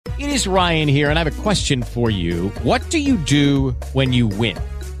It is Ryan here, and I have a question for you. What do you do when you win?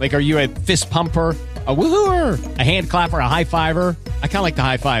 Like, are you a fist pumper, a woohooer, a hand clapper, a high fiver? I kind of like the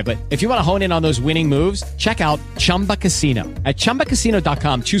high five, but if you want to hone in on those winning moves, check out Chumba Casino. At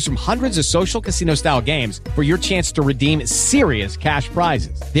ChumbaCasino.com, choose from hundreds of social casino-style games for your chance to redeem serious cash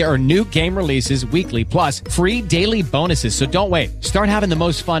prizes. There are new game releases weekly, plus free daily bonuses. So don't wait. Start having the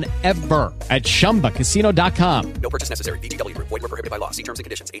most fun ever at ChumbaCasino.com. No purchase necessary. VGW. Void where prohibited by law. See terms and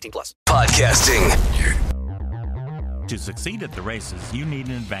conditions. 18+. Podcasting. To succeed at the races, you need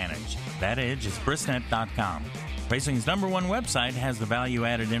an advantage. That edge is Brisnet.com. Racing's #1 website has the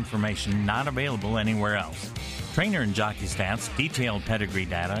value-added information not available anywhere else. Trainer and jockey stats, detailed pedigree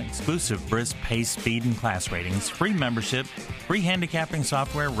data, exclusive Bris pace, speed, and class ratings, free membership, free handicapping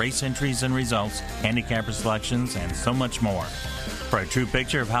software, race entries and results, handicapper selections, and so much more. For a true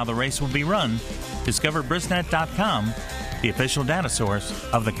picture of how the race will be run, discover Brisnet.com, the official data source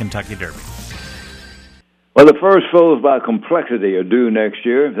of the Kentucky Derby. Well, the first foals by Complexity are due next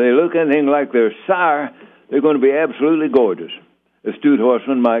year. If they look anything like their sire, they're going to be absolutely gorgeous. Astute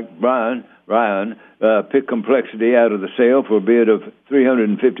horseman Mike Ryan picked Complexity out of the sale for a bid of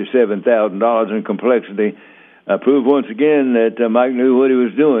 $357,000, and Complexity proved once again that Mike knew what he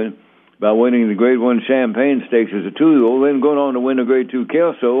was doing by winning the Grade 1 Champagne Stakes as a 2-year-old, then going on to win the Grade 2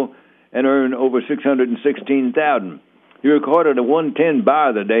 Kelso and earn over $616,000. He recorded a 110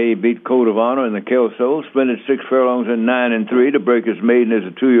 bar the day he beat Code of Honor in the Kelso, sprinted 6 furlongs in 9-3 to break his maiden as a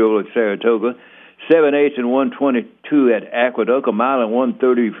 2-year-old at Saratoga, 7/8 in 122 at Aqueduct, a mile in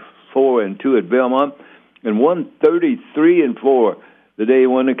 134-2 at Belmont, and 133-4 the day he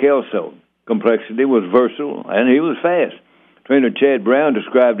won the Kelso. Complexity was versatile, and he was fast. Trainer Chad Brown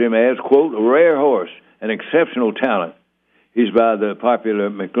described him as, quote, a rare horse, an exceptional talent. He's by the popular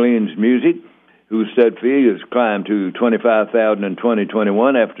McLean's Music, whose stud fee has climbed to $25,000 in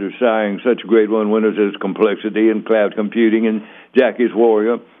 2021 after siring such Grade 1 winners as Complexity and Cloud Computing and Jackie's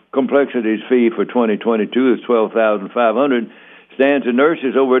Warrior. Complexity's fee for 2022 is $12,500. Stands and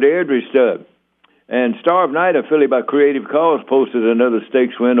nurses over at Airdrie Stud. And Star of Night, a filly by Creative Cause, posted another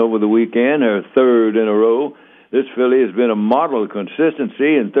stakes win over the weekend, her third in a row. This filly has been a model of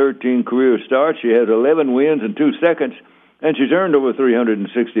consistency in 13 career starts. She has 11 wins and 2 seconds, and she's earned over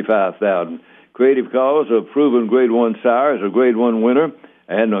 $365,000. Creative Cause, a proven Grade 1 sire, is a Grade 1 winner,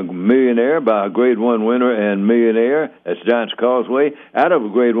 and a millionaire by a Grade 1 winner and millionaire. That's Giants Causeway. Out of a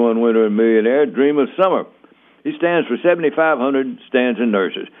Grade 1 winner and millionaire, Dream of Summer. He stands for 7,500 stands and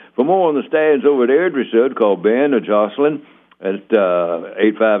nurses. For more on the stands over at Airdrie Stud, call Ben or Jocelyn at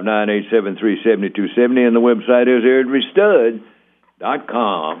 859-873-7270, and the website is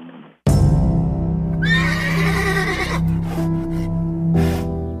airdriestud.com.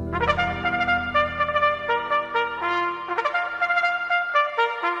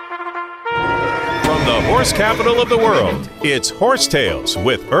 Horse capital of the world. It's Horse Tales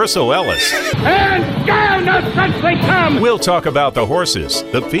with Ursel Ellis. And down the such they come! We'll talk about the horses,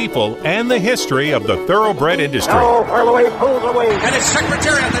 the people, and the history of the thoroughbred industry. Oh, whirl away, pulls away. And it's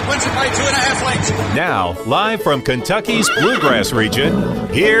Secretariat that wins it by 2.5 lengths. Now, live from Kentucky's Bluegrass region,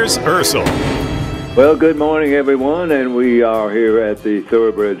 here's Ursel. Well, good morning, everyone, and we are here at the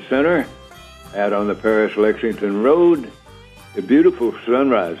Thoroughbred Center out on the Paris-Lexington Road. A beautiful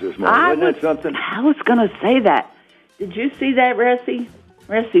sunrise this morning. Isn't that something? I was going to say that. Did you see that, Ressie?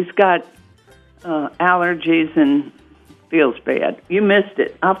 Ressie's got allergies and feels bad. You missed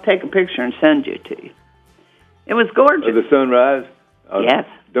it. I'll take a picture and send you to you. It was gorgeous. The sunrise? Yes.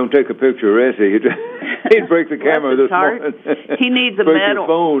 Don't take a picture of Ressie. He'd break the camera this morning. He needs a break medal. His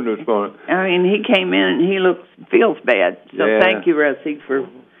phone this morning. I mean, he came in and he feels bad. So Thank you, Ressie, for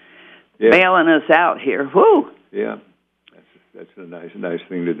bailing us out here. Whew. Yeah. That's a nice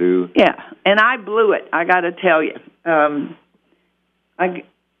thing to do. Yeah, and I blew it. I got to tell you.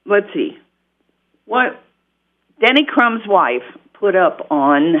 Let's see. What Denny Crum's wife put up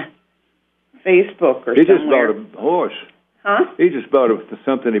on Facebook or somewhere. He just bought a horse. Huh? He just bought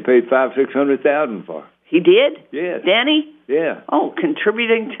something he paid $500,000-$600,000 for. He did? Yes. Denny? Yeah. Oh,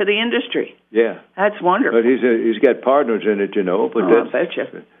 contributing to the industry. Yeah. That's wonderful. But he's got partners in it, you know. But I bet you.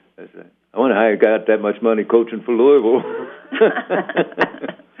 I wonder how he got that much money coaching for Louisville.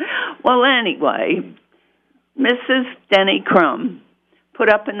 Well, anyway, Mrs. Denny Crum put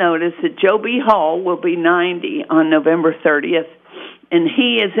up a notice that Joe B. Hall will be 90 on November 30th, and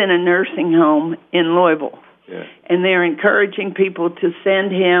he is in a nursing home in Louisville. Yeah. And they're encouraging people to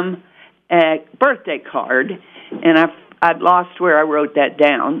send him a birthday card, and I'd lost where I wrote that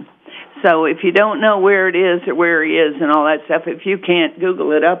down. So if you don't know where it is or where he is and all that stuff, if you can't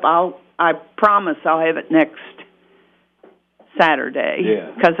Google it up, I promise I'll have it next Saturday.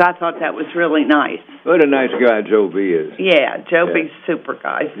 Yeah. Because I thought that was really nice. What a nice guy Joe B is. Yeah, Joe B's super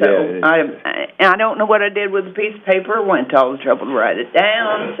guy. So I don't know what I did with the piece of paper. Went to all the trouble to write it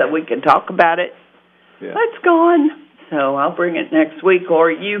down so we could talk about it. Yeah. It's gone. So I'll bring it next week,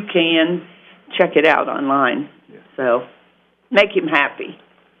 or you can check it out online. Yeah. So make him happy.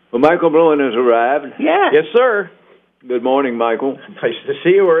 Well, Michael Bruin has arrived. Yeah. Yes, sir. Good morning, Michael. Nice to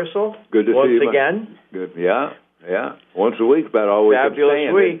see you, Ursel. Good to see you once again. Good. Yeah. Once a week, about all we can Fabulous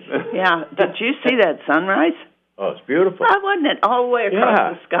stand. week. Yeah. Did you see that sunrise? Oh, it's beautiful. Wasn't it all the way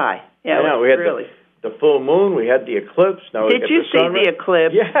across the sky? Yeah, I know. it We was had really. the full moon. We had the eclipse. Now we Did got you the see sunrise. the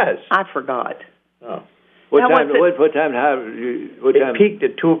eclipse? Yes. I forgot. Oh. What Now, time? what's What time? What time? It peaked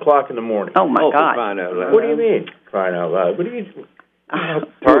at 2:00 in the morning. Oh, my for God. crying out loud. What do you mean? Crying out loud. What do you mean?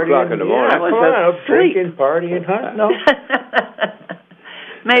 2:00 in the morning. Yeah, I was come on, asleep. drinking, partying, huh? No.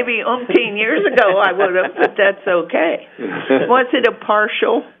 Maybe umpteen years ago I would have, but that's okay. Was it a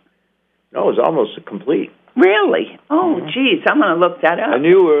partial? No, it was almost complete. Really? Oh, geez, I'm going to look that up. And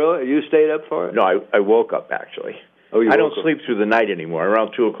you stayed up for it? No, I woke up, actually. Oh, you I woke don't up. sleep through the night anymore.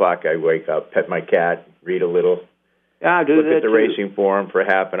 Around 2:00, I wake up, pet my cat, read a little, Yeah, I do look that at the too. Racing Forum for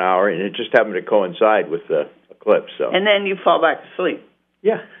half an hour, and it just happened to coincide with the eclipse. So And then you fall back to sleep.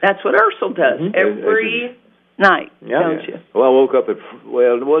 yeah, That's what Ursel does every night, don't you? Well, I woke up it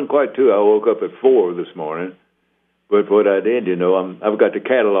wasn't quite 2. I woke up at 4 this morning. But what I did, I've got the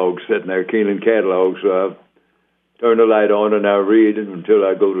catalog sitting there, Keeneland catalog, so I turn the light on and I read it until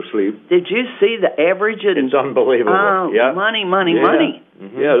I go to sleep. Did you see the average? it's unbelievable. Oh, yeah. money.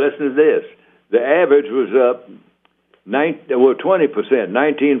 Mm-hmm. Yeah, listen to this. The average was up 20%,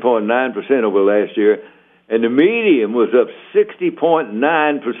 19.9% over last year, and the median was up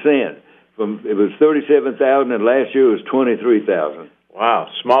 60.9%. It was 37,000, and last year was 23,000. Wow,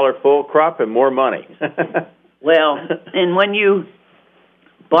 smaller full crop and more money. Well, and when you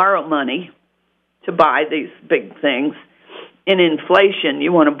borrow money to buy these big things, in inflation,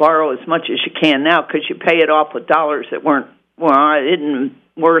 you want to borrow as much as you can now because you pay it off with dollars that isn't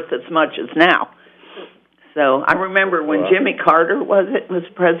worth as much as now. So I remember when Jimmy Carter was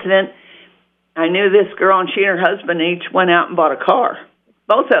president, I knew this girl and she and her husband each went out and bought a car.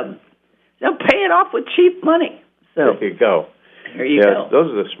 Both of them. They'll pay it off with cheap money. So there you go. There you go.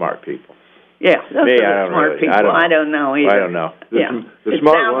 Those are the smart people. Yeah, those Me, are the smart people. I don't know either. I don't know. The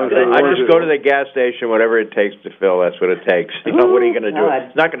smart ones. I just go to the gas station, whatever it takes to fill. That's what it takes. What are you going to do?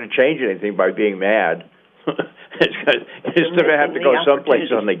 It's not going to change anything by being mad. You're still going to have to go someplace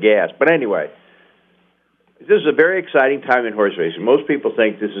on the gas. But anyway, this is a very exciting time in horse racing. Most people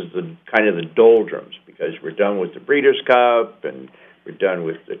think this is the kind of the doldrums because we're done with the Breeders' Cup and we're done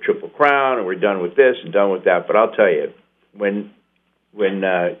with the Triple Crown and we're done with this and done with that. But I'll tell you, when we're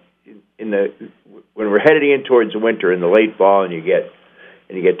heading in towards the winter in the late fall, and you get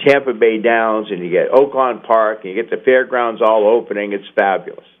Tampa Bay Downs, and you get Oaklawn Park, and you get the fairgrounds all opening, it's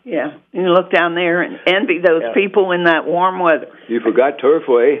fabulous. Yeah, and you look down there and envy those people in that warm weather. You forgot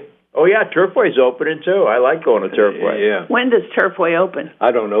Turfway. Oh yeah, Turfway's opening too. I like going to Turfway. Yeah. When does Turfway open?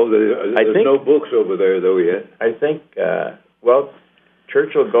 I don't know. There's no books over there though yet. I think.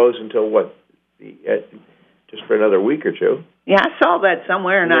 Churchill goes until what? Just for another week or two. Yeah, I saw that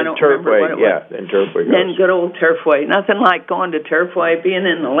somewhere, and I don't remember what it was. Yeah, then Turfway goes. Then good old Turfway. Nothing like going to Turfway, being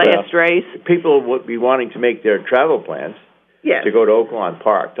in the last race. People would be wanting to make their travel plans to go to Oaklawn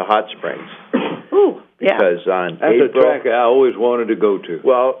Park, to Hot Springs. Ooh, yeah. Because on That's April, a track I always wanted to go to.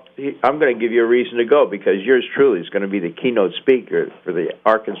 Well, I'm going to give you a reason to go, because yours truly is going to be the keynote speaker for the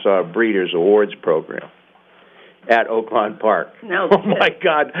Arkansas Breeders' Awards program at Oaklawn Park. No, oh my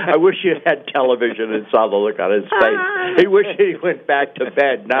God! I wish you had television and saw the look on his face. He wished he went back to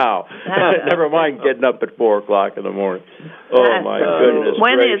bed now. Never mind getting up at 4:00 in the morning. Oh my goodness!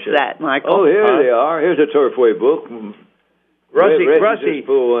 When gracious. is that, Michael? Oh, here they are. Here's a Turfway book. Rusty,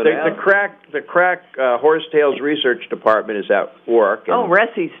 the crack Horsetails Research Department is at work.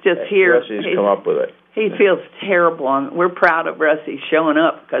 Rusty's just here. Rusty's come up with it. He feels terrible. We're proud of Rusty showing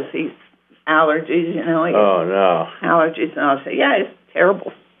up because he's allergies, Oh, no. Allergies. And I'll say, yeah, it's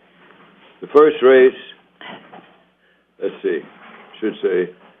terrible. The first race, let's see, should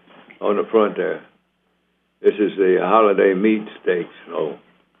say on the front there. This is the Holiday Meat Stakes.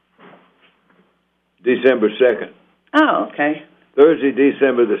 December 2nd. Oh, okay. Thursday,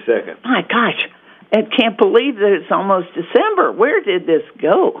 December the 2nd. My gosh, I can't believe that it's almost December. Where did this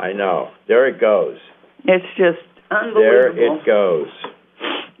go? I know. There it goes. It's just unbelievable. There it goes.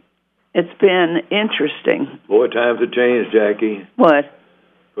 It's been interesting. Boy, times have changed, Jackie. What?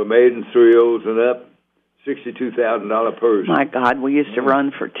 For maidens 3-0s and up, $62,000 purse. My God, we used to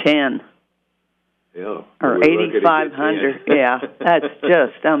run for 10. Yeah. Or 8,500. Yeah, that's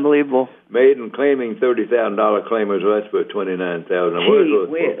just unbelievable. Maiden claiming $30,000 claimers. Well, that's about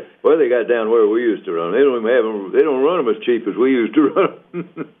 $29,000. Well, they got down where we used to run. They don't even have them. They don't run them as cheap as we used to run them.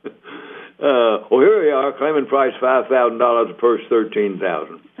 Well, here we are, claiming price $5,000, purse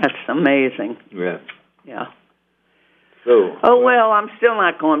 $13,000. That's amazing. Yeah. Yeah. So. Oh well, I'm still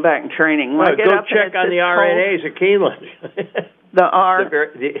not going back and training. When I get go up check on the RNAs at Keeneland. The R.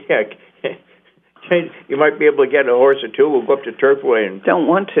 You might be able to get a horse or two. We'll go up to Turfway and don't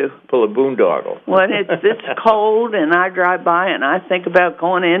want to pull a boondoggle. When it's cold and I drive by and I think about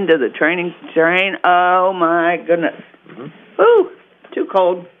going into the training terrain. Oh my goodness! Mm-hmm. Ooh, too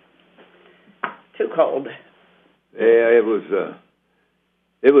cold. Too cold. Yeah, it was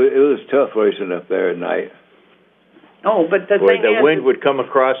tough racing up there at night. Oh, but the thing the wind would come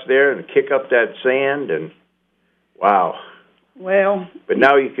across there and kick up that sand, and wow. Well. But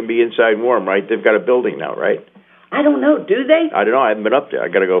now you can be inside warm, right? They've got a building now, right? I don't know. Do they? I don't know. I haven't been up there. I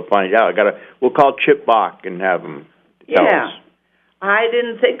got to go find out. We'll call Chip Bach and have him tell us. I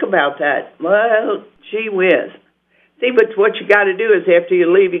didn't think about that. Well, gee whiz. See, but what you got to do is after you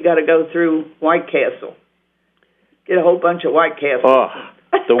leave, you got to go through White Castle. Get a whole bunch of White Castles. Oh,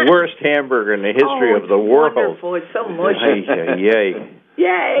 the worst hamburger in the history of the world. Wonderful. It's so mushy. Yay.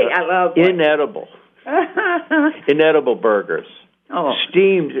 Yay. I love it. Inedible. Inedible burgers. Oh.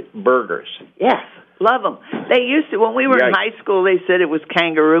 Steamed burgers. Yes. Love them. They used to, when we were in high school, they said it was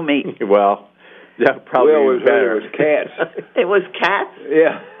kangaroo meat. Well, that probably was better. It was cats. It was cats?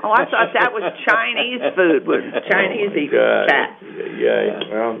 Yeah. Oh, I thought that was Chinese food. Chinese eat cats. Yeah.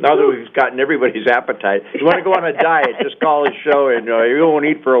 Well, now that we've gotten everybody's appetite, you want to go on a diet, just call the show and you won't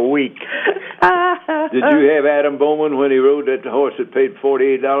eat for a week. Did you have Adam Bowman when he rode that horse that paid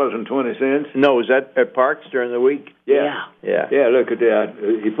 $48.20? No, was that at Parks during the week? Yeah. Yeah, look at that.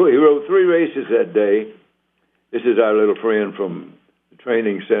 He rode 3 races that day. This is our little friend from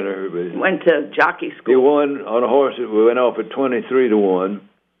training center. Went to jockey school. He won on a horse that went off at 23-1.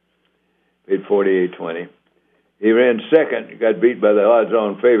 Paid $48.20. He ran second. Got beat by the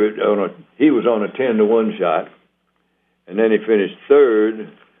odds-on favorite. He was on a 10-1 shot, and then he finished third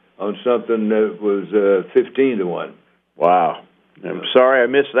on something that was 15-1. Wow! I'm sorry I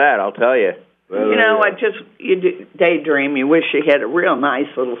missed that. I'll tell you. Well, you daydream. You wish you had a real nice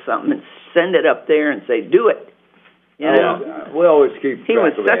little something and send it up there and say, "Do it." You know? We always keep track he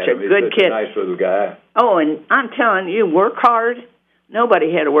was of such Adam. a good He's kid. A nice little guy. Oh, and I'm telling you, work hard.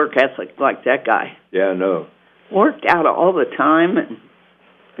 Nobody had a work ethic like that guy. Yeah, I know. Worked out all the time. And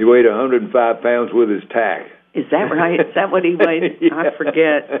he weighed 105 pounds with his tack. Is that right? Is that what he weighed? Yeah. I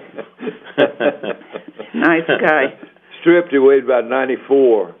forget. Nice guy. Stripped, he weighed about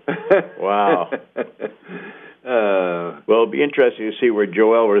 94. Wow. Well, it'll be interesting to see where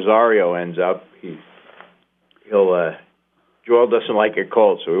Joel Rosario ends up. Joel doesn't like it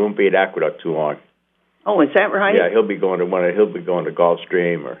cold, so he won't be at Aqueduct too long. Oh, is that right? Yeah, he'll be going to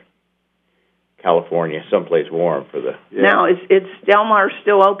Gulfstream or California, someplace warm for the. Yeah. Now, is Del Mar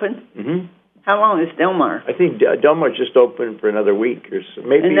still open? Mm-hmm. How long is Del Mar? I think Del Mar's just open for another week or so.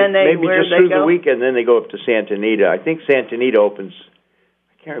 Maybe and then maybe just through the weekend. Then they go up to Santa Anita. I think Santa Anita opens.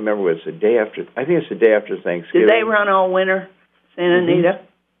 I can't remember what it's the day after. I think it's the day after Thanksgiving. Did they run all winter, Santa Anita?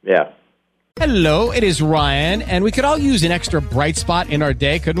 Yeah. Hello, it is Ryan, and we could all use an extra bright spot in our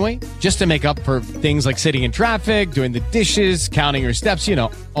day, couldn't we? Just to make up for things like sitting in traffic, doing the dishes, counting your steps,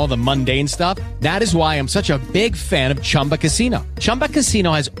 all the mundane stuff. That is why I'm such a big fan of Chumba Casino. Chumba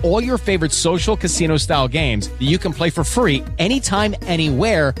Casino has all your favorite social casino-style games that you can play for free anytime,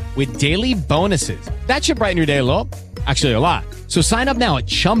 anywhere with daily bonuses. That should brighten your day a little. Actually, a lot. So sign up now at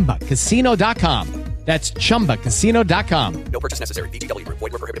ChumbaCasino.com. That's ChumbaCasino.com. No purchase necessary. VGW Group.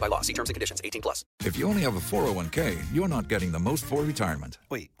 Void where prohibited by law. See terms and conditions. 18+. If you only have a 401k, you're not getting the most for retirement.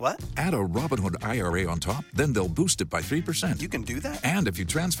 Wait, what? Add a Robinhood IRA on top, then they'll boost it by 3%. You can do that? And if you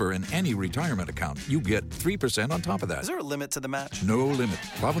transfer in any retirement account, you get 3% on top of that. Is there a limit to the match? No limit.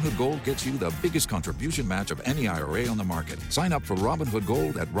 Robinhood Gold gets you the biggest contribution match of any IRA on the market. Sign up for Robinhood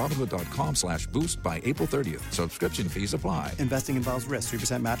Gold at Robinhood.com/boost by April 30th. Subscription fees apply. Investing involves risk.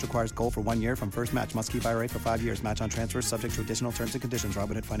 3% match requires gold for 1 year from first match. Must keep IRA for 5 years. Match on transfers subject to additional terms and conditions.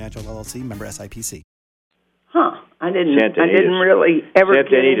 Robinhood Financial LLC, member SIPC. Huh. I didn't really ever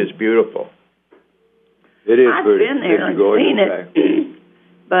Santa Anita's beautiful. It is I've pretty. been there and seen it,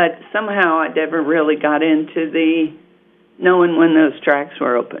 but somehow I never really got into the knowing when those tracks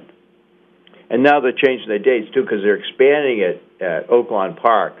were open. And now they're changing the dates, too, because they're expanding it at Oaklawn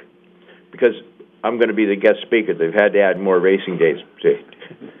Park, because I'm going to be the guest speaker. They've had to add more racing dates.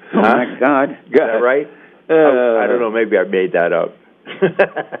 Oh, my God. Is that right? I don't know. Maybe I made that up.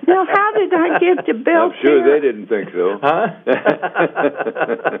 Now, how How did I get to Belterra? I'm sure they didn't think so. Huh?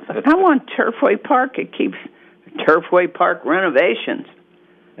 I want Turfway Park. It keeps Turfway Park renovations.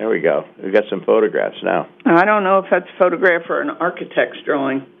 There we go. We've got some photographs now. I don't know if that's a photograph or an architect's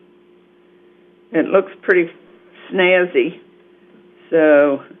drawing. It looks pretty snazzy.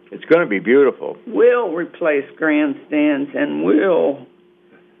 So it's going to be beautiful. We'll replace grandstands and we'll.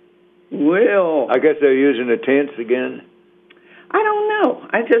 I guess they're using the tents again. I don't know.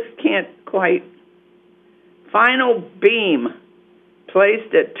 I just can't quite. Final beam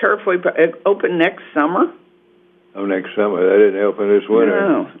placed at Turfway open next summer. Oh, next summer. That didn't open this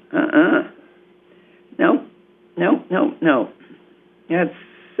winter. No. That's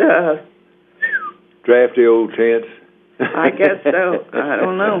drafty old tents. I guess so. I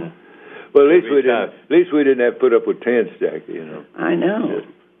don't know. Well, at least we didn't have to put up with tents, Jackie. You know. I know.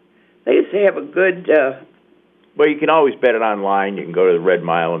 They used to have a good. Well, you can always bet it online. You can go to the Red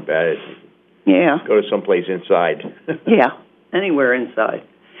Mile and bet it. Yeah. Go to someplace inside. Yeah, anywhere inside.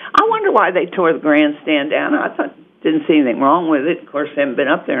 I wonder why they tore the grandstand down. I didn't see anything wrong with it. Of course, they haven't been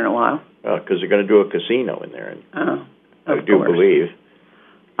up there in a while. Well, because they're going to do a casino in there. I do course. believe.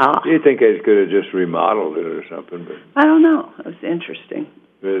 You think they could have just remodeled it or something? But I don't know. It was interesting.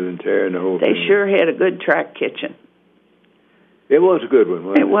 Rather than tearing the whole thing. They sure had a good track kitchen. It was a good one,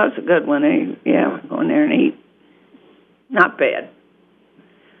 wasn't it? It was a good one. Go in there and eat. Not bad.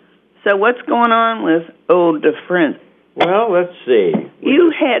 So what's going on with Old DeFrent? Well, let's see.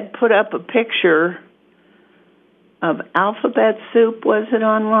 You had put up a picture of alphabet soup, was it,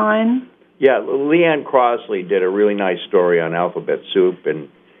 online? Yeah, Leanne Crossley did a really nice story on alphabet soup, and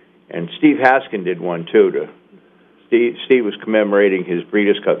Steve Haskin did one, too. Steve was commemorating his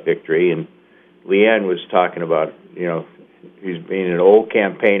Breeders' Cup victory, and Leanne was talking about, he's being an old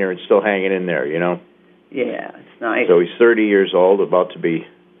campaigner and still hanging in there, Yeah, it's nice. So he's 30 years old, about to be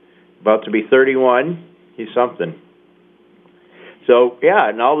 31. He's something. So yeah,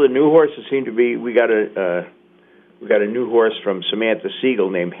 and all the new horses seem to be. We got a new horse from Samantha Siegel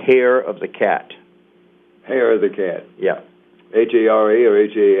named Hair of the Cat. Hair of the Cat. Yeah. H-A-R-E or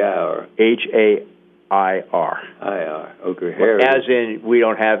H-A-I-R? H-A-I-R. I-R. Okay. Hair. As in, we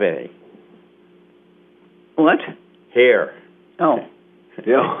don't have any. What? Hair. Oh.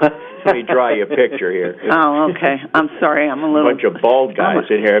 Yeah. Let me draw you a picture here. Oh, okay. I'm sorry. I'm a little... bunch of bald guys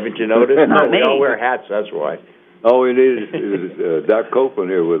in here. Haven't you noticed? Not me. We all wear hats, that's why. All we need is Doc Copeland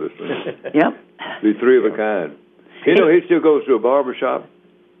here with us. Yep. Be three of a kind. He still goes to a barber shop?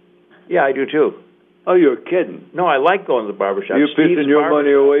 Yeah, I do, too. Oh, you're kidding. No, I like going to the barber shop. You're pissing your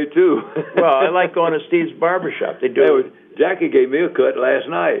money away, too. Well, I like going to Steve's barber shop. They do. Hey, Jackie gave me a cut last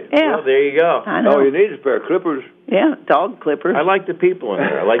night. Yeah. Well, there you go. I know. All you need is a pair of clippers. Yeah, dog clippers. I like the people in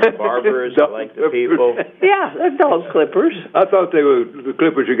there. I like the barbers. I like the people. Yeah, they're dog clippers. I thought they were the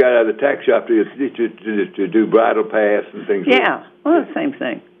clippers you got out of the tack shop to do bridal paths and things like that. Yeah, well, the same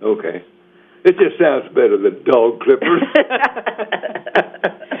thing. Okay. It just sounds better than dog clippers.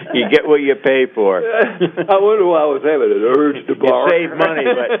 You get what you pay for. I wonder why I was having an urge to bark. You save money,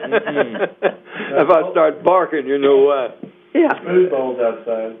 but... If I start barking, you know why. Yeah. Food bowls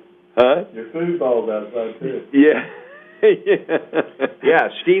outside. Huh? Your food bowls outside, too. Yeah. Yeah,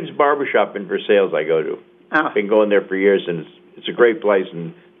 Steve's Barbershop in Versailles I go to. I've been going there for years, and it's a great place,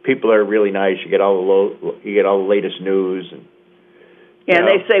 and people are really nice. You get all the latest news. And,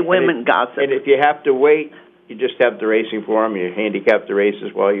 they say women gossip. And if you have to wait, you just have the racing for them. You handicap the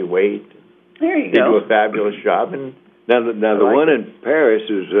races while you wait. There you go. go. They do a fabulous job. And now the one in Paris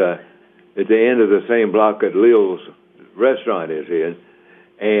is at the end of the same block that Lille's restaurant is in,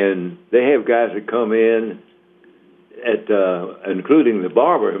 and they have guys that come in including the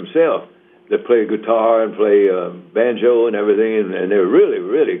barber himself, that play guitar and play banjo and everything, and they're really,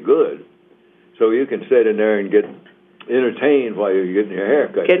 really good. So you can sit in there and get entertained while you're getting your hair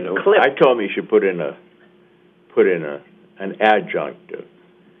cut. Clipped. I told him you should put in an adjunct to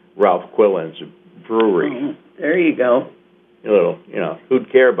Ralph Quillen's brewery. Oh, there you go. A little, who'd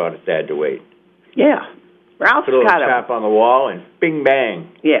care about his dad to wait? Yeah. Ralph's put a little got tap on the wall and bing bang.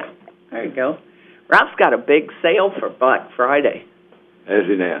 Yeah, there you go. Ralph's got a big sale for Black Friday. Has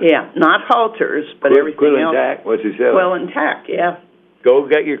he now? Yeah, not halters, but everything Quill else. and tack, what's he selling? Quill and tack, yeah. Go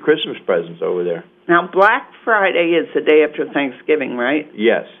get your Christmas presents over there. Now, Black Friday is the day after Thanksgiving, right?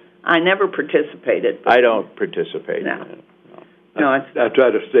 Yes. I never participated. I don't participate. No, I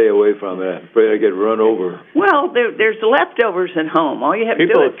try to stay away from it. I'm afraid I get run over. Well, there's leftovers at home. All you have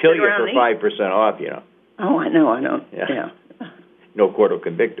People to do will is kill sit you around for and eat. 5% off, Oh, I know. I don't. Yeah. No court will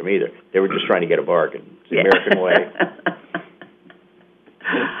convict them either. They were just trying to get a bargain. It's the American way.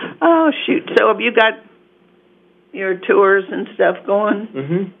 Oh, shoot. So have you got your tours and stuff going?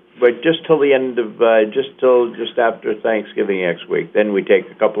 Mm-hmm. but just till the end of just after Thanksgiving next week. Then we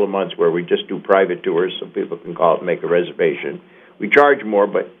take a couple of months where we just do private tours, so people can call and make a reservation. We charge more,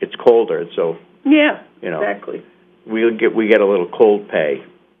 but it's colder, so yeah, exactly. We get a little cold pay.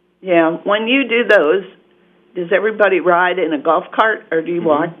 Yeah, when you do those, does everybody ride in a golf cart, or do you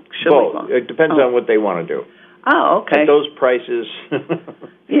walk? Both. It depends on what they want to do. Oh, okay. At those prices,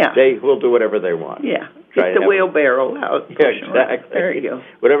 yeah, they will do have whatever they want. Yeah, get the wheelbarrow out. Yeah, exactly. There you go.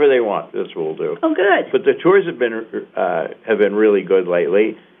 Whatever they want, this will do. Oh, good. But the tours have been really good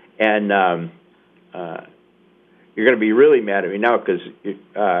lately, and you're going to be really mad at me now because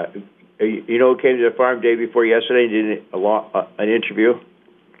you know who came to the farm day before yesterday and did an interview?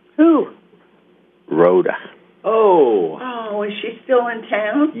 Who? Rhoda. Oh, is she still in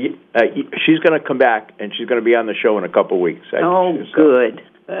town? She's going to come back, and she's going to be on the show in a couple of weeks. Good.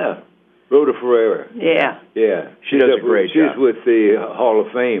 Yeah. Rhoda Ferreira. Yeah. Yeah. She does a great job. She's with the Hall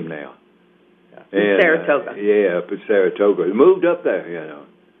of Fame now. In Saratoga. Up in Saratoga. Moved up there,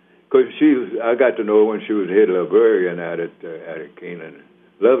 Because I got to know her when she was head librarian out at Keeneland.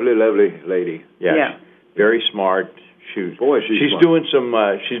 Lovely, lovely lady. Yeah. Very smart. She's smart. doing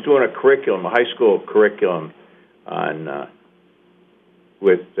she's doing a curriculum, a high school curriculum on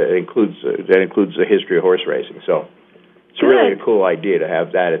that includes the history of horse racing. So it's really a cool idea to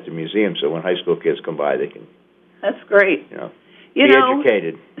have that at the museum. So when high school kids come by, they can. That's great. Be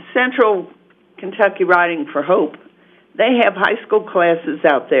educated. Central Kentucky Riding for Hope. They have high school classes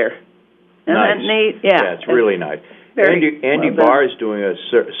out there. Isn't that neat? Yeah, it's really nice. Andy Barr is doing a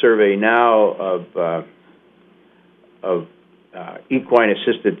survey now of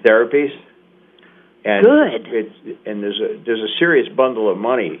equine-assisted therapies, and there's a serious bundle of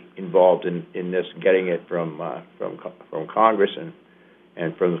money involved in this, getting it from Congress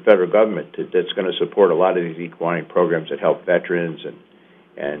and from the federal government that's going to support a lot of these equine programs that help veterans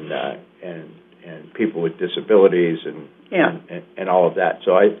and people with disabilities and all of that.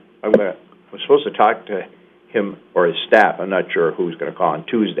 So I'm supposed to talk to him or his staff. I'm not sure who's going to call on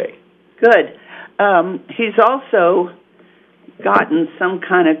Tuesday. Good. He's also gotten some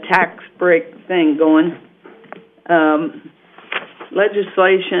kind of tax break thing going.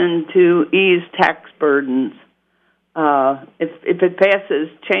 Legislation to ease tax burdens. If it passes,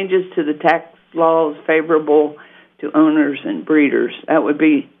 changes to the tax laws favorable to owners and breeders. That would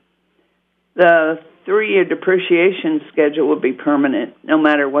be the 3-year depreciation schedule would be permanent, no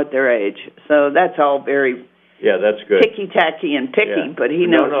matter what their age. So that's all very that's good. Ticky-tacky and picky, but he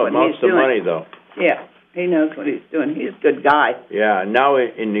knows what he's doing. Money, though. Yeah, he knows what he's doing. He's a good guy. Yeah, now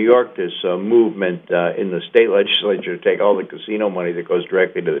in New York, there's a movement in the state legislature to take all the casino money that goes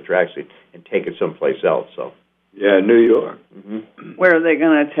directly to the tracks and take it someplace else. So. Yeah, New York. Mm-hmm. Where are they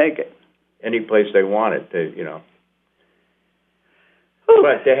going to take it? Any place they want it,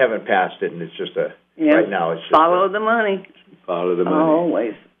 But they haven't passed it, and it's just right now it's just follow the money. Follow the money.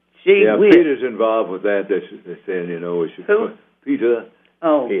 Always. Peter's involved with that. They're saying, we should. Who? Peter.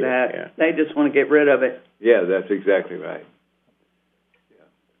 Oh, they just want to get rid of it. Yeah, that's exactly right.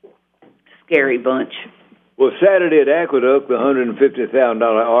 Scary bunch. Well, Saturday at Aqueduct, the $150,000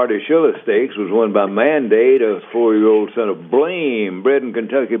 Artie Schiller Stakes was won by Mandate, a 4-year-old son of Blame, bred in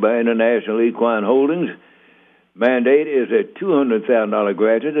Kentucky by International Equine Holdings. Mandate is a $200,000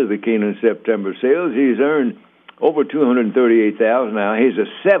 graduate of the Keeneland September sales. He's earned over $238,000 now. He's a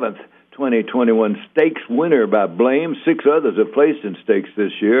 7th 2021 stakes winner by Blame. 6 others have placed in stakes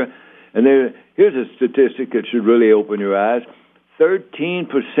this year. And here's a statistic that should really open your eyes.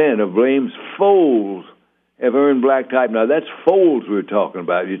 13% of Blame's foals have earned black type. Now, that's foals we're talking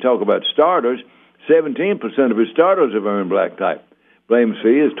about. You talk about starters, 17% of his starters have earned black type. Blame's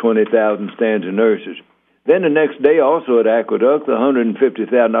fee is $20,000 stands and nurses. Then the next day, also at Aqueduct, the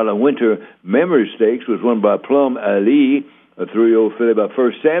 $150,000 Winter Memory Stakes was won by Plum Ali, a 3-year-old filly by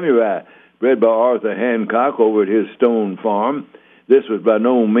First Samurai, bred by Arthur Hancock over at his Stone Farm. This was by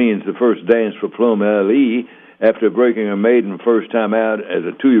no means the first dance for Plum Ali. After breaking her maiden first time out as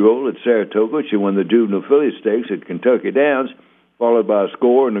a 2-year-old at Saratoga, she won the Juvenile Filly Stakes at Kentucky Downs, followed by a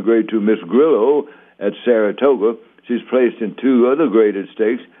score in the Grade 2 Miss Grillo at Saratoga. She's placed in 2 other graded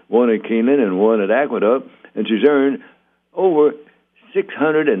stakes, one at Keeneland and one at Aqueduct, and she's earned over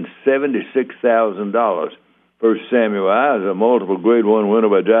 $676,000. First Samurai is a multiple Grade 1 winner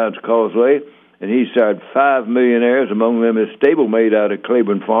by Giants Causeway, and he sired 5 millionaires, among them his stablemate out at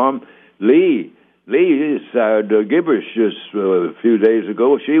Claiborne Farm, Lee sired Gibberish just a few days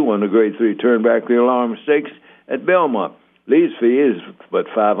ago. She won the Grade 3 Turnback the Alarm Stakes at Belmont. Lee's fee is but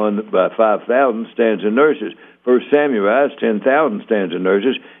 $5,000 stands and nurses. First Samurai is $10,000 stands and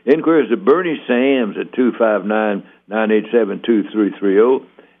nurses. Inquiries to Bernie Sams at 259-987-2330.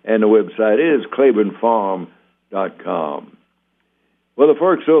 and the website is ClaiborneFarm.com. Well, the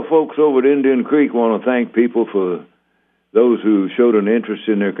folks over at Indian Creek want to thank people for those who showed an interest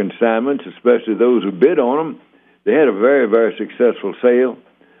in their consignments, especially those who bid on them. They had a very, very successful sale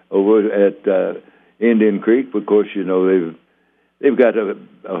over at Indian Creek. Of course, you know, they've got a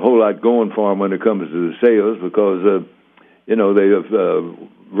whole lot going for them when it comes to the sales because, you know, they have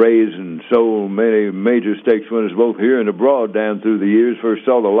raised and sold many major stakes winners both here and abroad down through the years. First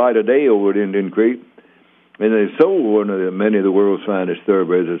saw the light of day over at Indian Creek, and they sold many of the world's finest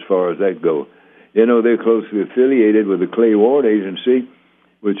thoroughbreds as far as that goes. You know, they're closely affiliated with the Clay Ward Agency,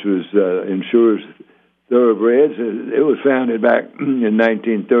 which insures thoroughbreds. It was founded back in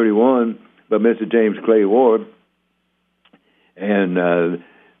 1931 by Mr. James Clay Ward. And,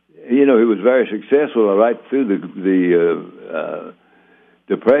 you know, he was very successful right through the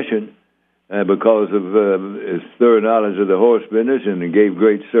Depression because of his thorough knowledge of the horse business, and he gave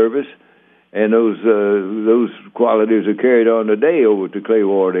great service. And those qualities are carried on today over to Clay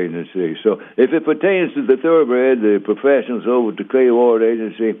Ward Agency. So if it pertains to the thoroughbred, the professionals over to Clay Ward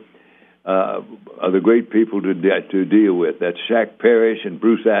Agency are the great people to deal with. That's Shaq Parrish and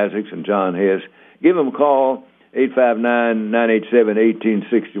Bruce Isaacs and John Hess. Give them a call,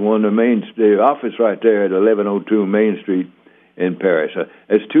 859-987-1861. The office right there at 1102 Main Street in Paris.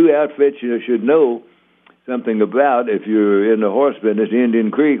 There's two outfits you should know something about if you're in the horse business.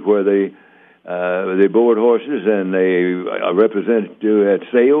 Indian Creek, where they board horses and they represent at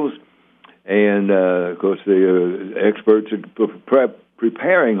sales, and of course the experts at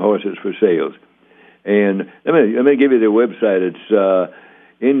preparing horses for sales. And let me give you their website. It's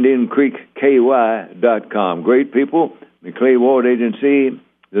IndianCreekKY.com. Great people. The Clay Ward Agency.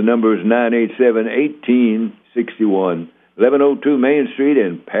 The number is 987-1861, 1102 Main Street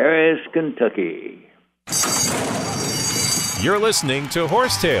in Paris, Kentucky. You're listening to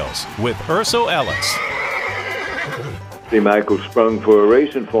Horse Tales with Urso Ellis. See, Michael sprung for a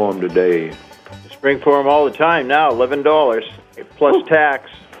racing form today. Spring for them all the time now, $11 plus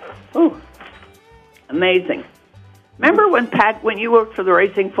tax. Oh, amazing. Remember when you worked for the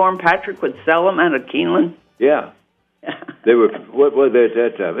racing farm, Patrick would sell them out of Keeneland? Yeah. They were, what was they at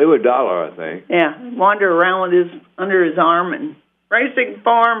that time? They were $1, I think. Yeah, wander around with under his arm and racing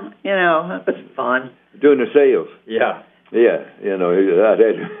farm, you know, that was fun. Doing the sales. Yeah. Yeah, you know,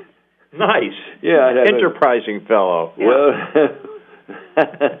 nice. Yeah, enterprising fellow. Yeah. Well,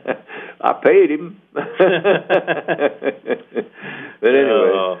 I paid him. But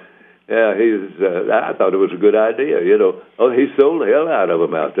anyway, yeah, I thought it was a good idea. You know, he sold the hell out of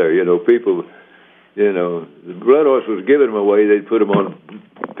them out there. You know, people. You know, the blood horse was giving them away. They'd put them on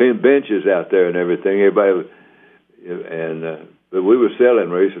benches out there and everything. Everybody, but we were selling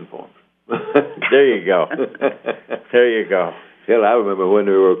racing forms. There you go. There you go. Hell, I remember when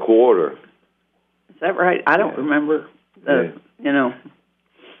they were a quarter. Is that right? I don't remember. You know,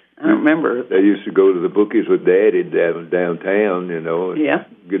 I don't remember. They used to go to the bookies with Daddy downtown. You know, and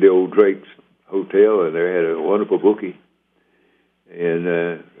get the old Drake's Hotel, and they had a wonderful bookie. And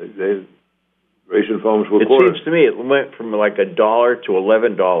racing forms were quarters. It seems to me it went from like $1 to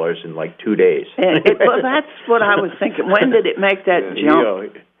 $11 in like 2 days. Well, that's what I was thinking. When did it make that jump? You know,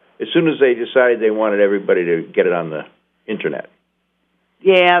 as soon as they decided they wanted everybody to get it on the internet.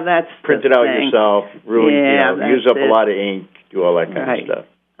 Yeah, that's print it out yourself. Use up a lot of ink. Do all that kind of stuff.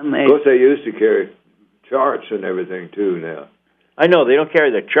 Amazing. Of course, they used to carry charts and everything too. Now I know they don't carry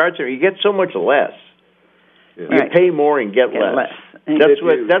the charts. You get so much less. Yeah. You pay more and get less. That's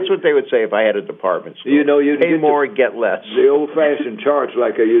what they would say if I had a department store. You know, you pay more and get less. The old-fashioned charts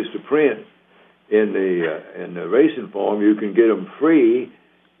like I used to print in the racing form, you can get them free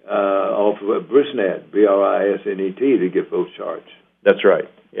off of Brisnet, Brisnet, to get those charts. That's right.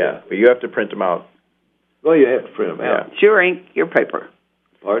 Yeah, but you have to print them out. Well, you have to print them out. It's your ink, your paper.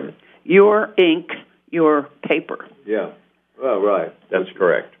 Pardon? Your ink, your paper. Yeah. Well, right. That's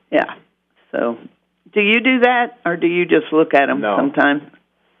correct. Yeah. So, do you do that, or do you just look at them sometimes?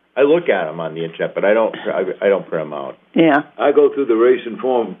 I look at them on the internet, but I don't print them out. Yeah. I go through the racing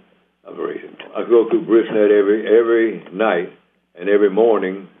form. I go through Brisnet every night and every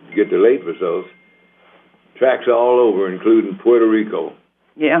morning to get the late results. Tracks all over, including Puerto Rico.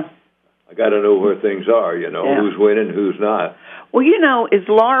 Yeah. I got to know where things are, you know, who's winning, who's not. Well, you know, is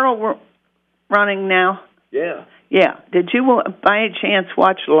Laurel running now? Yeah. Yeah. Did you, by any chance,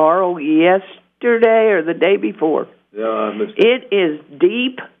 watch Laurel yesterday or the day before? No, I missed it. It is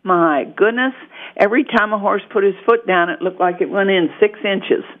deep. My goodness. Every time a horse put his foot down, it looked like it went in 6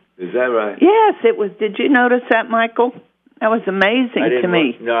 inches. Is that right? Yes, it was. Did you notice that, Michael? That was amazing to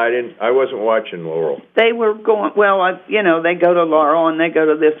me. No, I didn't. I wasn't watching Laurel. They were going, they go to Laurel and they go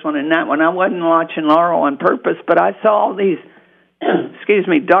to this one and that one. I wasn't watching Laurel on purpose, but I saw all these,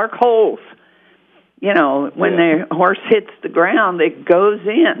 dark holes. When the horse hits the ground, it goes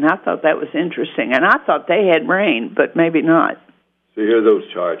in. I thought that was interesting. And I thought they had rain, but maybe not. So here are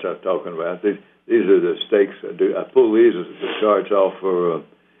those charts I was talking about. These are the stakes. I pull these as the charts off for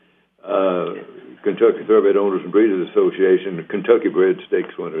Kentucky Thoroughbred Owners and Breeders Association, the Kentucky Bred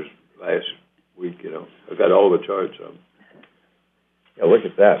Stakes winners last week. I've got all the charts up. Yeah, look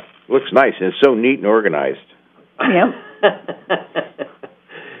at that. Looks nice, and it's so neat and organized. Yep.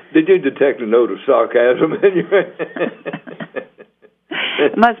 Did you detect a note of sarcasm in your...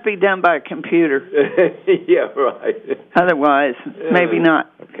 It must be done by a computer. Yeah, right. Otherwise, maybe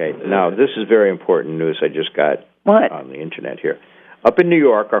not. Okay, now this is very important news I just got on the Internet here. Up in New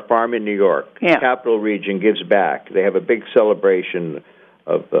York, our farm in New York, Capital Region Gives Back. They have a big celebration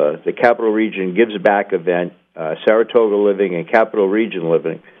of the Capital Region Gives Back event. Saratoga Living and Capital Region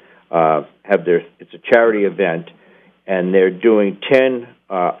Living it's a charity event, and they're doing 10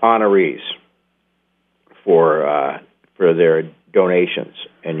 honorees for their donations,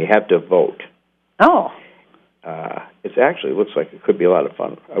 and you have to vote. Oh. It actually looks like it could be a lot of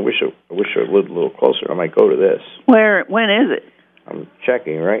fun. I wish I lived a little closer. I might go to this. When is it? I'm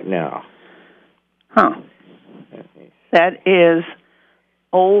checking right now. Huh. That is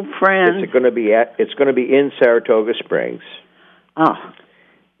Old Friends. It's going to be in Saratoga Springs. Oh.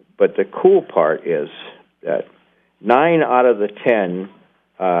 But the cool part is that 9 out of the 10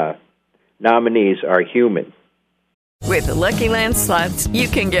 nominees are human. With the Lucky Land Slots, you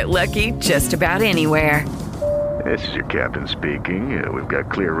can get lucky just about anywhere. This is your captain speaking. We've got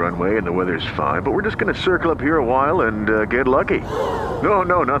clear runway and the weather's fine, but we're just going to circle up here a while and get lucky.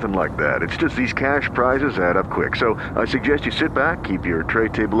 No, nothing like that. It's just these cash prizes add up quick. So I suggest you sit back, keep your tray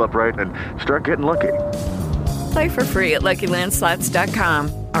table upright, and start getting lucky. Play for free at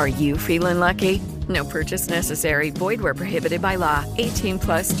LuckyLandSlots.com. Are you feeling lucky? No purchase necessary. Void where prohibited by law.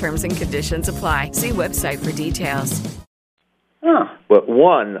 18+ terms and conditions apply. See website for details. Huh. But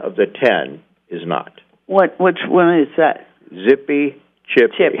one of the 10 is not. Which one is that? Zippy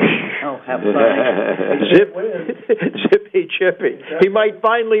Chippy. Oh, how funny. Zippy Chippy. He might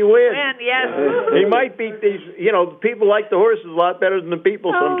finally win. Yes. He might beat these, people like the horses a lot better than the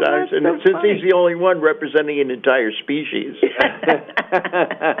people sometimes. And since he's the only one representing an entire species.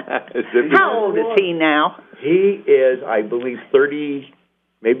 How old is he now? He is, I believe, 30,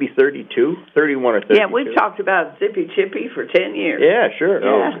 maybe 32, 31 or 32. Yeah, we've talked about Zippy Chippy for 10 years. Yeah, sure.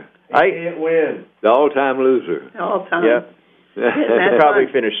 Yeah. I can't win. The all-time loser. All-time. Yeah. He'll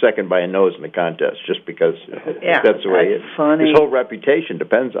probably finish second by a nose in the contest just because that's the way it is. Funny. His whole reputation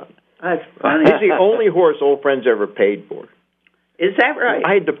depends on it. That's funny. He's the only horse Old Friends ever paid for. Is that right?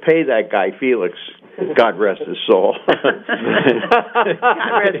 I had to pay that guy, Felix. God rest his soul. God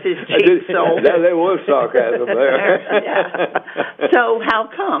rest his cheap soul. There was sarcasm there. Yeah. So how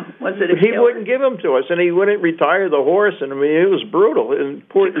come? Was it he wouldn't give him to us, and he wouldn't retire the horse, and it was brutal. Did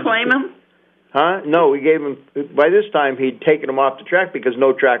you claim him? Huh? No, we gave him. By this time, he'd taken him off the track because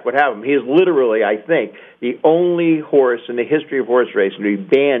no track would have him. He is literally, I think, the only horse in the history of horse racing to be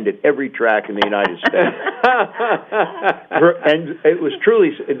banned at every track in the United States. And it was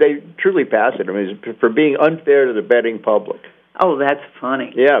they truly passed it. I mean, for being unfair to the betting public. Oh, that's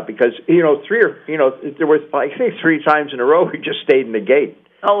funny. Yeah, because there were I think 3 times in a row he just stayed in the gate.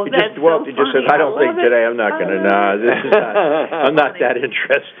 Oh, he that's just dwelt. He just said, "I don't think today. I'm not going to. No, this is not. I'm not that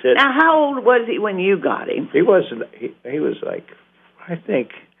interested." Now, how old was he when you got him? He wasn't. He was like, I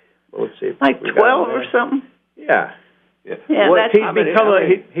think. Well, let's see. Like 12 or something. Yeah. That's how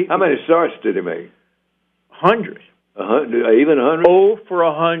many starts did he make? 100. 100, even 100. 0 for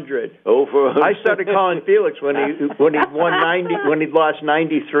 100. 0 for 100. I started calling Felix when he won 90 when he lost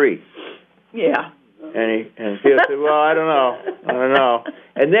 93. Yeah. And Felix said, "Well, I don't know."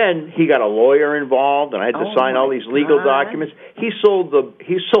 And then he got a lawyer involved, and I had to sign all these legal documents. He sold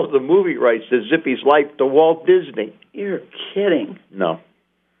the movie rights to Zippy's Life to Walt Disney. You're kidding. No.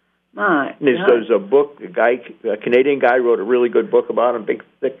 My There's a book. A Canadian guy wrote a really good book about him. Big,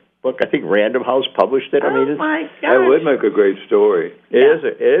 thick book. I think Random House published it. My gosh. That would make a great story. It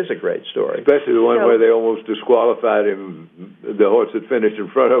is a great story. Especially the one where they almost disqualified him, the horse that finished in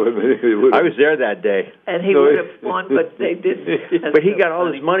front of him. I was there that day. And he would have won, but they didn't. But he got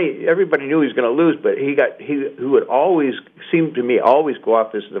all his money. Everybody knew he was going to lose, but he would always, seemed to me, always go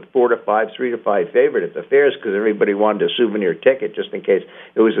off as the 4 to 5, 3 to 5 favorite at the fairs because everybody wanted a souvenir ticket just in case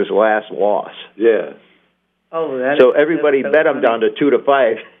it was his last loss. Yeah. Oh, so everybody bet him down to 2 to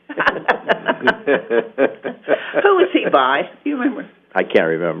 5. Who was he by? Do you remember? I can't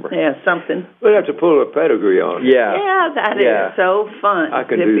remember. Yeah, something. We'd have to pull a pedigree on it. Yeah. Yeah, that is so fun. I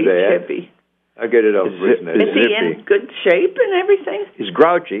can Zippy do that. Chippy. I get it off Brisnet. Is he in good shape and everything? He's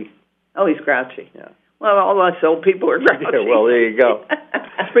grouchy. Oh, he's grouchy. Yeah. Well, all us old people are grouchy. Yeah, well, there you go.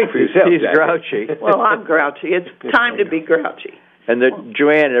 Speak for yourself, He's Jackie. grouchy. Well, I'm grouchy. It's time to be grouchy. And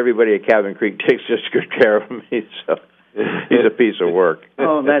Joanne and everybody at Cabin Creek takes such good care of him. He's a piece of work.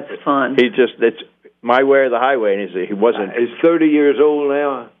 Oh, that's fun. It's my way or the highway, and he wasn't. He's 30 years old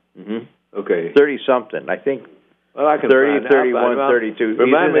now? Mm-hmm. Okay. 30-something, I think. Well, I can 30, find 31, 32.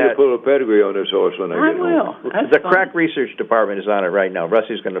 Remind me to pull a pedigree on this horse when I get home. The crack research department is on it right now.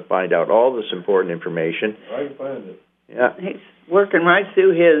 Rusty's going to find out all this important information. I can find it. Yeah. He's working right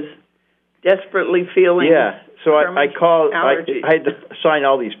through his desperately feeling. Yeah. So I called. I allergies. had to sign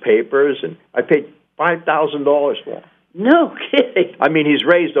all these papers, and I paid $5,000 for him. No kidding. I mean, he's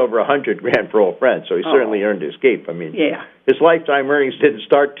raised over $100,000 for old friends, so he certainly earned his keep. I mean, yeah. His lifetime earnings didn't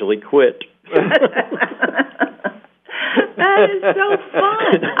start till he quit. That is so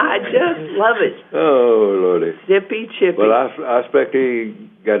fun. I just love it. Oh, Lordy. Zippy Chippy. Well, I expect he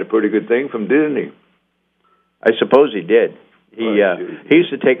got a pretty good thing from Disney. I suppose he did. He used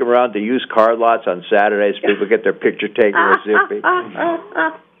to take him around to used car lots on Saturdays. People get their picture taken with Zippy.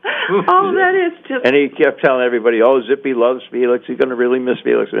 Oh, that is just... And he kept telling everybody, oh, Zippy loves Felix. He's going to really miss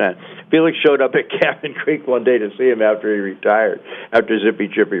Felix. And Felix showed up at Cabin Creek one day to see him after he retired, after Zippy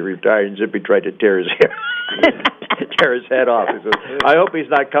Chippy retired, and Zippy tried to tear his head off. He said, I hope he's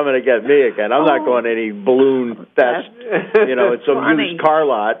not coming to get me again. I'm not going to any balloon fest, at some used car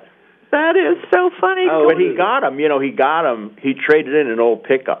lot. That is so funny. But he got him. He traded in an old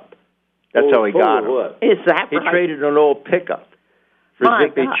pickup. That's how he got him. What? Is that He right? traded an old pickup for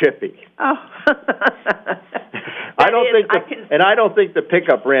Zippy Chippy. Oh. I don't think the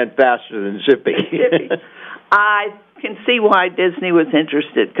pickup ran faster than Zippy. I can see why Disney was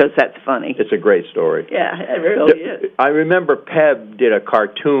interested, because that's funny. It's a great story. Yeah, it really is. I remember Peb did a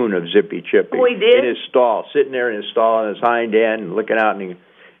cartoon of Zippy Chippy. Oh, he did? In his stall, sitting there in his stall on his hind end and looking out, and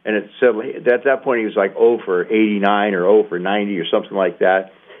at that point he was like 0 for 89 or 0 for 90 or something like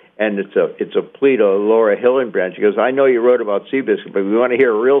that. And it's a plea to Laura Hillenbrand. She goes, I know you wrote about Seabiscuit, but we want to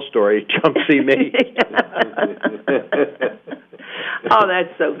hear a real story. Come see me. Oh,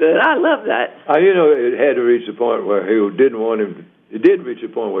 that's so good. I love that. It had to reach the point where he didn't want him. It did reach the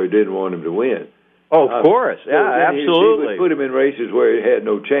point where he didn't want him to win. Oh, of course. Yeah, absolutely. He would put him in races where he had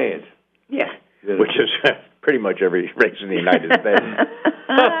no chance. Yeah. Which is pretty much every race in the United States.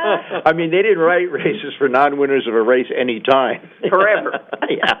 I mean, they didn't write races for non-winners of a race any time. Forever.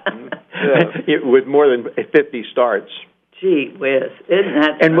 Yeah. With more than 50 starts. Gee whiz. Isn't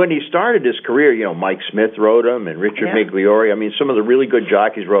that... And when he started his career, Mike Smith rode him and Richard Migliore. I mean, some of the really good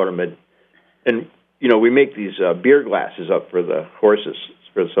jockeys rode him. And we make these beer glasses up for the horses,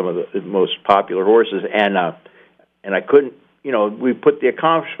 for some of the most popular horses. And I couldn't, we put the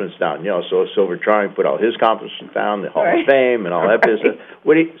accomplishments down, so Silver Charming put all his accomplishments down, the Hall of Fame and all that business.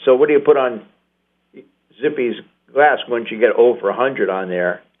 What do you put on Zippy's glass once you get 0 for 100 on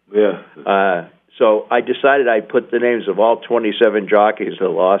there? Yeah. So I decided I'd put the names of all 27 jockeys that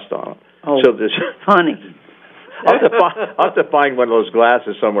lost on them. Oh, so this funny. I'll have to find one of those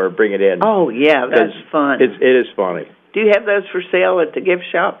glasses somewhere and bring it in. Oh, yeah, that's fun. It is funny. Do you have those for sale at the gift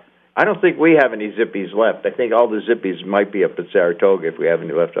shop? I don't think we have any Zippies left. I think all the Zippies might be up at Saratoga if we have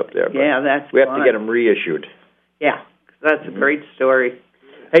any left up there. But yeah, that's we have fun. to get them reissued. Yeah, that's a great story.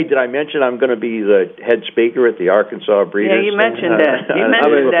 Hey, did I mention I'm going to be the head speaker at the Arkansas Breeders? Yeah, you mentioned that. You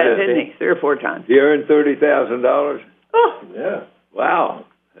mentioned that, didn't you? 3 or 4 times. He earned $30,000. Oh, yeah! Wow.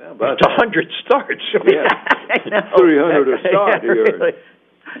 It's 100 starts. Yeah, I know. 300 a start. Yeah, really.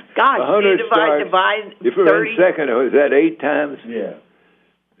 Gosh, 100 divide if you're 30. in second, is that 8 times? Yeah.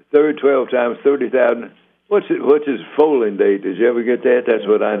 Third, 12 times, 30,000. What's his foaling date? Did you ever get that? That's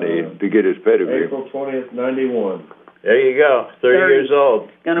what I need to get his pedigree. April 20th, 91. There you go. 30 years old.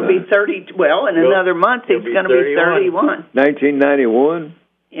 He's going to be 30. Well, in another month, he's going to be 31. 1991?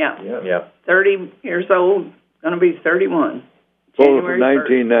 Yeah. Yeah. 30 years old, going to be 31. Full from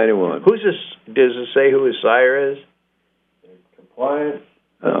 1991. Who's this? Does it say who his sire is? Compliance,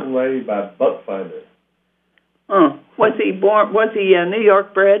 lady by Buckfinder. Was he born? Was he New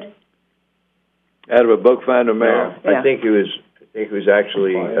York bred? Out of a Buckfinder mare. Yeah. I think he was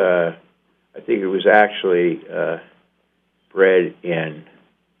actually. I think it was actually bred in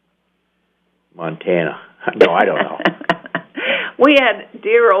Montana. No, I don't know. We had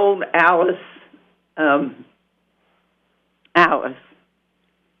dear old Alice,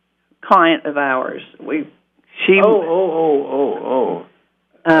 client of ours.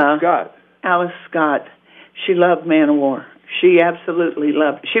 Scott. Alice Scott. She loved Man of War. She absolutely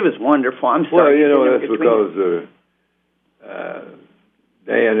loved. She was wonderful. I'm Well, sorry. you know, that's because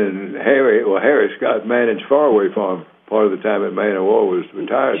Dan and Harry. Well, Harry Scott managed Faraway Farm part of the time that Man of War was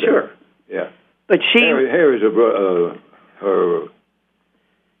retired. Sure. There. Yeah. But she. Harry's her.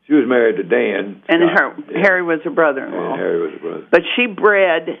 She was married to Dan. And Scott. Harry was her brother-in-law. And Harry was her brother. But she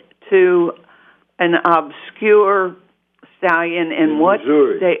bred to an obscure stallion in what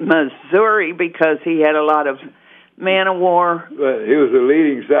Missouri. state? Missouri, because he had a lot of Man of War. But he was the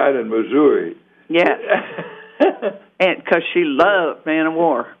leading side in Missouri. Yeah. And because she loved Man of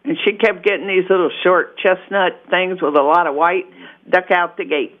War. And she kept getting these little short chestnut things with a lot of white, duck out the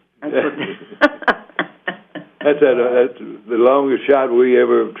gate. That's what that's the longest shot we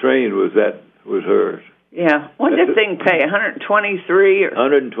ever trained was hers. Yeah. What did this thing pay? $123 or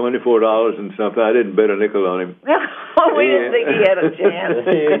 $124 and something. I didn't bet a nickel on him. Oh, we didn't think he had a chance.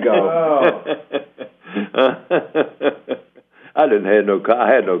 There you go. I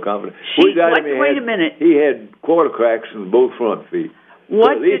had no confidence. Wait a minute. He had quarter cracks in both front feet. What?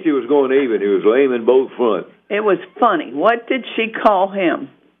 So at least he was going even. He was lame in both front. It was funny. What did she call him?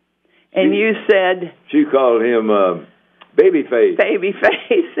 And you said... She called him Babyface.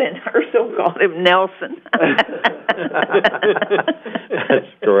 Babyface, and Ursula called him Nelson.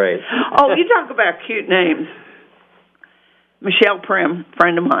 That's great. Oh, you talk about cute names. Michelle Prim,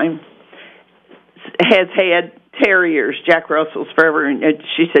 friend of mine, has had terriers, Jack Russells, forever. And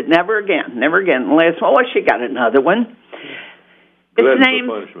she said, never again, never again. And last one, she got another one. It's named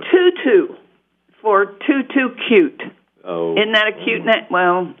Tutu for Tutu Cute. Oh. Isn't that a cute name?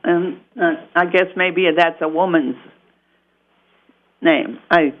 Well, I guess maybe that's a woman's name.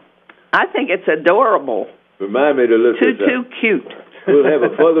 I think it's adorable. Remind me to listen to Tutu Cute. We'll have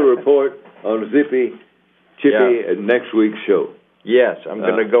a further report on Zippy, Chippy, at next week's show. Yes, I'm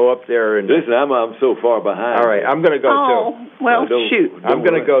going to go up there and listen. I'm so far behind. All right, I'm going to go too. Well, shoot. I'm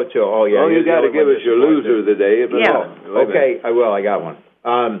going to go too. Oh yeah. Oh, you got to give us your loser of the day. Okay, I will. I got one.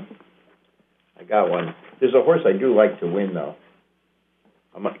 I got one. There's a horse I do like to win though.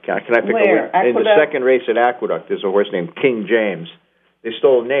 Can I pick a win? In the second race at Aqueduct, there's a horse named King James. They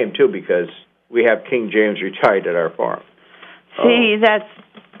stole a name too because we have King James retired at our farm. See, that's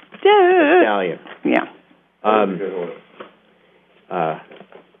Stallion. Yeah.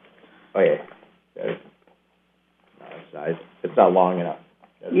 Oh yeah. No, it's not long enough.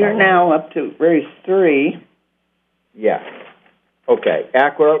 You're now up to race 3. Yeah. Okay.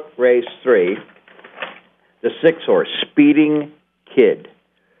 Aqueduct race 3. The 6th horse, Speeding Kid.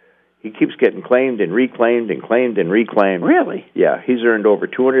 He keeps getting claimed and reclaimed and claimed and reclaimed. Really? Yeah. He's earned over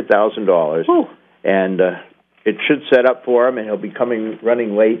 $200,000. And it should set up for him, and he'll be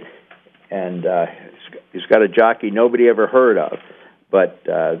running late. And he's got a jockey nobody ever heard of. But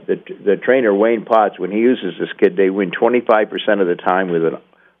the trainer, Wayne Potts, when he uses this kid, they win 25% of the time with a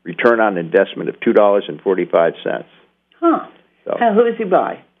return on investment of $2.45. Huh. So, who is he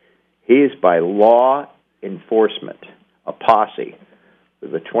by? He is by Law Enforcement, a posse,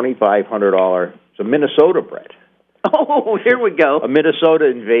 with a $2,500. It's a Minnesota bred. Oh, here we go. A Minnesota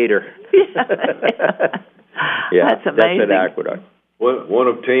invader. Yeah, that's amazing. That's at Aqueduct. One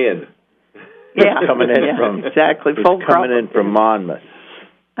of 10. Yeah, coming in from exactly. Coming in from Monmouth.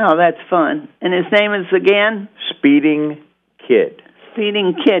 Oh, that's fun. And his name is again Speeding Kid.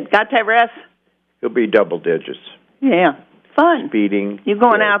 Speeding Kid. Got to have rest? He'll be double digits. Yeah, fun. Speeding. You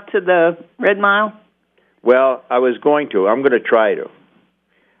going Kid. out to the Red Mile? Well, I was going to. I'm going to try to.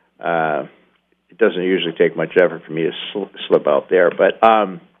 It doesn't usually take much effort for me to slip out there, but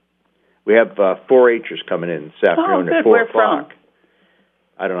we have 4-H'ers coming in this afternoon at 4 o'clock. From?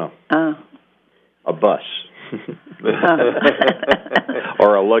 I don't know. A bus.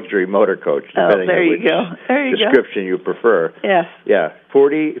 Or a luxury motor coach, depending on which description you prefer. Yes. Yeah,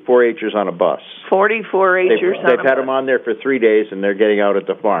 44H'ers on a bus. 44H'ers They've had them on there for 3 days, and they're getting out at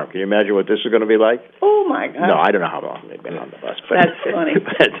the farm. Can you imagine what this is going to be like? Oh, my God. No, I don't know how long they've been on the bus. But that's funny.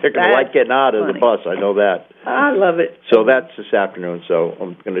 They're going to like getting out of the bus. I know that. I love it. So that's this afternoon, so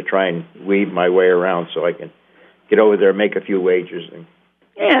I'm going to try and weave my way around so I can get over there, make a few wagers, and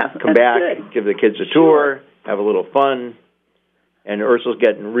come back, good. give the kids a tour, have a little fun. And Ursula's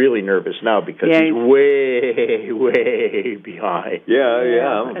getting really nervous now because he's way, way behind.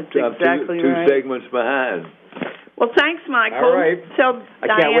 Yeah, that's I'm exactly two right. segments behind. Well, thanks, Michael. All right. Tell I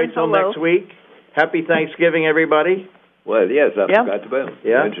can't wait till next week. Happy Thanksgiving, everybody. Well, yes, I forgot to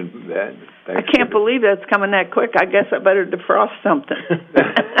mention that. I can't believe that's coming that quick. I guess I better defrost something.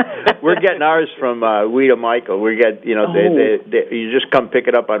 We're getting ours from Weta Michael. We get, they you just come pick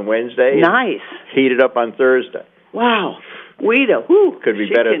it up on Wednesday. Nice. Heat it up on Thursday. Wow. Ouida, whoo. Could be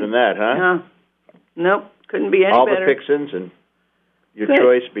better than that, huh? Nope, couldn't be any all better. All the fixins and your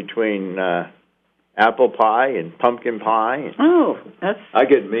choice between apple pie and pumpkin pie. That's... I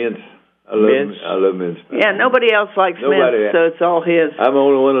get mince. I love mince. Yeah, nobody else likes mince, so it's all his. I'm the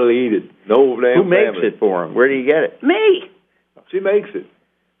only one that'll eat it. No damn Who makes family. it for him? Where do you get it? Me. She makes it.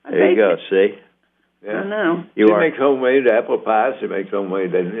 There you go, see? Yeah. I know. She makes homemade apple pie. She makes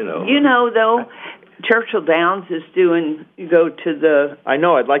homemade, you know. You know, though, Churchill Downs is doing, you go to the... I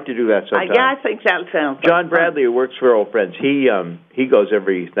know, I'd like to do that sometime. I think that sounds John Bradley, who works for Old Friends, he goes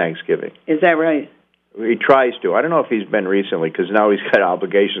every Thanksgiving. Is that right? He tries to. I don't know if he's been recently, because now he's got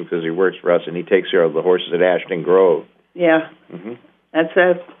obligations because he works for us, and he takes care of the horses at Ashton Grove. Yeah. Mm-hmm. That's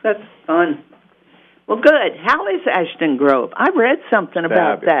fun. Well, good. How is Ashton Grove? I read something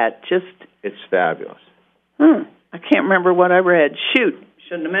about that. It's fabulous. I can't remember what I read. Shoot.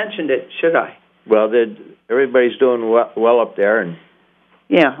 Shouldn't have mentioned it, should I? Well, everybody's doing well up there, and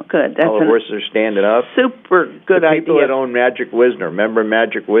yeah, good. All the horses are standing up. Super good idea. People that own Magic Wisner. Remember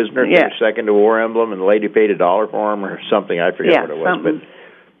Magic Wisner? Yeah. Second to War Emblem, and the lady paid $1 for him or something. I forget what it was. Something. But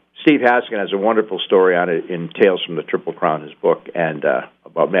Steve Haskin has a wonderful story on it in Tales from the Triple Crown, his book, and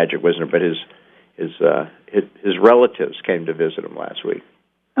about Magic Wisner. But his relatives came to visit him last week.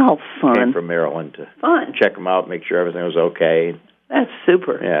 Oh, fun! Came from Maryland to check him out, make sure everything was okay. That's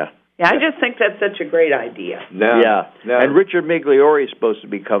super. Yeah. Yeah, I just think that's such a great idea. No. And Richard Migliore is supposed to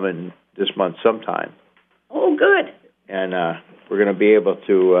be coming this month sometime. Oh, good. And we're going to be able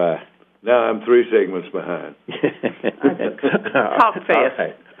to... now I'm 3 segments behind. Talk fast.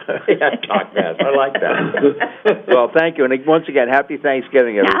 Right. Yeah, talk fast. I like that. Well, thank you. And once again, happy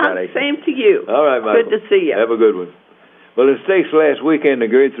Thanksgiving, everybody. Yeah, same to you. All right, Michael. Good to see you. Have a good one. Well, in stakes last weekend, the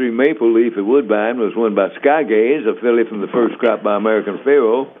Grade 3 Maple Leaf at Woodbine was won by Skygaze, a filly from the first crop by American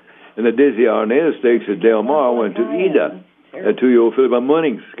Pharoah. And the Dizzy Arnetta Stakes at Del Mar went to Ida, a 2-year-old filly by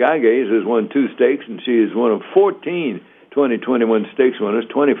Munnings. Skygaze has won 2 stakes, and she is one of 14 2021 stakes winners,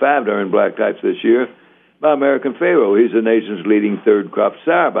 25 during black types this year, by American Pharoah. He's the nation's leading third crop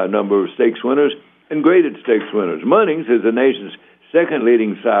sire by number of stakes winners and graded stakes winners. Munnings is the nation's second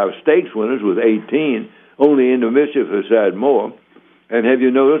leading sire of stakes winners with 18. Only Into Mischief has had more. And have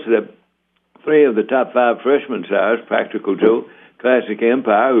you noticed that 3 of the top 5 freshman sires, Practical Joe, Classic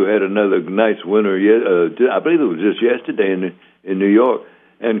Empire, who had another nice winner, I believe it was just yesterday in New York,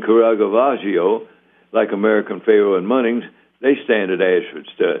 and Caravaggio, like American Pharoah and Munnings, they stand at Ashford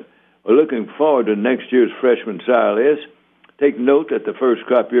Stud. We're looking forward to next year's freshman sire list. Take note that the first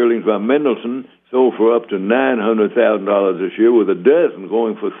crop yearlings by Mendelssohn sold for up to $900,000 this year, with a dozen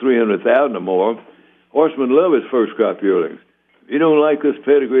going for $300,000 or more. Horsemen love his first crop yearlings. If you don't like this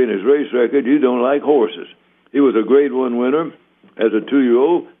pedigree and his race record, you don't like horses. He was a Grade 1 winner as a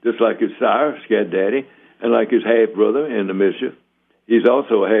 2-year-old, just like his sire, Scat Daddy, and like his half-brother, Into Mischief. He's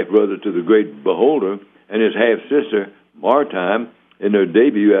also a half-brother to the Great Beholder, and his half-sister, Martime, in their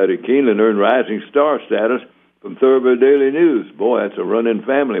debut out at Keeneland, earned Rising Star status from Thoroughbred Daily News. Boy, that's a run-in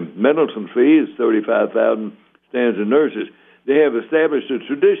family. Mendelssohn's fee is $35,000 stands and nurses. They have established a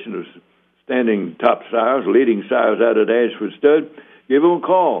tradition of standing top sires, leading sires out at Ashford Stud. Give them a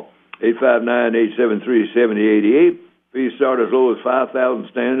call, 859-873-7088. Fees start as low as $5,000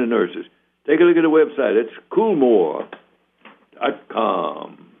 standing nurses. Take a look at the website. It's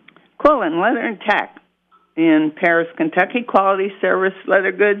Coolmore.com. Quillen Leather and Tack in Paris, Kentucky. Quality service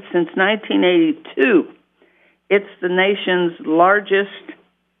leather goods since 1982. It's the nation's largest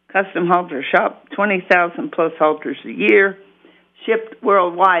custom halter shop, 20,000 plus halters a year, shipped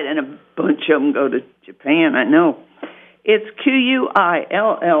worldwide, and a bunch of them go to Japan, I know. It's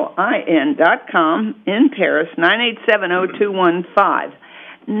QUILLIN.com in Paris, 987-0215.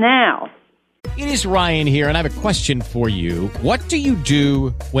 Now, it is Ryan here, and I have a question for you. What do you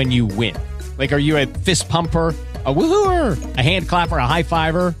do when you win? Like, are you a fist pumper, a woohooer, a hand clapper, a high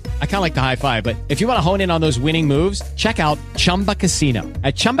fiver? I kind of like the high five, but if you want to hone in on those winning moves, check out Chumba Casino.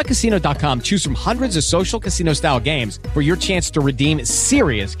 At ChumbaCasino.com, choose from hundreds of social casino-style games for your chance to redeem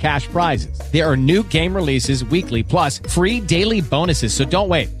serious cash prizes. There are new game releases weekly, plus free daily bonuses. So don't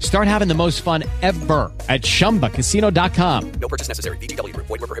wait. Start having the most fun ever at ChumbaCasino.com. No purchase necessary. VGW. Void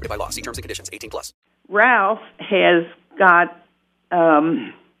where prohibited by law. See terms and conditions. 18 plus. Ralph has got,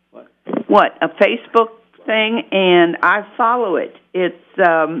 a Facebook thing, and I follow it. It's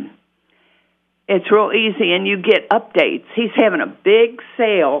real easy, and you get updates. He's having a big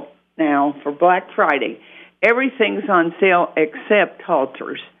sale now for Black Friday. Everything's on sale except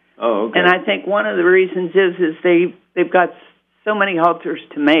halters. Oh, okay. And I think one of the reasons is they've got so many halters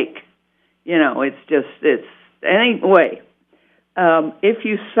to make. You know, it's anyway. If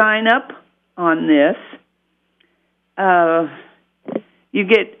you sign up on this, you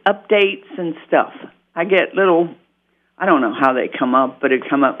get updates and stuff. I get little, I don't know how they come up, but it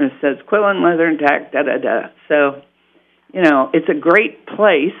come up and it says Quillen Leather and Tack, da-da-da. So, it's a great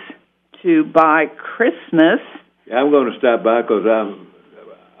place to buy Christmas. Yeah, I'm going to stop by because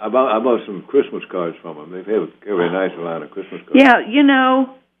I bought some Christmas cards from them. They have a very nice line of Christmas cards. Yeah,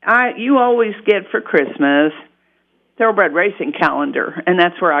 you always get for Christmas Thoroughbred Racing calendar, and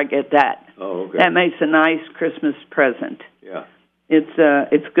that's where I get that. Oh, okay. That makes a nice Christmas present. Yeah.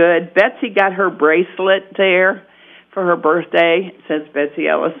 It's good. Betsy got her bracelet there for her birthday. It says Betsy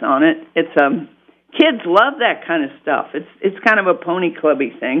Ellis on it. It's kids love that kind of stuff. It's kind of a pony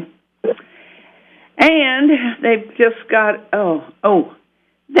clubby thing. And they've just got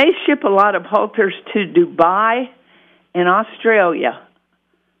they ship a lot of halters to Dubai and Australia.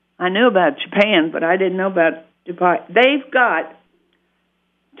 I knew about Japan, but I didn't know about Dubai. They've got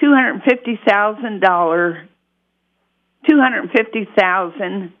 $250,000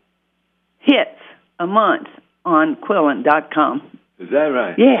 hits a month on Quillen.com. Is that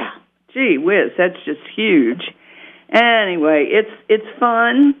right? Yeah. Gee whiz, that's just huge. Anyway, it's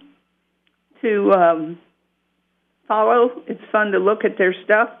fun to follow. It's fun to look at their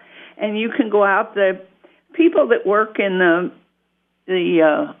stuff, and you can go out. The people that work in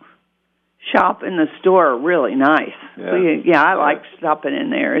the shop in the store are really nice. Yeah, I like stopping in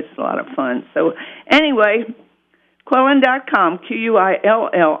there. It's a lot of fun. So anyway, Quillen.com,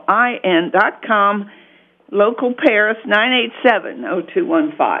 QUILLIN.com, local Paris,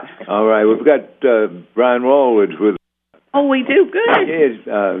 987-0215. All right, we've got Brian Rawledge with us. Oh, we do? Good. He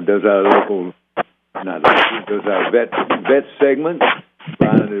does our local, does our vet segment.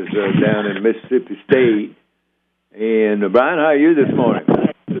 Brian is down in Mississippi State. And Brian, how are you this morning?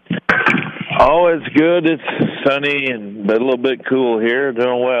 Oh, it's good. It's sunny and a little bit cool here.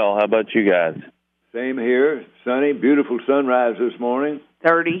 Doing well. How about you guys? Same here. Sunny, beautiful sunrise this morning.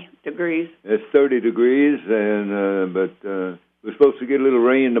 30 degrees. It's 30 degrees, and but we're supposed to get a little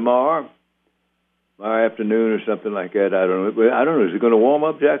rain tomorrow afternoon or something like that. I don't know. Is it going to warm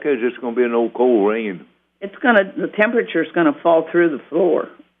up, Jack, or is it just going to be an old cold rain? The temperature's going to fall through the floor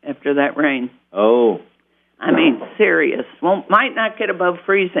after that rain. Oh. I mean, serious. Might not get above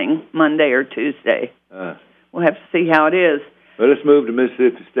freezing Monday or Tuesday. We'll have to see how it is. Well, let's move to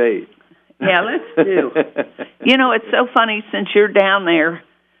Mississippi State. Yeah, let's do. It's so funny since you're down there,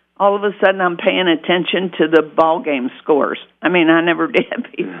 all of a sudden I'm paying attention to the ball game scores. I mean, I never did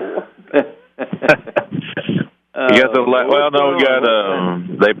before.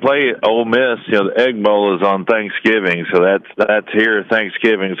 They play Ole Miss. The Egg Bowl is on Thanksgiving, so that's here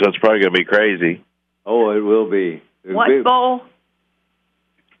Thanksgiving, so it's probably going to be crazy. Oh, it will be. What bowl?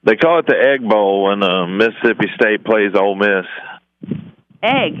 They call it the Egg Bowl when Mississippi State plays Ole Miss.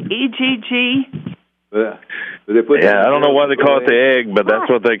 Egg, EGG. I don't know why they call it the egg, but that's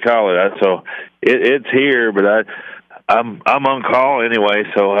what they call it. So it's here, but I'm on call anyway,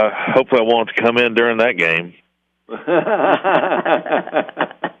 so hopefully I won't come in during that game.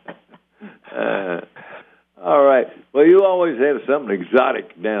 All right. Well, you always have something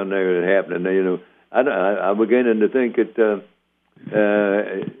exotic down there that happening. I'm beginning to think that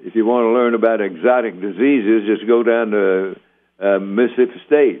if you want to learn about exotic diseases, just go down to Mississippi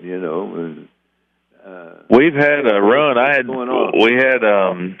State. We've had a run. We had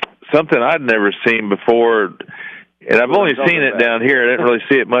something I'd never seen before, and I've only seen it down here. I didn't really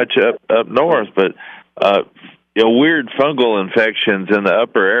see it much up north, but weird fungal infections in the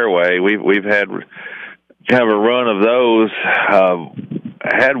upper airway. We've had kind of a run of those.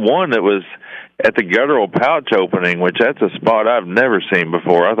 I had one that was at the guttural pouch opening, which that's a spot I've never seen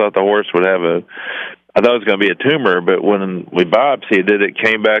before. I thought the horse would have I thought it was going to be a tumor, but when we biopsied it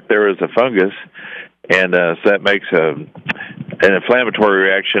came back there as a fungus, and so that makes an inflammatory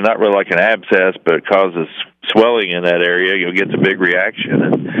reaction, not really like an abscess, but it causes swelling in that area. You'll get the big reaction,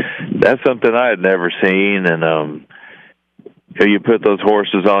 and that's something I had never seen, and you put those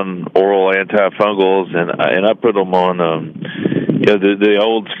horses on oral antifungals, and I put them on the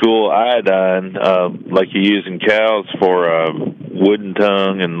old school iodine, like you use in cows for wooden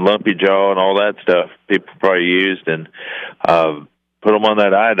tongue and lumpy jaw and all that stuff people probably used, and put them on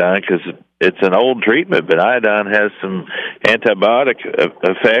that iodine because it's an old treatment, but iodine has some antibiotic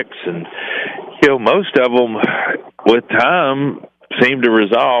effects, and most of them with time seem to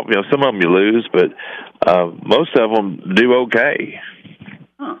resolve. Some of them you lose, but most of them do okay.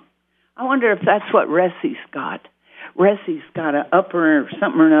 Huh. I wonder if that's what Ressie's got. Ressie's got an upper or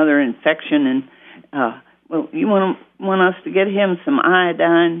something or another infection, and you want us to get him some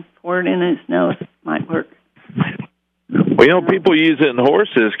iodine, pour it in his nose, might work. Well, people use it in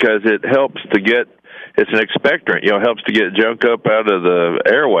horses because it helps to get it's an expectorant. You know, it helps to get junk up out of the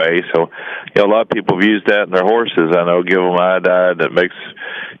airway. So, you know, a lot of people have used that in their horses. I know, give them iodine that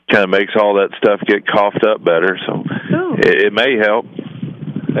kind of makes all that stuff get coughed up better. So it may help.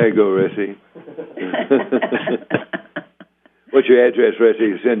 There you go, Ressie. What's your address,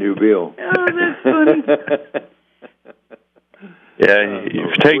 Ressie? Send you a bill. Oh, that's funny. Yeah, if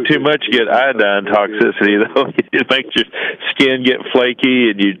you take too much, you get iodine toxicity, though. It makes your skin get flaky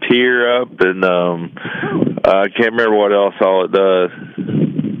and you tear up, and I can't remember what else all it does.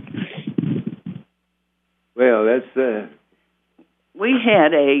 Well, that's... We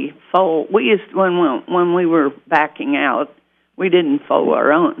had a foal. We used when we were backing out, we didn't foal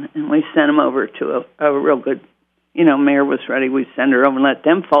our own, and we sent them over to a real good, you know, mare was ready. We send her over and let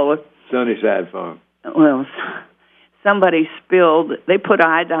them foal it. Sunnyside Farm. Well, somebody spilled. They put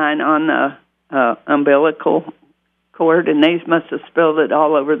iodine on the umbilical cord, and they must have spilled it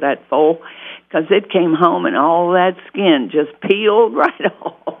all over that foal because it came home and all that skin just peeled right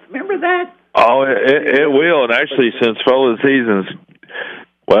off. Remember that? Oh, it will. And actually, since foaling season's,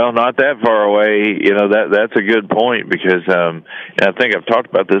 well, not that far away, you know, that's a good point because and I think I've talked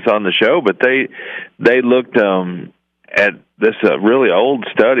about this on the show, but they looked at this really old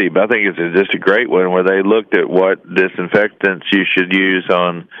study, but I think it's just a great one where they looked at what disinfectants you should use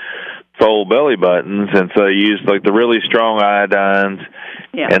on foal belly buttons, and so they used like the really strong iodines,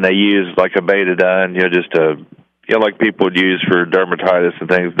 and they used like a betadine, you know, just like people would use for dermatitis and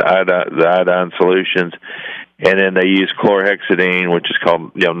things, the iodine solutions. And then they use chlorhexidine, which is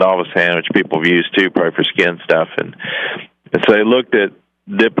called, you know, Novosan, which people have used too, probably for skin stuff. And so they looked at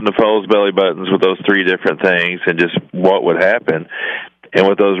dipping the foal's belly buttons with those three different things and just what would happen. And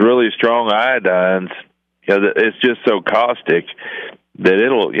with those really strong iodines, you know, it's just so caustic that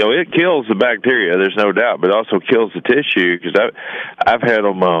it'll, you know, it kills the bacteria, there's no doubt, but it also kills the tissue, because I've had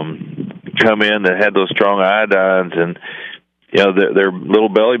them come in that had those strong iodines, and, you know, their little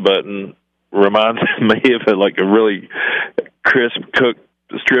belly button reminds me of like a really crisp cooked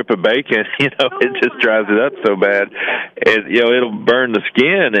strip of bacon. You know, it just drives it up so bad, and you know, it'll burn the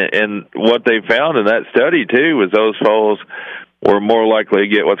skin. And what they found in that study too was those foals were more likely to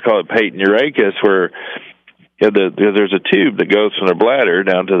get what's called patent urachus, where there's a tube that goes from their bladder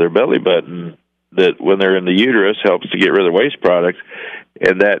down to their belly button that, when they're in the uterus, helps to get rid of waste products,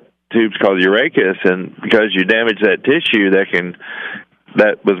 and that tube's called urachus. And because you damage that tissue,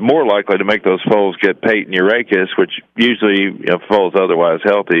 that was more likely to make those foals get patent urachus, which usually, you know, foals otherwise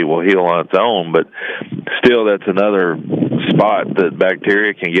healthy will heal on its own, but still that's another spot that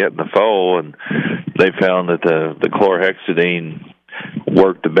bacteria can get in the foal, and they found that the chlorhexidine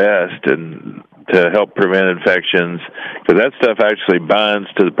worked the best and to help prevent infections, because that stuff actually binds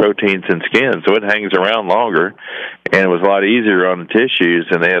to the proteins in skin, so it hangs around longer, and it was a lot easier on the tissues,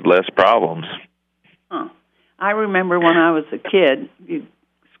 and they had less problems. Huh. I remember when I was a kid, you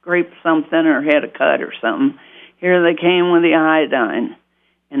scraped something or had a cut or something. Here they came with the iodine,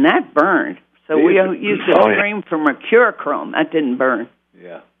 and that burned. So we used to scream for mercurochrome. That didn't burn.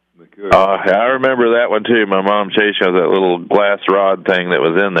 Yeah, mercurochrome. I remember that one too. My mom chased me with that little glass rod thing that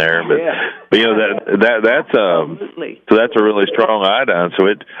was in there. But you know, that's so that's a really strong iodine. So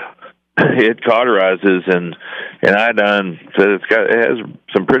it cauterizes, and iodine, so it has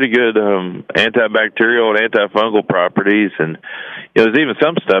some pretty good antibacterial and antifungal properties, and you know, there's even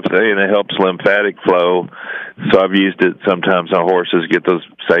some stuff saying it helps lymphatic flow. So I've used it sometimes on horses, get those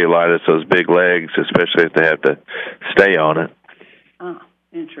cellulitis, those big legs, especially if they have to stay on it. Oh,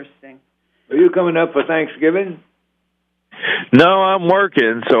 interesting. Are you coming up for Thanksgiving? No, I'm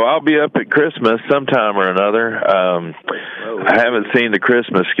working, so I'll be up at Christmas sometime or another. I haven't seen the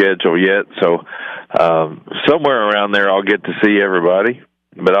Christmas schedule yet, so somewhere around there I'll get to see everybody.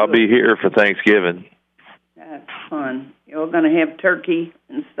 But I'll be here for Thanksgiving. That's fun. You're going to have turkey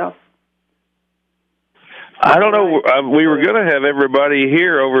and stuff? I don't know. We were going to have everybody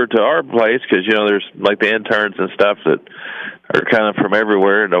here over to our place because, you know, there's like the interns and stuff that are kind of from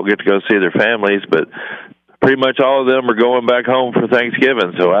everywhere and don't get to go see their families, but pretty much all of them are going back home for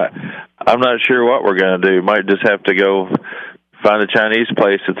Thanksgiving, so I'm not sure what we're going to do. Might just have to go find a Chinese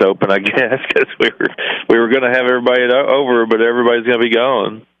place that's open, I guess, because we were going to have everybody over, but everybody's going to be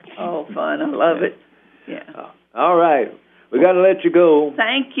gone. Oh, fun. I love it. Yeah. All right. We got to let you go.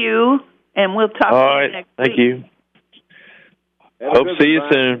 Thank you, and we'll talk to you next week. Thank you. Hope to see you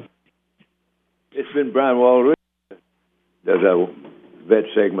soon. It's been Brian Walter. Does a vet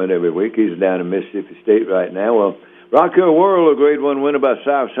segment every week. He's down in Mississippi State right now. Well, Rock Your World, a Grade 1 winner by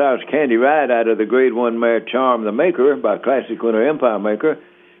South's Candy Ride out of the Grade 1 mare Charm the Maker by Classic winner Empire Maker.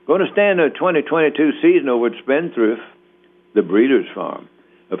 Going to stand the 2022 season over at Spendthrift, the Breeders' Farm.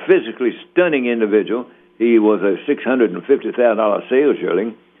 a physically stunning individual. He was a $650,000 sales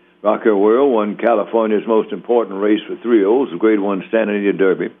yearling. Rock Your World won California's most important race for 3-year-olds, the Grade 1 Santa Anita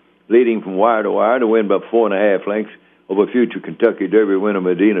Derby, leading from wire to wire to win by 4.5 lengths over future Kentucky Derby winner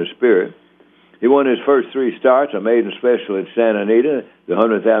Medina Spirit. He won his first 3 starts, a maiden special at Santa Anita, the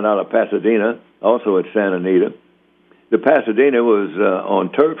 $100,000 Pasadena, also at Santa Anita. The Pasadena was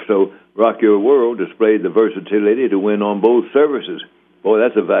on turf, so Rock Your World displayed the versatility to win on both surfaces. Boy,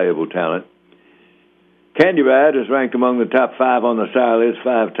 that's a valuable talent. Candy Ride is ranked among the top 5 on the sire list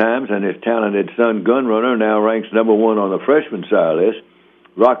 5 times, and his talented son Gunrunner now ranks number 1 on the freshman sire list.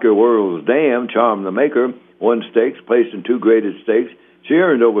 Rock Your World's Dam, Charm the Maker, won stakes, placed in 2 graded stakes. She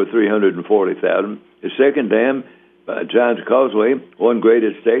earned over $340,000. His second dam, Giant's Causeway, won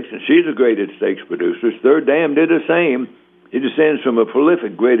graded stakes, and she's a graded stakes producer. His third dam did the same. He descends from a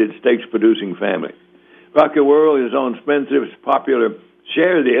prolific graded stakes producing family. Rock Your World is on Spendthrift's popular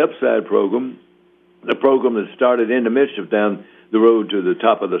Share the Upside program, the program that started in the mischief down the road to the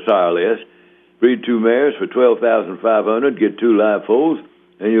top of the sire list. Breed 2 mares for $12,500, get 2 live foals,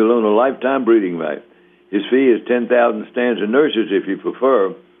 and you'll own a lifetime breeding right. His fee is 10,000 stands and nurses if you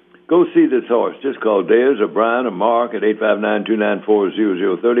prefer. Go see this horse. Just call Dares or Brian or Mark at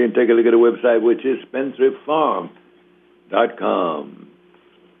 859-294-0030 and take a look at the website, which is spendthriftfarm.com.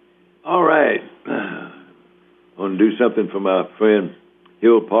 All right. I want to do something for my friend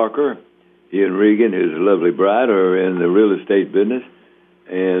Hill Parker. He and Regan, his lovely bride, are in the real estate business,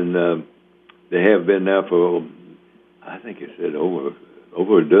 and they have been now for, I think it said over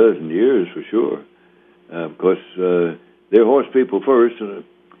a dozen years for sure. Of course, they're horse people first.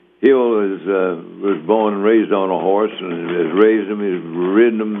 Hill was born and raised on a horse, and has raised them, has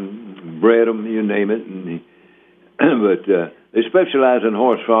ridden them, bred them, you name it. But they specialize in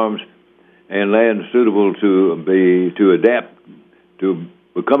horse farms and land suitable to adapt to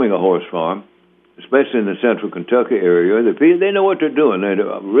becoming a horse farm, especially in the central Kentucky area. They know what they're doing.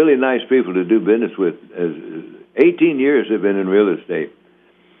 They're really nice people to do business with. 18 years they've been in real estate.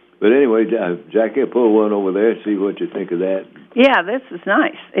 But anyway, Jackie, pull one over there, see what you think of that. Yeah, this is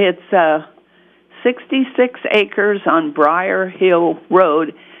nice. It's 66 acres on Briar Hill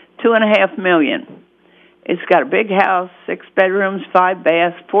Road, $2.5 million. It's got a big house, 6 bedrooms, 5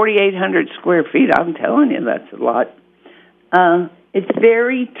 baths, 4,800 square feet. I'm telling you, that's a lot. It's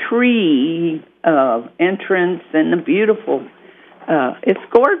very tree entrance and the beautiful. It's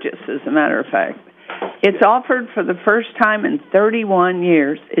gorgeous, as a matter of fact. It's offered for the first time in 31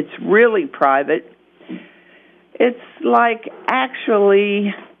 years. It's really private. It's like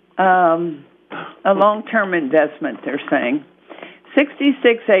actually a long-term investment, they're saying.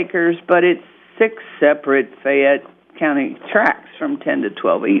 66 acres, but it's 6 separate Fayette County tracts from 10 to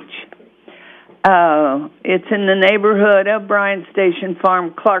 12 each. It's in the neighborhood of Bryan Station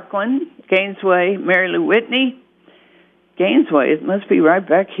Farm, Clarkland, Gainesway, Mary Lou Whitney. Gainesway, it must be right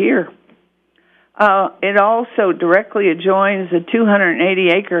back here. It also directly adjoins a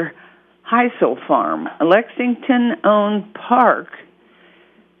 280-acre Heisel Farm, a Lexington-owned park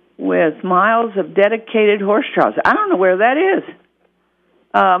with miles of dedicated horse trials. I don't know where that is.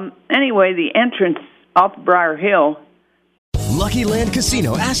 Anyway, the entrance off Briar Hill. Lucky Land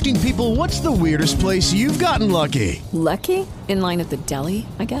Casino, asking people, what's the weirdest place you've gotten lucky? Lucky? In line at the deli,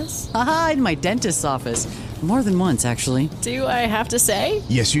 I guess? Aha, in my dentist's office. More than once, actually. Do I have to say?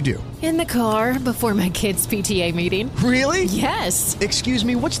 Yes, you do. In the car before my kids' PTA meeting. Really? Yes. Excuse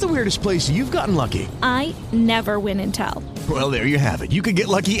me, what's the weirdest place you've gotten lucky? I never win and tell. Well, there you have it. You can get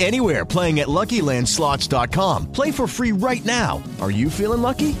lucky anywhere, playing at LuckyLandSlots.com. Play for free right now. Are you feeling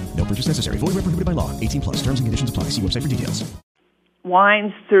lucky? No purchase necessary. Void where prohibited by law. 18 plus. Terms and conditions apply. See website for details.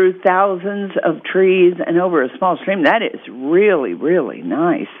 Winds through thousands of trees and over a small stream. That is really, really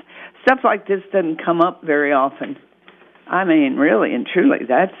nice. Stuff like this doesn't come up very often. I mean, really and truly,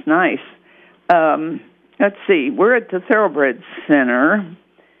 that's nice. Let's see. We're at the Thoroughbred Center,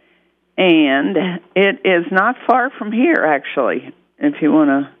 and it is not far from here, actually, if you want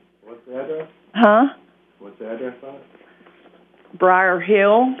to... What's the address? Huh? What's the address on it? Briar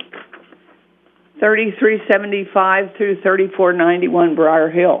Hill, 3375 through 3491 Briar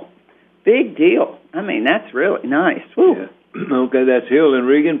Hill. Big deal. I mean, that's really nice. Woo. Yeah. Okay, that's Hill and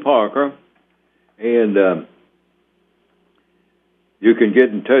Regan Parker. And you can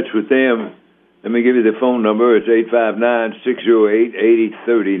get in touch with them. Let me give you the phone number. It's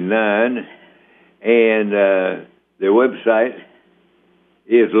 859-608-8039. And their website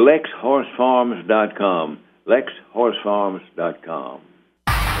is lexhorsefarms.com. lexhorsefarms.com.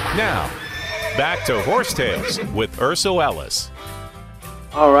 Now, back to Horse Tales with Urso Ellis.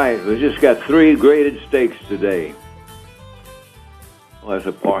 All right, we just got 3 graded stakes today. Well, it's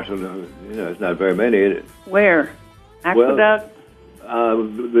a parcel. It's not very many, is it? Where? Aqueduct? Well,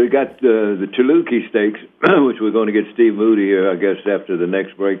 they got the Chaluki Stakes, which we're going to get Steve Moody here, I guess, after the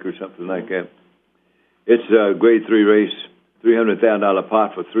next break or something like that. It's a Grade 3 race, $300,000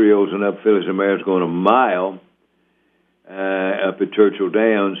 pot for 3-0s and up. Fillies and mares going a mile up at Churchill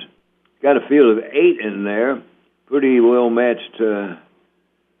Downs. Got a field of 8 in there. Pretty well matched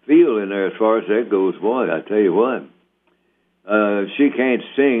field in there as far as that goes. Boy, I tell you what. She Can't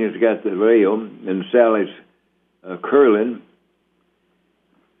Sing has got the rail, and Sally's curling.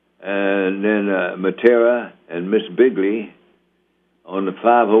 And then Matera and Miss Bigley on the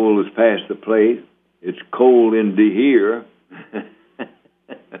 5-hole is past the plate. It's cold in here.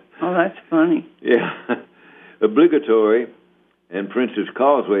 Oh, that's funny. Yeah. Obligatory and Princess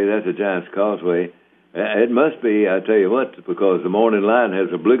Causeway, that's a Giant's Causeway. It must be, I tell you what, because the morning line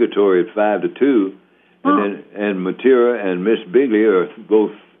has Obligatory at 5-2, and Matera and Miss Bigley are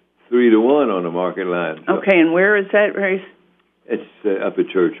both 3-1 on the market line. So okay, and where is that race? it's up at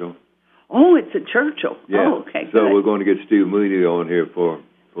Churchill. Oh, it's at Churchill. Yeah. Oh, okay, So good. we're going to get Steve Moody on here for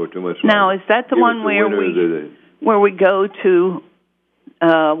too much longer. Now, is that the one where we go to?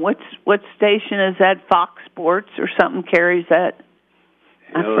 What station is that? Fox Sports or something carries that?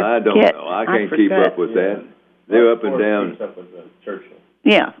 Hell, I don't know. I can't keep up with that. They're up and down. Keeps up with Churchill.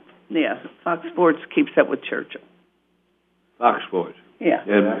 Yeah. Fox Sports keeps up with Churchill. Fox Sports. Yeah.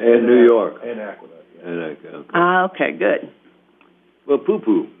 And New York. And Aqueduct. Yeah. And okay, good. Well,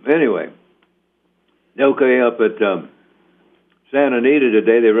 poo-poo. Anyway. Okay, up at Santa Anita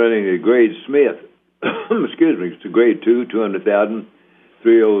today, they're running a Grade Smith. Excuse me. It's a Grade 2, 200,000,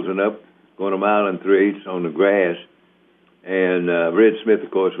 3-0s and up, going a mile and 3/8 on the grass. And Red Smith,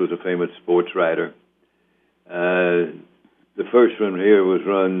 of course, was a famous sports writer. The first one here was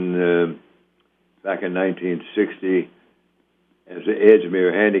run back in 1960 as the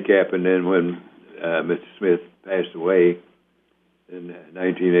Edgemere Handicap, and then when Mr. Smith passed away in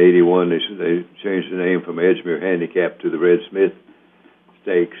 1981, they changed the name from Edgemere Handicap to the Red Smith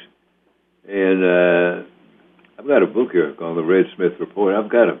Stakes. And I've got a book here called The Red Smith Report. I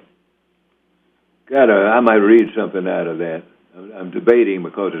might read something out of that. I'm debating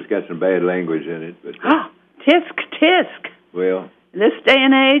because it's got some bad language in it. But tisk. Well, in this day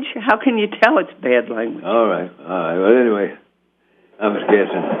and age, how can you tell it's bad language? All right. Well, anyway, I was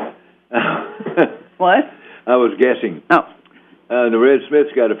guessing. What? I was guessing. Oh. The Red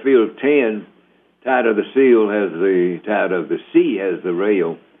Smith's got a field of 10. Tide of the Sea has the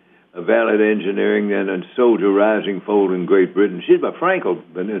rail. A Valid Engineering, then a Soldier Rising foaled in Great Britain. She's by Frankel,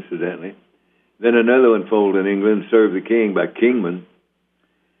 but incidentally. Then another one foaled in England, Serve the King by Kingman.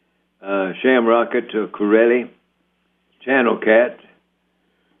 Shamrocket to Corelli. Channel Cat.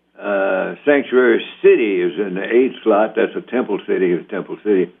 Sanctuary City is in the 8th slot. That's a Temple City.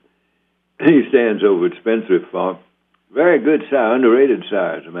 He stands over at Spendthrift Farm. Very good sire, underrated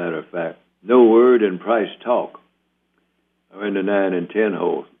sire, as a matter of fact. No Word and Price Talk are in the 9 and 10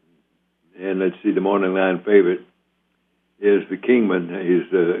 holes. And let's see, the morning line favorite is the Kingman. He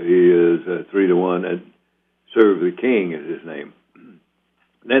is 3-1, and Serve the King is his name.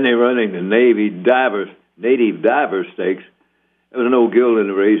 Then they're running the Native Diver Stakes. There was an old gelding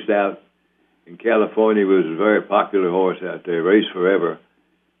that raced out in California. He was a very popular horse out there, raced forever,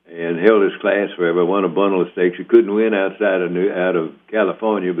 and held his class forever. Won a bundle of stakes. He couldn't win out of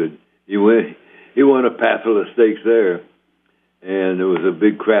California, but he won a passel of stakes there. And there was a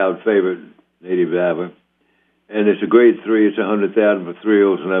big crowd favorite, Native Diver. And it's a Grade 3. It's 100,000 for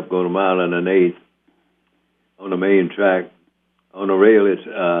 3-0s and up, going a mile and an 1/8 on the main track. On the rail, it's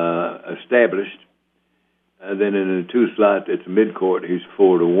established. And then in the 2 slot, it's mid-court. He's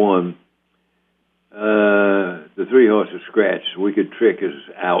 4-1. The 3 horses scratch. Wicked Trick is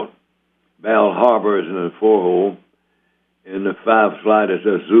out. Bal Harbor is in the 4-hole. In the 5 slot, it's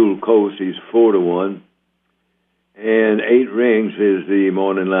Azul Coast. He's 4-1. And 8 Rings is the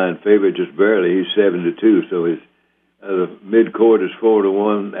morning line favorite, just barely. He's 7-2. So his mid-court is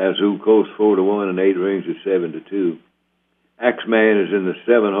 4-1. Azul Coast 4-1, and 8 Rings is 7-2. Axeman is in the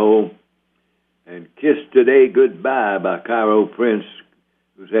 7-hole. And Kiss Today Goodbye by Cairo Prince,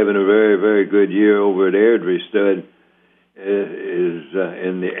 who's having a very, very good year over at Airdrie Stud, is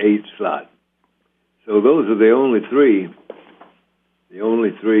in the 8th slot. So those are the only three.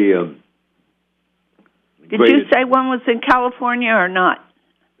 Did you say one was in California or not?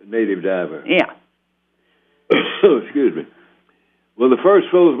 Native Diver. Yeah. Excuse me. Well, the first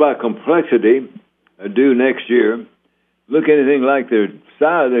foals by complexity are due next year. Look anything like their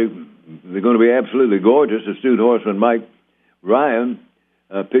sire, they're going to be absolutely gorgeous. Astute horseman Mike Ryan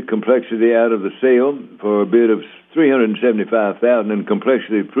picked Complexity out of the sale for a bid of $375,000, and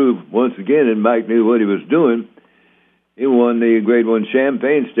Complexity proved once again that Mike knew what he was doing. He won the Grade 1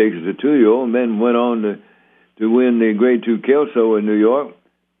 Champagne Stakes as a 2-year-old, and then went on to win the Grade 2 Kelso in New York,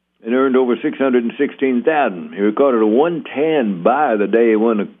 and earned over $616,000. He recorded a 110 by the day he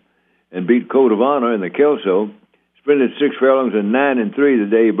won and beat Code of Honor in the Kelso. Sprinted 6 furlongs and 9 3 the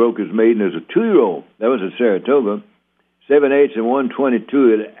day he broke his maiden as a 2-year-old. That was at Saratoga. 7/8 and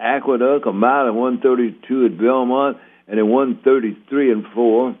 122 at Aqueduct, a mile and 132 at Belmont, and in 133 and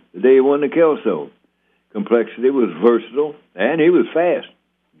 4 the day he won the Kelso. Complexity was versatile, and he was fast.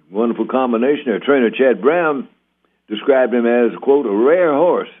 Wonderful combination there. Trainer Chad Brown described him as, quote, a rare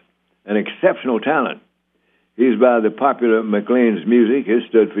horse, an exceptional talent. He's by the popular McLean's Music. His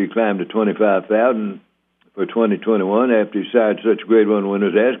stud fee climbed to $25,000 for 2021 after he sired such Grade 1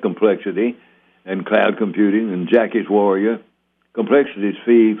 winners as Complexity and Cloud Computing and Jackie's Warrior. Complexity's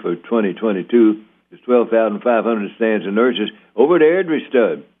fee for 2022 is $12,500 stands and nurses over at Airdrie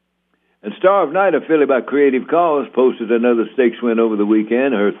Stud. And Star of Night, a filly by Creative Cause, posted another stakes win over the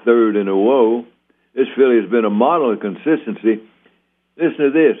weekend, her third in a row. This filly has been a model of consistency. Listen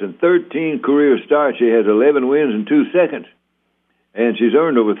to this. In 13 career starts, she has 11 wins in 2 seconds. And she's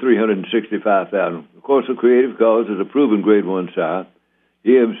earned over $365,000. Of course, the Creative Cause is a proven Grade 1 sire.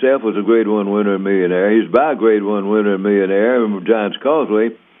 He himself was a Grade 1 winner and millionaire. He's by Grade 1 winner and millionaire from Giants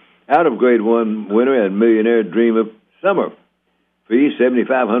Causeway, out of Grade 1 winner and millionaire Dream of Summer. Fee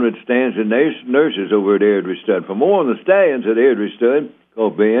 $7,500 stands and nurses over at Airdrie Stud. For more on the stallions at Airdrie Stud,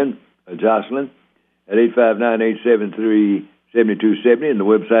 call Ben Jocelyn at 859-873-7270, and the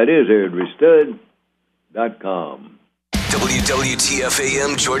website is airdriestud.com.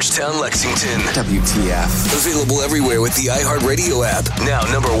 WWTF-AM Georgetown, Lexington. WTF. Available everywhere with the iHeartRadio app. Now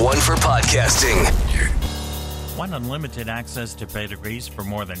 #1 for podcasting. Want unlimited access to pedigrees for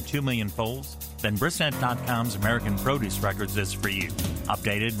more than 2 million foals? Then Brisnet.com's American Produce Records is for you.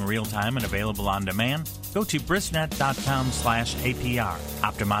 Updated in real time and available on demand? Go to Brisnet.com/APR.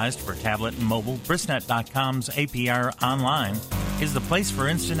 Optimized for tablet and mobile, Brisnet.com's APR Online is the place for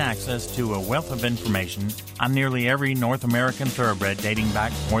instant access to a wealth of information on nearly every North American thoroughbred dating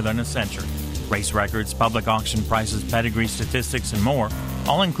back more than a century. Race records, public auction prices, pedigree statistics, and more,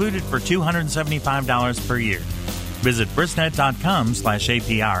 all included for $275 per year. Visit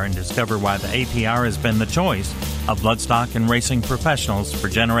Brisnet.com/APR and discover why the APR has been the choice of bloodstock and racing professionals for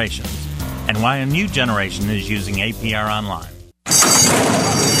generations, and why a new generation is using APR Online.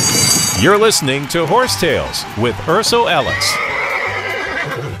 You're listening to Horse Tales with Urso Ellis.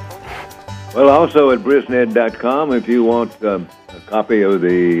 Well, also at Brisnet.com, if you want a copy of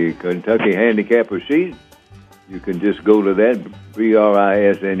the Kentucky Handicapper Sheet, you can just go to that,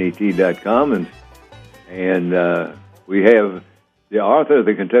 Brisnet.com, and we have the author of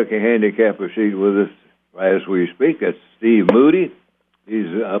the Kentucky Handicapper Sheet with us as we speak. That's Steve Moody.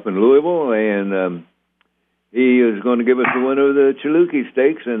 He's up in Louisville, and he is going to give us the winner of the Chaluki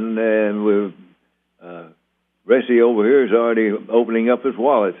Stakes, and we're Ressie over here is already opening up his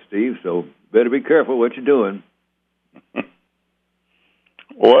wallet, Steve, so better be careful what you're doing.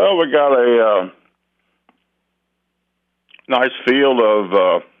 Well, we got a nice field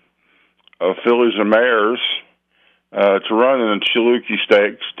of fillies and mares to run in the Chaluki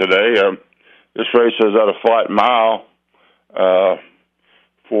Stakes today. This race is at a flat mile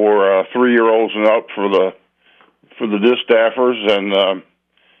for 3-year-olds and up for the Distaffers, and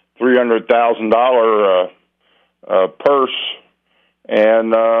 $300,000 purse,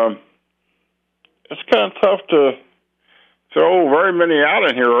 and it's kind of tough to throw very many out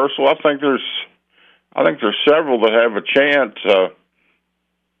in here, Ursula. I think there's several that have a chance.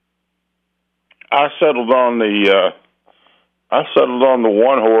 I settled on the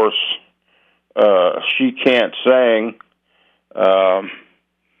one horse. She Can't Sing.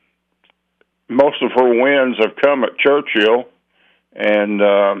 Most of her wins have come at Churchill, and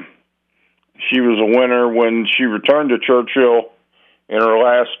she was a winner when she returned to Churchill in her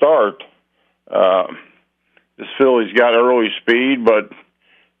last start. This filly's got early speed, but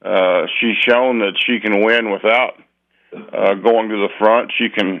she's shown that she can win without going to the front. She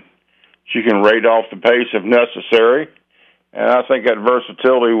can rate off the pace if necessary, and I think that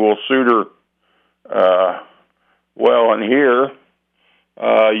versatility will suit her well in here.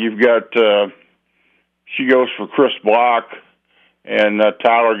 You've got she goes for Chris Block and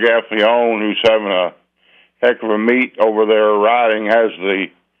Tyler Gaffleone, who's having a heck of a meet over there riding, has the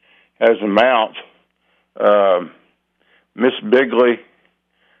mount. Miss Bigley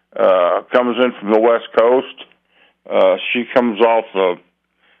comes in from the West Coast. She comes off of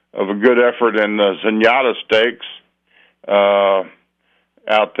a good effort in the Zenyatta Stakes.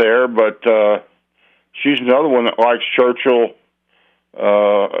 out there, but she's another one that likes Churchill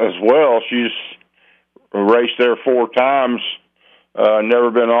as well. She's raced there 4 times,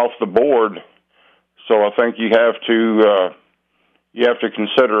 never been off the board. So I think you have to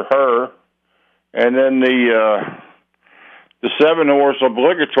consider her. And then the 7-horse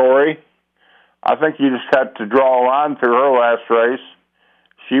Obligatory, I think you just had to draw a line through her last race.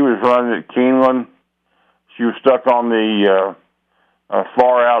 She was running at Keeneland. She was stuck on the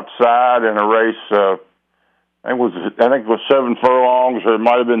far outside in a race. I think it was 7 furlongs, or it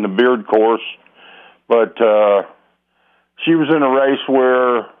might have been the Beard course. But she was in a race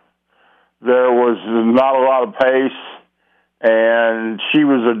where there was not a lot of pace, and she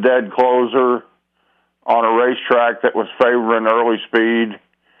was a dead closer on a racetrack that was favoring early speed.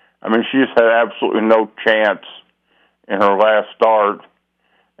 I mean, she just had absolutely no chance in her last start,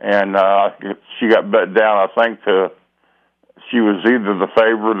 and she got bet down, I think, she was either the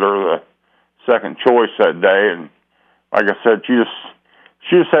favorite or the second choice that day, and like I said, she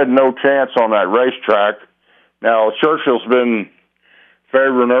just had no chance on that racetrack. Now, Churchill's been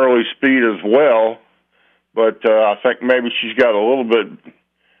favoring early speed as well, but I think maybe she's got a little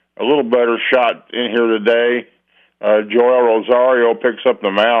better shot in here today. Joel Rosario picks up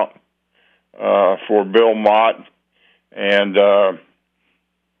the mount for Bill Mott, and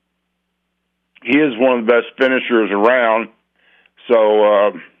he is one of the best finishers around.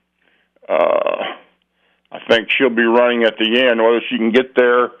 So I think she'll be running at the end. Whether she can get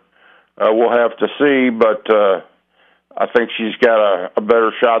there, we'll have to see, but I think she's got a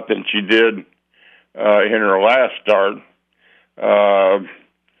better shot than she did in her last start.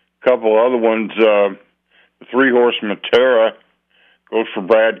 Couple other ones, the 3-horse Matera goes for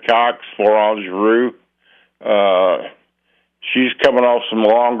Brad Cox, Florent Giroux. She's coming off some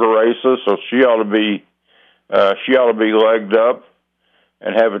longer races, so she ought to be legged up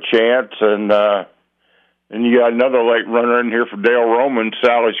and have a chance. And you got another late runner in here for Dale Roman,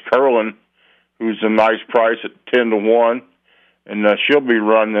 Sally's Curlin, who's a nice price at 10-1, and she'll be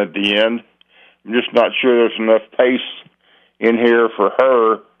running at the end. I'm just not sure there's enough pace in here for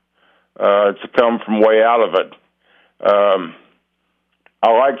her to come from way out of it.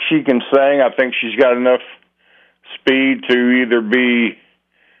 I like She Can Sing. I think she's got enough speed to either be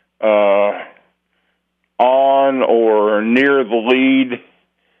on or near the lead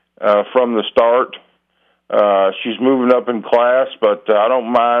from the start. She's moving up in class, but I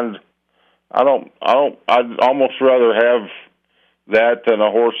don't mind. I'd almost rather have that than a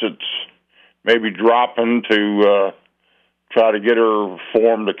horse that's maybe dropping to try to get her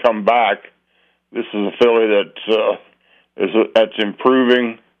form to come back. This is a filly that's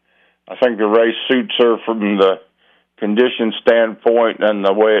improving. I think the race suits her from the condition standpoint and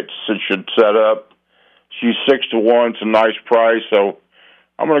the way it should set up. She's 6-1. It's a nice price, so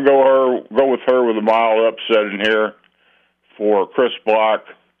I'm going to go with her with a mile upset in here for Chris Block.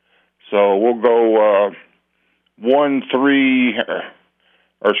 So we'll go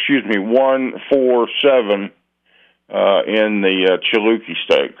 1-4-7 in the Chaluki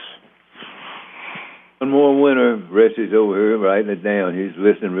Stakes. One more winner. Ressy's over here writing it down. He's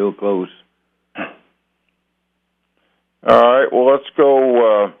listening real close. All right. Well, let's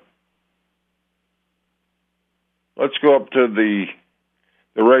go. Let's go up to the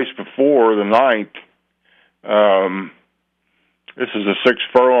race before the 9th. This is a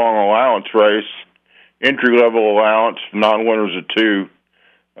 6-furlong allowance race, entry-level allowance, non-winners of 2,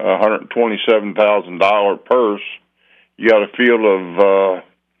 $127,000 purse. You got a field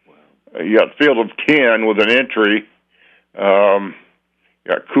of 10 with an entry. You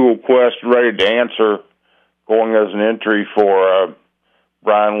got Cool Quest ready to answer, going as an entry for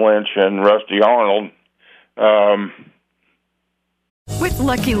Brian Lynch and Rusty Arnold. With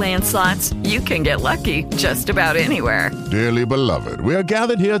Lucky Land Slots, you can get lucky just about anywhere. Dearly beloved, we are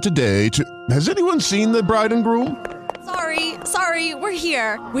gathered here today to... Has anyone seen the bride and groom? Sorry, we're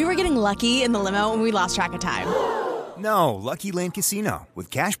here. We were getting lucky in the limo and we lost track of time. No, Lucky Land Casino, with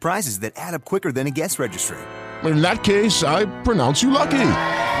cash prizes that add up quicker than a guest registry. In that case, I pronounce you lucky.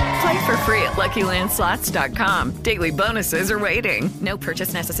 Play for free at LuckyLandSlots.com. Daily bonuses are waiting. No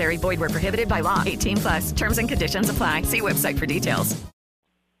purchase necessary. Void where prohibited by law. 18+. Terms and conditions apply. See website for details.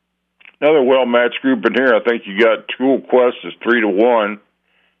 Another well-matched group in here. I think you got Cool Quest is 3-1,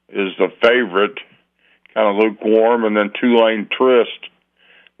 is the favorite, kind of lukewarm, and then Two-Lane Tryst,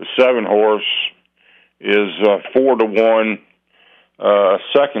 the 7-horse, is 4-1,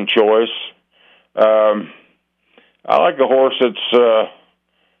 second choice. I like a horse that's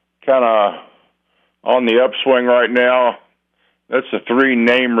kind of on the upswing right now. That's a 3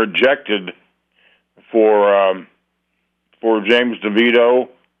 Name Rejected for for James DeVito.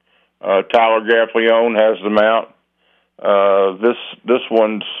 Tyler Gaffleone has the mount. This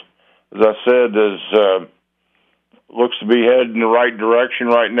one's, as I said, is looks to be heading in the right direction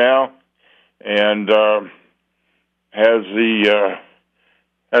right now, and has the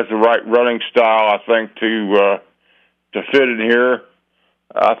right running style, I think, to fit in here.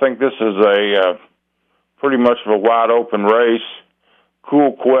 I think this is a pretty much of a wide open race.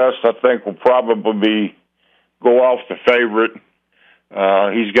 Cool Quest, I think, will probably go off the favorite.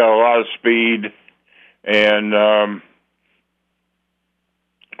 He's got a lot of speed and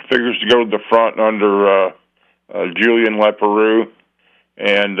figures to go to the front under Julian Leparoux.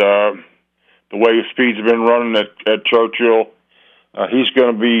 And the way his speed's been running at Churchill, he's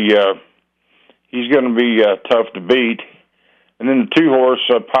going to be tough to beat. And then the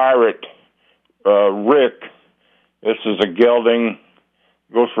 2-horse Pirate Rick. This is a gelding,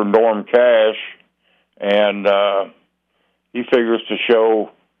 goes for Norm Cash, and he figures to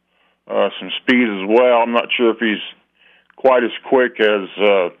show some speed as well. I'm not sure if he's quite as quick as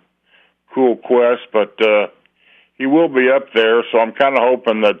Cool Quest, but he will be up there. So I'm kind of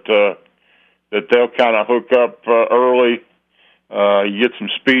hoping that they'll kind of hook up early. You get some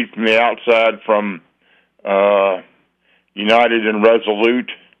speed from the outside from United and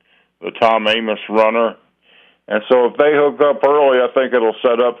Resolute, the Tom Amos runner. And so if they hook up early, I think it'll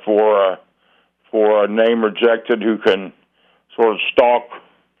set up for a Name Rejected who can sort of stalk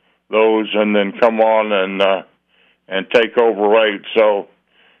those and then come on and take over late. So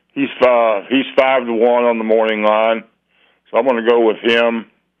he's 5-1 on the morning line. So I'm going to go with him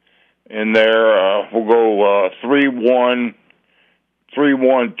in there. We'll go 3-1,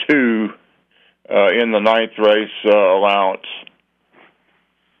 3-1-2 in the 9th race allowance.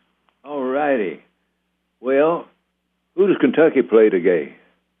 All righty. Well, who does Kentucky play today?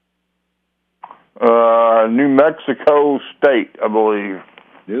 New Mexico State, I believe.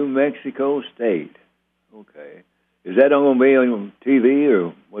 New Mexico State. Okay. Is that going to be on TV,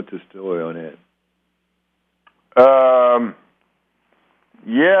 or what's the story on that?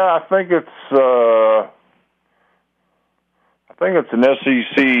 Yeah, I think it's an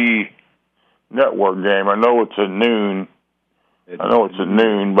SEC network game. I know it's at noon. But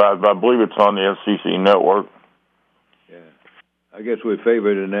I believe it's on the SEC network. Yeah. I guess we're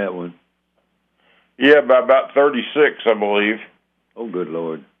favored in that one. Yeah, by about 36, I believe. Oh, good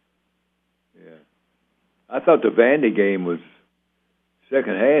Lord. Yeah. I thought the Vandy game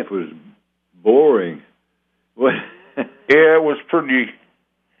second half was boring. What? Yeah, it was pretty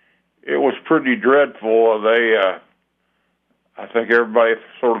dreadful. I think everybody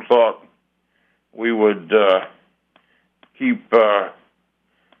sort of thought we would keep the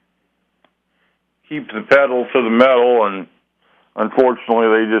pedal to the metal, and unfortunately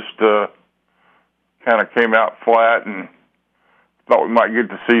they just kind of came out flat, and thought we might get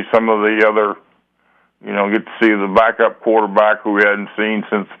to see some of the other, get to see the backup quarterback who we hadn't seen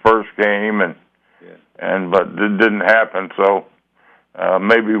since the first game, but it didn't happen. So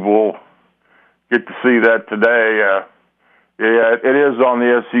maybe we'll get to see that today. Yeah, it is on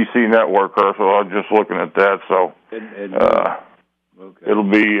the SEC network, so I was just looking at that. So okay. It'll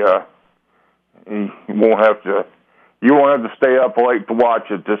be you won't have to stay up late to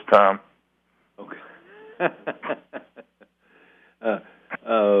watch it this time. Okay.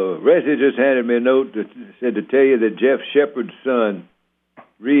 Reggie just handed me a note that said to tell you that Jeff Shepard's son,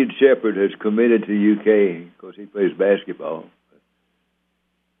 Reed Shepard, has committed to UK because he plays basketball.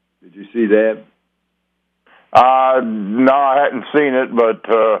 Did you see that? No, I hadn't seen it, but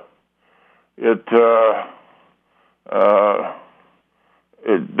it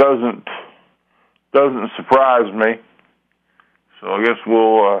doesn't surprise me. So I guess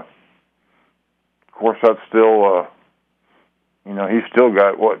we'll. Of course, that's still. He's still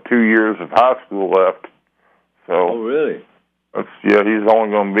got 2 years of high school left. So. Oh, really? He's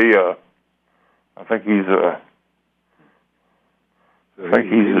only going to be I think he's a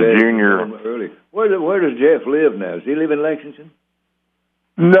junior. Early. Where does Jeff live now? Does he live in Lexington?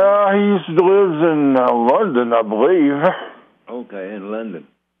 No, he lives in London, I believe. Okay, in London.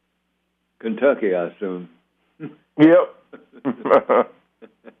 Kentucky, I assume. Yep.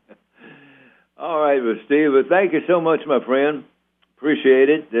 All right, well, Steve, thank you so much, my friend. Appreciate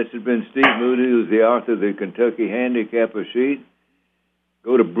it. This has been Steve Moody, who's the author of the Kentucky Handicapper Sheet.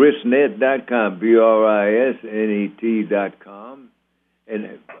 Go to brisnet.com, BRISNET.com.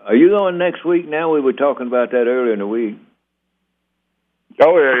 And are you going next week now? We were talking about that earlier in the week.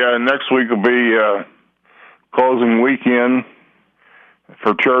 Oh, yeah. Next week will be closing weekend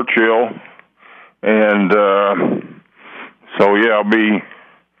for Churchill. And so, yeah, I'll be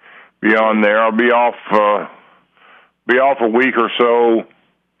on there. I'll be be off a week or so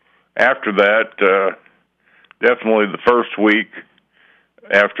after that. Definitely the first week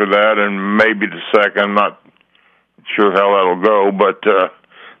after that, and maybe the second. I'm not sure how that'll go, but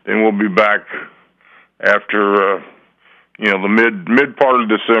then we'll be back after the mid part of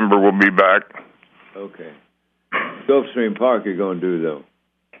December. We'll be back. Okay. Gulfstream Park you're going to do, though?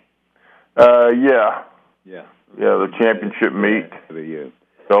 Yeah. Yeah. Yeah, the championship meet. Every year.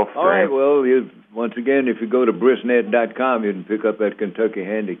 Gulfstream. All right, well, once again, if you go to Brisnet.com, you can pick up that Kentucky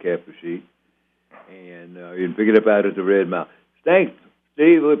handicapper sheet, and you can pick it up out at the Red Mount. Thanks,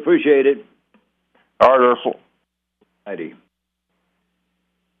 Steve. We appreciate it. All right, Russell. Righty.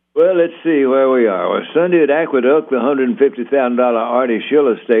 Well, let's see where we are. Well, Sunday at Aqueduct, the $150,000 Artie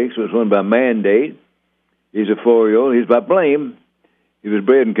Schiller Stakes was won by Mandate. He's a 4-year-old. He's by Blame. He was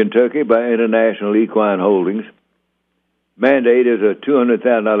bred in Kentucky by International Equine Holdings. Mandate is a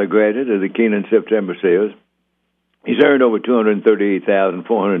 $200,000 graduate of the Keeneland September sales. He's earned over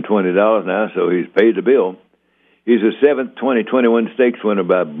 $238,420 now, so he's paid the bill. He's the 7th 2021 stakes winner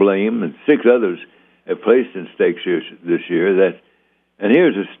by Blame, and 6 others have placed in stakes this year. And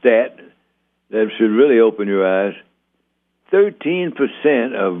here's a stat that should really open your eyes.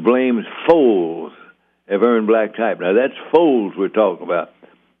 13% of Blame's foals have earned black type. Now, that's foals we're talking about.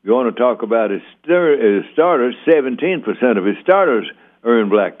 You want to talk about his starters, 17% of his starters earn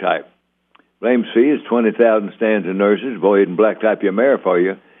black type. Blame's fee is 20,000 stands and nurses. Boy, isn't black type your mare for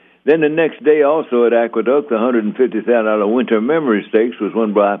you. Then the next day also at Aqueduct, the $150,000 Winter Memory Stakes was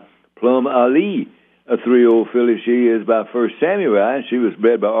won by Plum Ali, a 3-year-old filly. She is by First Samurai. She was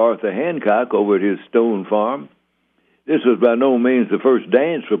bred by Arthur Hancock over at his Stone Farm. This was by no means the first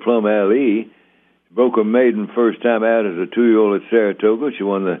dance for Plum Ali. She broke her maiden first time out as a 2-year-old at Saratoga. She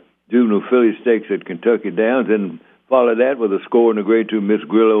won the Juvenile Filly Stakes at Kentucky Downs, and followed that with a score in the Grade 2 Miss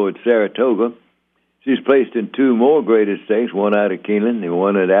Grillo at Saratoga. She's placed in 2 more graded stakes, one out at Keeneland and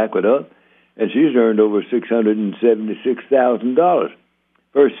one at Aqueduct, and she's earned over $676,000.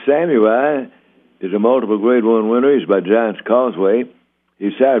 First Samurai is a multiple Grade 1 winner. He's by Giants Causeway.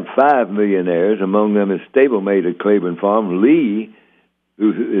 He's sired 5 millionaires. Among them is stablemate at Claiborne Farm, Lee,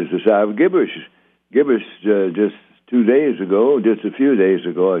 who is the sire of Gibberish. Gibberish just a few days ago,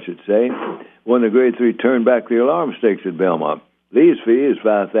 I should say, won the Grade 3 Turn Back the Alarm Stakes at Belmont. Lee's fee is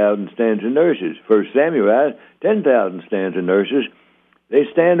 5,000 stands and nurses. First Samurai, 10,000 stands and nurses. They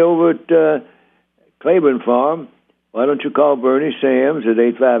stand over at Claiborne Farm. Why don't you call Bernie Sams at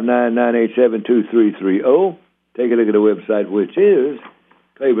 859-987-2330. Take a look at the website, which is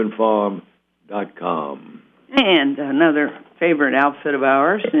ClaiborneFarm.com. And another favorite outfit of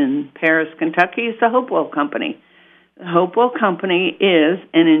ours in Paris, Kentucky is the Hopewell Company. The Hopewell Company is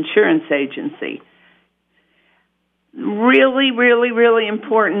an insurance agency. Really, really, really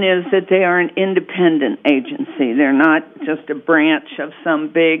important is that they are an independent agency. They're not just a branch of some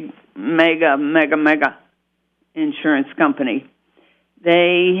big, mega insurance company.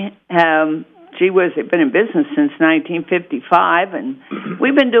 They have, they've been in business since 1955, and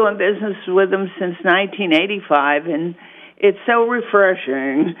we've been doing business with them since 1985, and it's so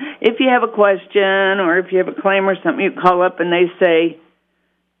refreshing. If you have a question or if you have a claim or something, you call up and they say,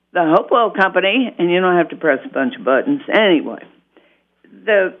 the Hopewell Company, and you don't have to press a bunch of buttons. Anyway,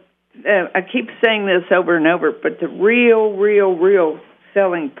 I keep saying this over and over, but the real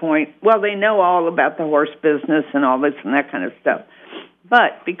selling point, well, they know all about the horse business and all this and that kind of stuff.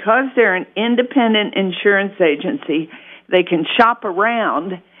 But because they're an independent insurance agency, they can shop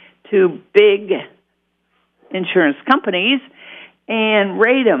around to big insurance companies and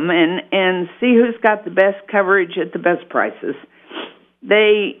rate them and see who's got the best coverage at the best prices.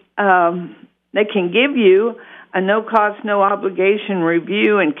 They can give you a no-cost, no-obligation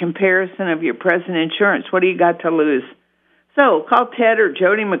review and comparison of your present insurance. What do you got to lose? So call Ted or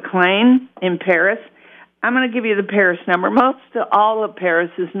Jody McLean in Paris. I'm going to give you the Paris number. Most of all of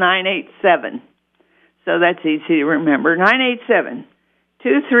Paris is 987. So that's easy to remember.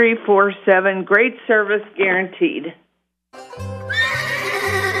 987-2347. Great service guaranteed.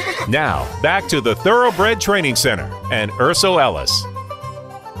 Now, back to the Thoroughbred Training Center and Urso Ellis.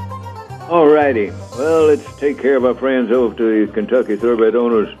 All righty. Well, let's take care of our friends over to the Kentucky Thoroughbred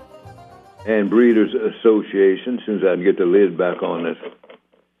Owners and Breeders Association, as soon as I can get the lid back on this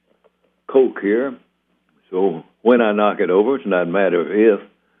Coke here. So when I knock it over, it's not a matter of if.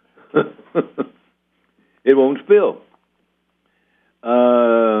 It won't spill.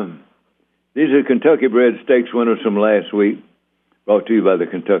 These are Kentucky-bred stakes winners from last week, brought to you by the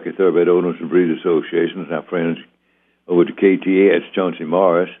Kentucky Thoroughbred Owners and Breeders Association, our friends over to KTAS, Chauncey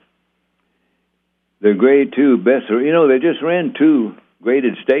Morris. The Grade 2 best, they just ran 2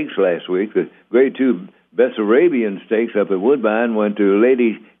 graded stakes last week. The Grade 2 Bessarabian Stakes up at Woodbine went to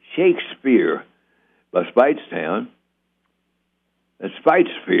Lady Shakespeare by Speightstown. That's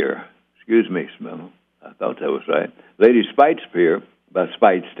Speightsphere. Excuse me, Smell. I thought that was right. Lady Speightsphere by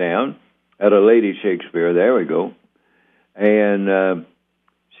Speightstown at a Lady Shakespeare. There we go. And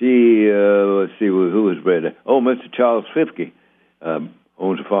she, let's see, who was bred there? Oh, Mr. Charles Fifke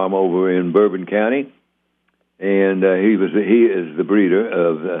owns a farm over in Bourbon County. And he is the breeder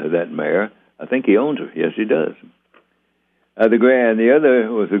of that mare. I think he owns her. Yes, he does. The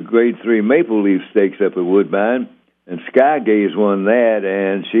other was a Grade 3 Maple Leaf Stakes up at Woodbine, and Sky Gaze won that,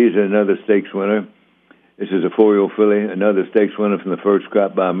 and she's another stakes winner. This is a 4-year-old filly, another stakes winner from the first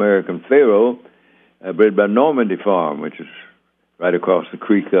crop by American Pharaoh, bred by Normandy Farm, which is right across the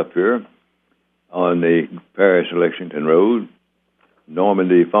creek up here on the Paris-Lexington Road.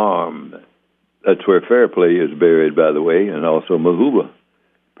 Normandy Farm. That's where Fairplay is buried, by the way, and also Mahuba,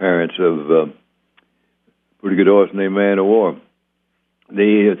 parents of a pretty good horse named Man of War.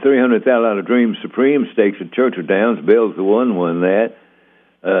 The $300,000 Dream Supreme Stakes at Churchill Downs, Bell's the one won that.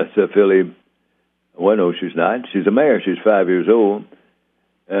 It's a filly. Well, no, she's not. She's a mare. She's 5 years old.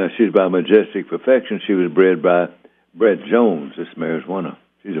 She's by Majestic Perfection. She was bred by Brett Jones. This mare's winner.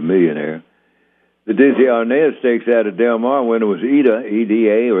 She's a millionaire. The Dizzy Arnaz Stakes out of Del Mar winner was Eda,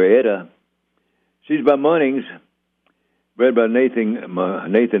 E-D-A, or Eda. She's by Munnings, bred by Nathan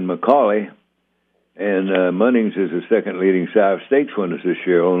McCauley. And Munnings is the second leading sire of stakes winners this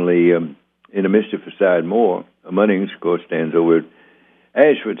year, only in the Mischief aside more. Munnings, of course, stands over at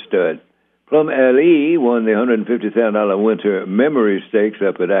Ashford Stud. Plum Ali won the $150,000 Winter Memory Stakes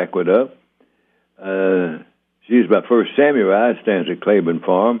up at Aqueduct. She's by First Samurai, stands at Claiborne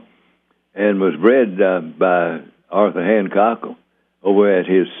Farm, and was bred by Arthur Hancock over at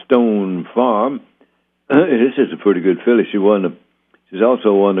his Stone Farm. This is a pretty good filly. She's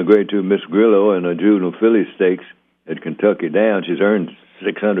also won the Grade 2 Miss Grillo and a Juvenile Filly Stakes at Kentucky Downs. She's earned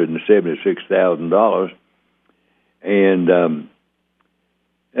 $676,000. And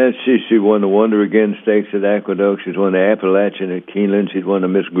she won the Wonder Again Stakes at Aqueduct. She's won the Appalachian at Keeneland. She's won the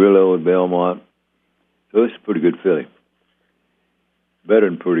Miss Grillo at Belmont. So it's a pretty good filly. Better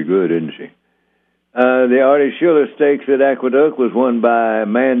than pretty good, isn't she? The Artie Schiller Stakes at Aqueduct was won by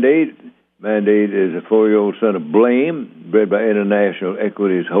Mandate. Mandate is a 4-year-old son of Blame, bred by International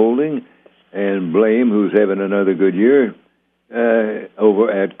Equities Holding. And Blame, who's having another good year, over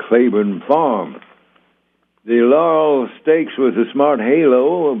at Claiborne Farm. The Laurel Stakes was a Smart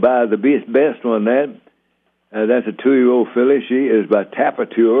Halo by the best one. That's a 2-year-old filly. She is by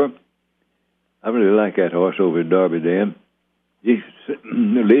Tapature. I really like that horse over at Derby Dam. He's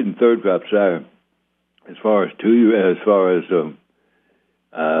the leading third crop sire as far as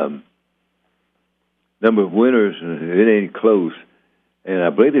number of winners. It ain't close. And I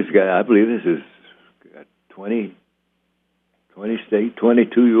believe this is 20 state,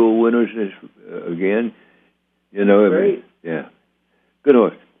 22-year-old winners again. You know, yeah. Good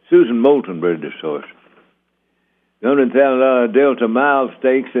horse. Susan Moulton bred this horse. The $100,000 Delta Mile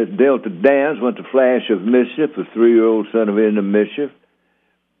Stakes at Delta Downs went to Flash of Mischief, a 3-year-old son of End of Mischief,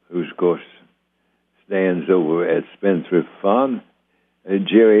 who, of course, stands over at Spendthrift Farm.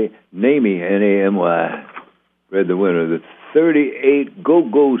 Jerry Namey, N-A-M-Y, bred the winner. The 38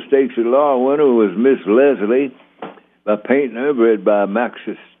 Go-Go Stakes at Law winner was Miss Leslie by Paintner, bred by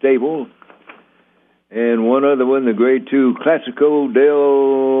Max's Stable. And one other one, the Grade 2 Classico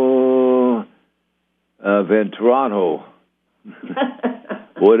del Venturano,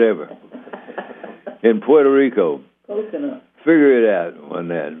 whatever, in Puerto Rico. Close enough. Figure it out on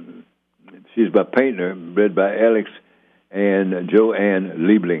that. She's by Paintner, bred by Alex and Joanne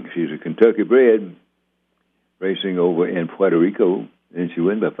Liebling. She's a Kentucky bred, racing over in Puerto Rico, and she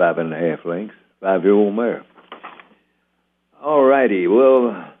won by 5.5 lengths. 5-year-old mare. All righty,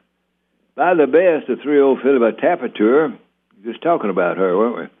 well, by the best, a 3-year-old filly by Tapature. Just talking about her,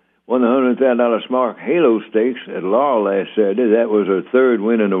 weren't we? Won the $100,000 Smart Halo Stakes at Laurel last Saturday. That was her third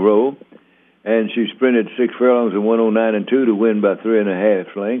win in a row. And she sprinted 6 furlongs in 109 2 to win by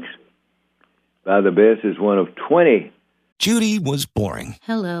 3.5 lengths. By the best is one of 20. Judy was boring.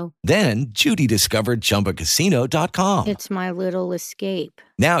 Hello. Then Judy discovered ChumbaCasino.com. It's my little escape.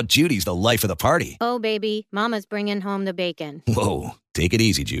 Now Judy's the life of the party. Oh, baby, mama's bringing home the bacon. Whoa, take it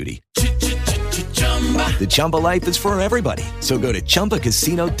easy, Judy. The Chumba life is for everybody. So go to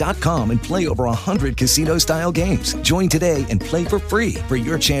ChumbaCasino.com and play over 100 casino-style games. Join today and play for free for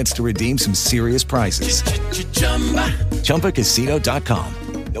your chance to redeem some serious prizes. ChumbaCasino.com.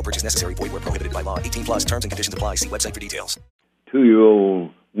 No purchase necessary. Void where prohibited by law. 18 plus terms and conditions apply. See website for details.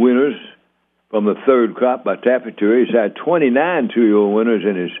 2-year-old winners from the third crop by Tapature. He's had 29 2-year-old winners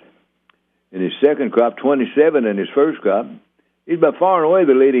in his in his second crop, 27 in his first crop. He's by far and away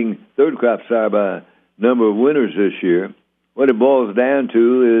the leading third crop sire by a number of winners this year. What it boils down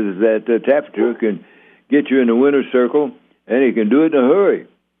to is that Tapature can get you in the winner's circle, and he can do it in a hurry.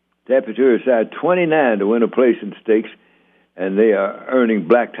 Tapature is sire 29 to win a place in stakes, and they are earning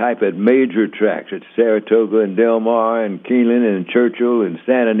black type at major tracks at Saratoga and Del Mar and Keeneland and Churchill and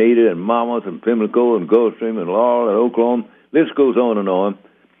Santa Anita and Monmouth and Pimlico and Gulfstream and Laurel and Oklahoma. List goes on and on.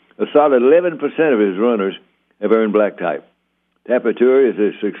 A solid 11% of his runners have earned black type. Tapature is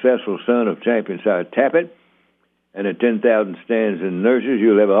a successful son of champion sire Tapit, and at 10,000 stands and nurses,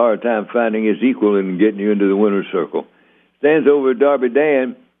 you'll have a hard time finding his equal in getting you into the winner's circle. Stands over at Darby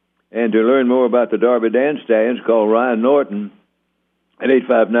Dan, and to learn more about the Darby Dan stallions, call Ryan Norton at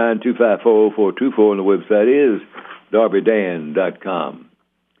 859-254-0424, and the website is darbydan.com.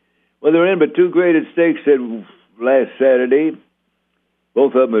 Well, there were in but two graded stakes last Saturday,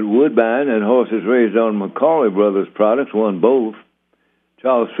 both of them at Woodbine, and horses raised on Macaulay Brothers products won both.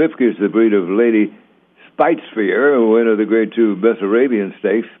 Charles Fifke is the breed of Lady Spitesphere, winner of the Grade 2 Bessarabian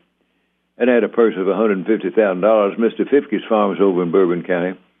Stakes, and had a purse of $150,000. Mr. Fifke's farm is over in Bourbon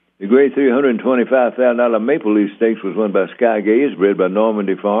County. The Grade 3 $125,000 Maple Leaf Stakes was won by Sky Gaze, bred by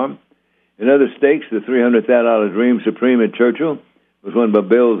Normandy Farm. In other stakes, the $300,000 Dream Supreme at Churchill was won by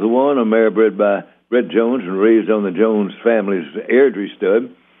Bells the One, a mare bred by Brett Jones and raised on the Jones family's Airdrie stud.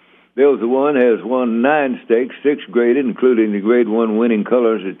 Bells the One has won 9 stakes, 6 graded, including the Grade 1 winning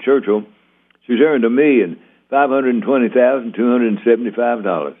colors at Churchill. She's earned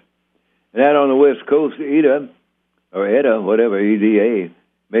 $1,520,275. And out on the West Coast, Eda,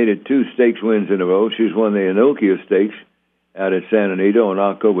 made it 2 stakes wins in a row. She's won the Enokia Stakes out at Santa Anita on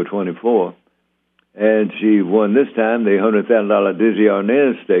October 24. And she won this time the $100,000 Dizzy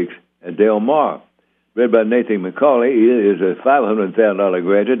Arnaz Stakes at Del Mar. Bred by Nathan McCauley, he is a $500,000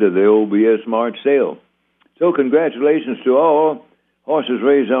 graduate of the OBS March sale. So congratulations to all. Horses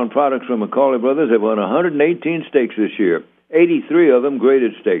raised on products from Macaulay Brothers have won 118 stakes this year, 83 of them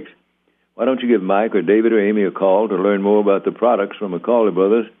graded stakes. Why don't you give Mike or David or Amy a call to learn more about the products from Macaulay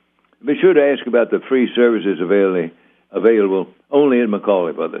Brothers? Be sure to ask about the free services available only in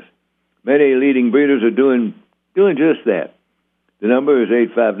Macaulay Brothers. Many leading breeders are doing just that. The number is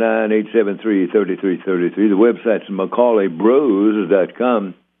 859-873-3333. The website's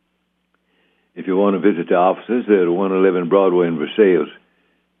MacaulayBros.com. If you want to visit the offices, they're at 111 Broadway in Versailles.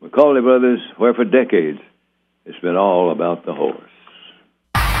 Macaulay Brothers, where for decades it's been all about the horse.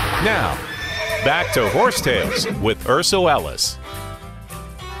 Now, back to Horse Tales with Urso Ellis.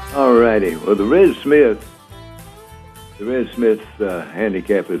 All righty. Well, the Red Smith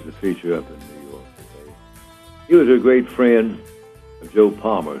handicap is the feature up in New York today. He was a great friend of Joe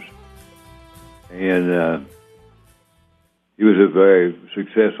Palmer's, and he was a very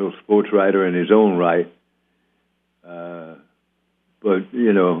successful sports writer in his own right. But,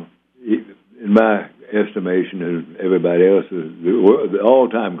 you know, in my estimation and everybody else's, the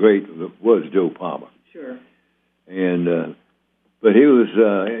all-time great was Joe Palmer. Sure. And but he was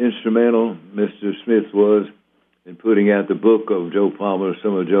instrumental, Mr. Smith was, in putting out the book of Joe Palmer,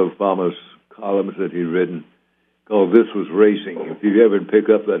 some of Joe Palmer's columns that he'd written, called This Was Racing. If you ever pick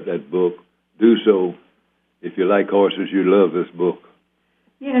up that book, do so. If you like horses, you love this book.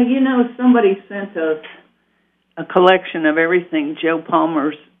 Yeah, you know, somebody sent us a collection of everything Joe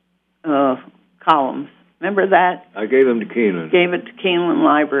Palmer's columns. Remember that? I gave them to Keeneland. Gave it to Keeneland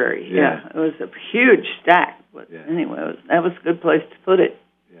Library. Yeah. It was a huge stack. But anyway, that was a good place to put it.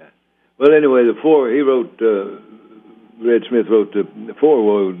 Yeah. Well, anyway, Red Smith wrote the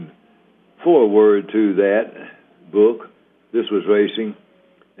foreword to that book. This Was Racing.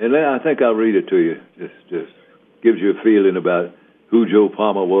 And I think I'll read it to you. Just gives you a feeling about who Joe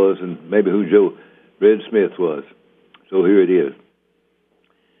Palmer was and maybe who Joe Red Smith was. So here it is.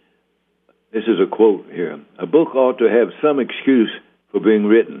 This is a quote here. A book ought to have some excuse for being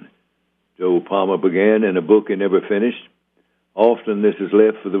written. Joe Palmer began in a book he never finished. Often this is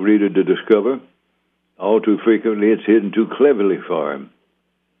left for the reader to discover. All too frequently it's hidden too cleverly for him.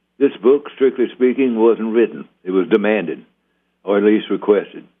 This book, strictly speaking, wasn't written. It was demanded, or at least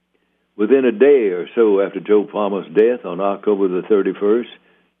requested. Within a day or so after Joe Palmer's death on October the 31st,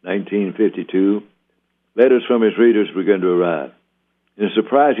 1952, letters from his readers began to arrive. In a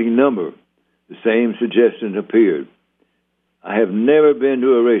surprising number, the same suggestion appeared. I have never been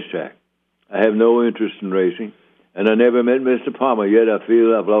to a racetrack. I have no interest in racing, and I never met Mr. Palmer, yet I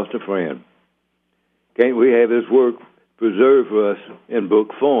feel I've lost a friend. Can't we have his work preserved for us in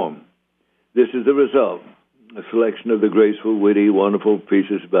book form? This is the result. A selection of the graceful, witty, wonderful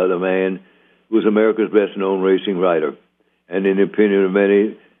pieces by the man who was America's best-known racing writer, and in the opinion of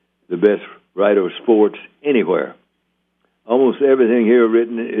many, the best writer of sports anywhere. Almost everything here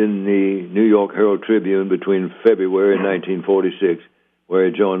written in the New York Herald Tribune between February 1946, where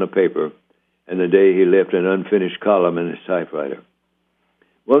he joined the paper, and the day he left an unfinished column in his typewriter.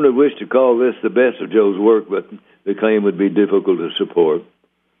 One would wish to call this the best of Joe's work, but the claim would be difficult to support.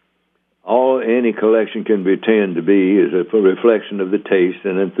 All any collection can pretend to be is a reflection of the taste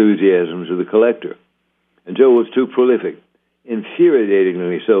and enthusiasms of the collector. And Joe was too prolific,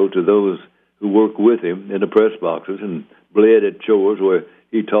 infuriatingly so to those who worked with him in the press boxes and bled at chores where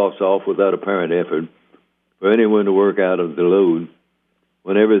he tossed off without apparent effort for anyone to work out of the load.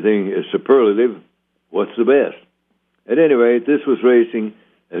 When everything is superlative, what's the best? At any rate, this was racing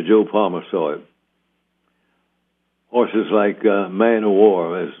as Joe Palmer saw it. Horses like Man of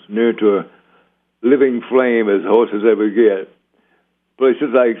War, as near to a living flame as horses ever get. Places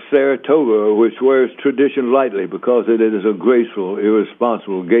like Saratoga, which wears tradition lightly because it is a graceful,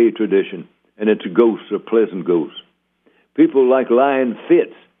 irresponsible, gay tradition, and its ghosts are pleasant ghosts. People like Lion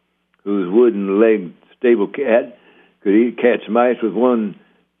Fitz, whose wooden-legged stable cat could catch mice with one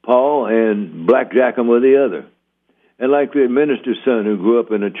paw and blackjack them with the other. And like the minister's son who grew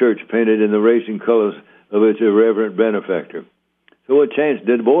up in a church painted in the racing colors of its irreverent benefactor. So what chance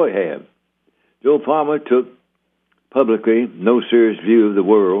did the boy have? Joe Palmer took publicly no serious view of the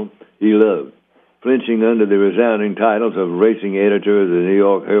world he loved. Flinching under the resounding titles of racing editor of the New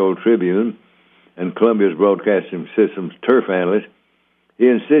York Herald Tribune and Columbia's Broadcasting System's turf analyst, he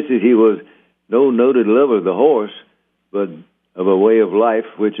insisted he was no noted lover of the horse, but of a way of life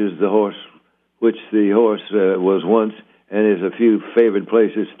which the horse was once and is a few favored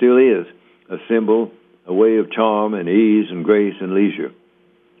places still is, a symbol, a way of charm and ease and grace and leisure.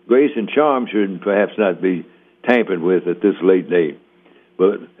 Grace and charm should perhaps not be tampered with at this late date,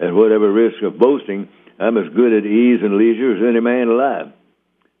 but at whatever risk of boasting, I'm as good at ease and leisure as any man alive.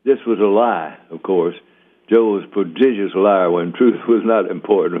 This was a lie, of course. Joe was a prodigious liar when truth was not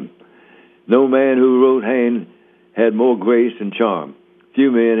important. No man who rode hand had more grace and charm. Few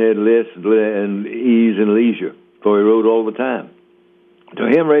men had less and ease and leisure, for he rode all the time. To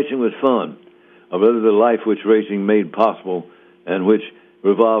him, racing was fun, or rather the life which racing made possible and which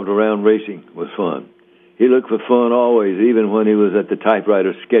revolved around racing was fun. He looked for fun always, even when he was at the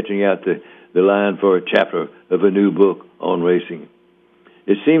typewriter sketching out the line for a chapter of a new book on racing.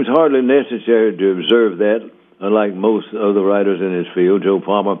 It seems hardly necessary to observe that, unlike most other writers in his field, Joe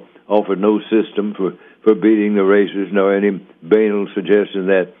Palmer offered no system for beating the racers, nor any banal suggestion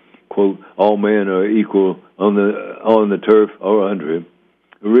that, quote, all men are equal on the turf or under it.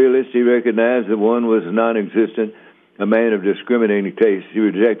 A realist, he recognized that one was non-existent, a man of discriminating taste. He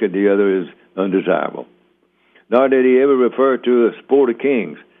rejected the other as undesirable. Nor did he ever refer to a sport of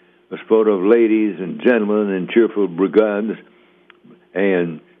kings, a sport of ladies and gentlemen and cheerful brigands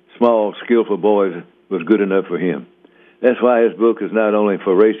and small, skillful boys was good enough for him. That's why his book is not only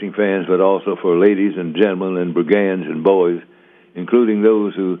for racing fans, but also for ladies and gentlemen and brigands and boys, including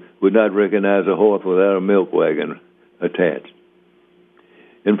those who would not recognize a horse without a milk wagon attached.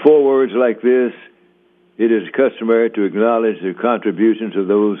 In forewords like this, it is customary to acknowledge the contributions of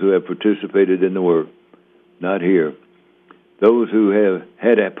those who have participated in the work. Not here. Those who have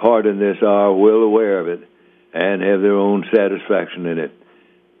had a part in this are well aware of it and have their own satisfaction in it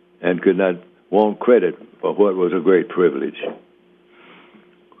and could not want credit for what was a great privilege.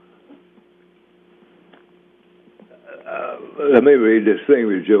 Let me read this thing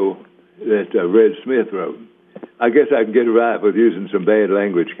with Joe that Red Smith wrote. I guess I can get it right with using some bad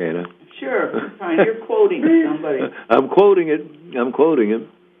language, can I? Sure. Fine. You're quoting somebody. I'm quoting it.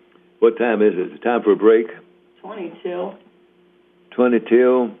 What time is it? Time for a break? 20 till. 20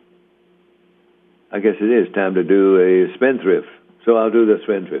 till. I guess it is time to do a spendthrift. So I'll do the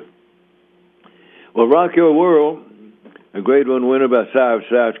spendthrift. Well, Rock Your World, a Grade 1 winner by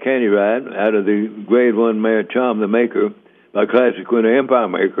South Candy Ride, out of the Grade 1 mare Charm the Maker by Classic winner Empire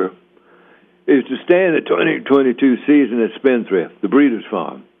Maker, is to stand the 2022 season at Spendthrift, the Breeders'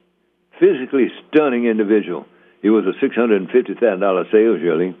 Farm. Physically stunning individual. He was a $650,000 sales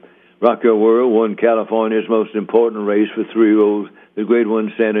yearling. Rock Your World won California's most important race for 3-year-olds, the Grade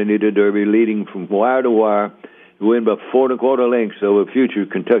 1 Santa Anita Derby, leading from wire to wire to win by 4 1/4 lengths over future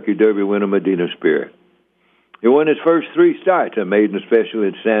Kentucky Derby winner Medina Spirit. He won his first 3 starts, a maiden special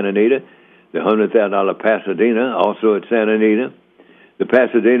at Santa Anita, the $100,000 Pasadena, also at Santa Anita. The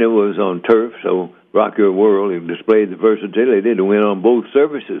Pasadena was on turf, so Rock Your World displayed the versatility to win on both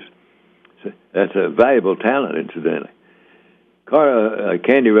surfaces. So that's a valuable talent, incidentally.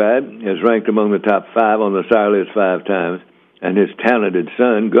 Candy Ride is ranked among the top 5 on the sire list 5 times, and his talented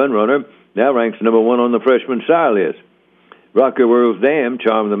son, Gunrunner, now ranks number 1 on the freshman sire list. Rocky World's Dam,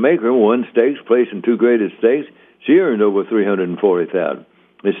 Charm the Maker, won stakes, placed in 2 graded stakes. She earned over $340,000.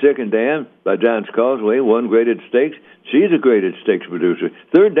 The second dam by Giant's Causeway, 1 graded stakes. She's a graded stakes producer.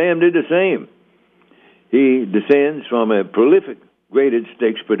 Third dam did the same. He descends from a prolific graded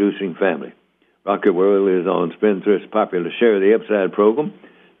stakes producing family. Rocky World is on Spendthrift's popular Share the Upside program,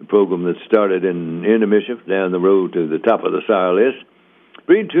 the program that started in Intermischief down the road to the top of the sire list.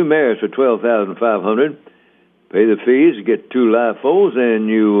 Breed 2 mares for $12,500. Pay the fees, get 2 live foals, and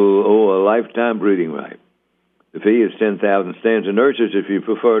you will owe a lifetime breeding right. The fee is 10,000 stands and nurses if you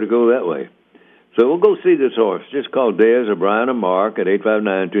prefer to go that way. So we'll go see this horse. Just call Des or Brian or Mark at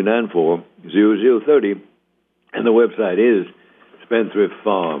 859-294-0030. And the website is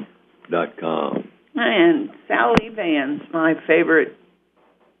spendthriftfarm.com. And Sally Vans, my favorite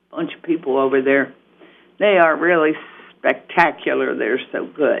bunch of people over there. They are really spectacular. They're so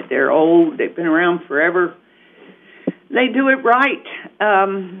good. They're old. They've been around forever. They do it right.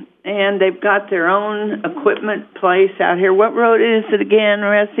 And they've got their own equipment place out here. What road is it again,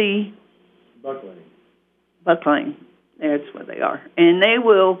 Ressie? Buckling. That's where they are. And they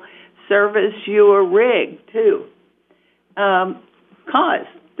will service your rig, too. Cause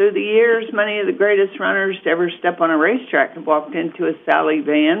through the years, many of the greatest runners to ever step on a racetrack have walked into a Sally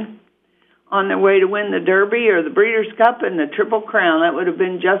van on their way to win the Derby or the Breeders' Cup and the Triple Crown. That would have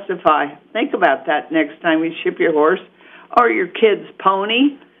been justified. Think about that next time you ship your horse or your kid's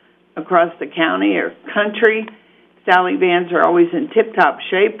pony across the county or country. Sally vans are always in tip-top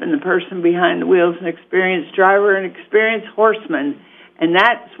shape, and the person behind the wheel is an experienced driver and experienced horseman, and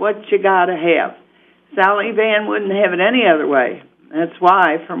that's what you got to have. Sally van wouldn't have it any other way. That's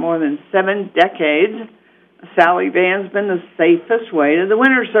why, for more than 7 decades, Sally van's been the safest way to the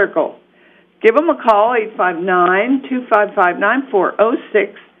winner's circle. Give them a call,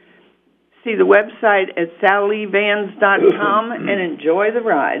 859-255-9406. See the website at sallyvans.com and enjoy the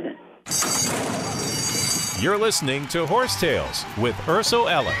ride. You're listening to Horse Tales with Urso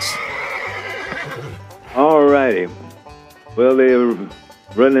Ellis. All righty. Well, they're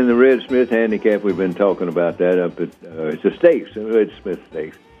running the Red Smith Handicap. We've been talking about that up at, it's a stakes, the Red Smith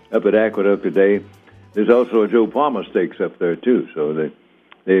Stakes, up at Aqueduct today. There's also a Joe Palmer Stakes up there, too. So they've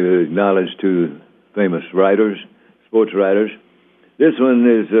acknowledged 2 famous writers, sports writers. This one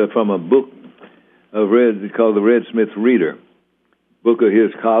is from a book of called The Red Smith Reader, book of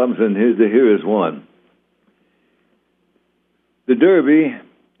his columns, and here is one.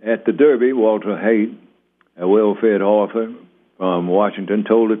 At the Derby, Walter Haight, a well-fed author from Washington,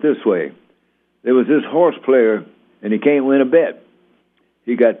 told it this way. There was this horse player, and he can't win a bet.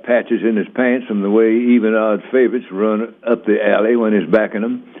 He got patches in his pants from the way even odd favorites run up the alley when he's backing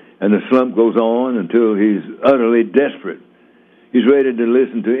them, and the slump goes on until he's utterly desperate. He's ready to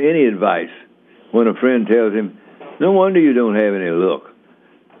listen to any advice when a friend tells him, no wonder you don't have any luck.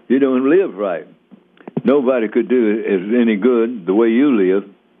 You don't live right. Nobody could do any good the way you live.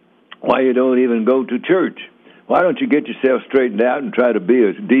 Why you don't even go to church? Why don't you get yourself straightened out and try to be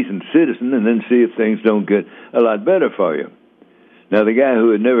a decent citizen and then see if things don't get a lot better for you? Now, the guy who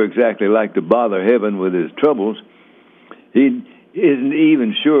had never exactly liked to bother heaven with his troubles, he isn't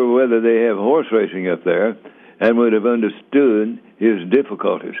even sure whether they have horse racing up there and would have understood his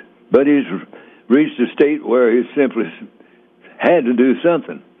difficulties. But he's reached a state where he simply had to do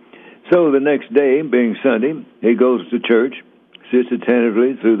something. So the next day, being Sunday, he goes to church, sits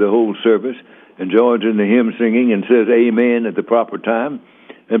attentively through the whole service, and joins in the hymn singing and says amen at the proper time,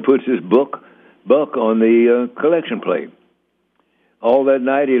 and puts his buck on the collection plate. All that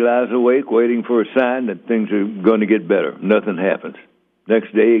night he lies awake waiting for a sign that things are going to get better. Nothing happens.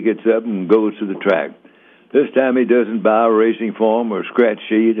 Next day he gets up and goes to the track. This time he doesn't buy a racing form or scratch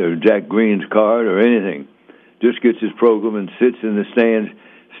sheet or Jack Green's card or anything. Just gets his program and sits in the stands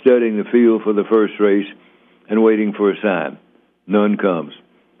studying the field for the first race and waiting for a sign. None comes.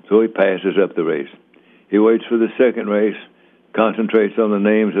 So he passes up the race. He waits for the second race, concentrates on the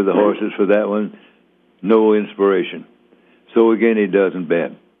names of the horses for that one. No inspiration. So again he doesn't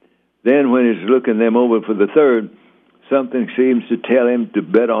bet. Then when he's looking them over for the third, something seems to tell him to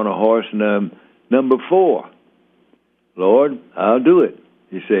bet on a horse number 4. Lord, I'll do it,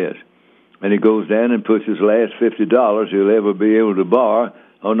 he says. And he goes down and puts his last $50 he'll ever be able to borrow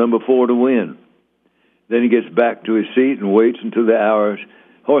on number 4 to win. Then he gets back to his seat and waits until the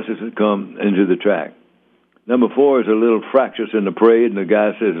horses have come into the track. Number 4 is a little fractious in the parade, and the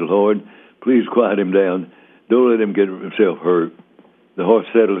guy says, Lord, please quiet him down. Don't let him get himself hurt. The horse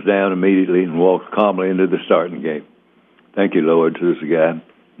settles down immediately and walks calmly into the starting gate. Thank you, Lord, says the guy.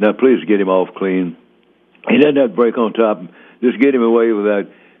 Now, please get him off clean. He doesn't have to break on top. Just get him away without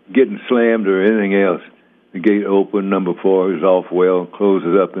getting slammed or anything else. The gate open. Number 4 is off well,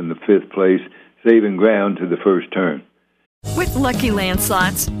 closes up in the 5th place, saving ground to the first turn. With Lucky Land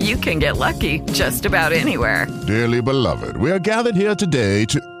Slots, you can get lucky just about anywhere. Dearly beloved, we are gathered here today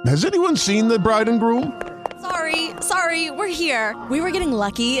to... Has anyone seen the bride and groom? Sorry, we're here. We were getting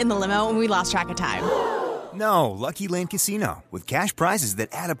lucky in the limo and we lost track of time. No, Lucky Land Casino, with cash prizes that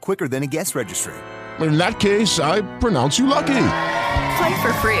add up quicker than a guest registry. In that case, I pronounce you lucky. Play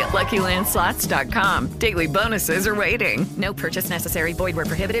for free at LuckyLandSlots.com. Daily bonuses are waiting. No purchase necessary. Void where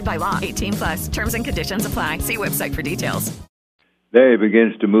prohibited by law. 18+. Terms and conditions apply. See website for details. There he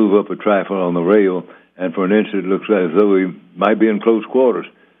begins to move up a trifle on the rail, and for an instant it looks as though he might be in close quarters.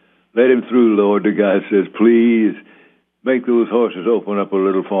 Let him through, Lord, the guy says. Please make those horses open up a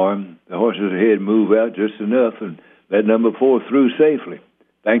little for him. The horses ahead move out just enough and let number 4 through safely.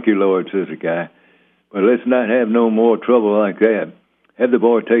 Thank you, Lord, says the guy. But let's not have no more trouble like that. Have the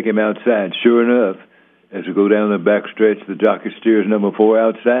boy take him outside. Sure enough, as we go down the back stretch, the jockey steers number 4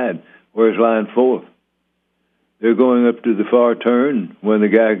 outside. Where's line 4th? They're going up to the far turn when the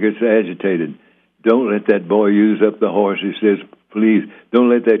guy gets agitated. Don't let that boy use up the horse, he says. Please, don't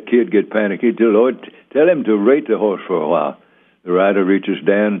let that kid get panicky. Lord, tell him to rate the horse for a while. The rider reaches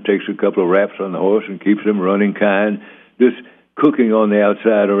down and takes a couple of raps on the horse and keeps him running kind, just cooking on the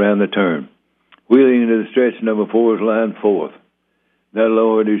outside around the turn. Wheeling into the stretch, number 4 is line 4th. Now,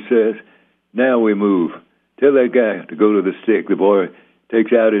 Lord, he says, now we move. Tell that guy to go to the stick. The boy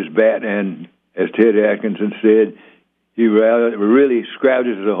takes out his bat, and as Ted Atkinson said, he really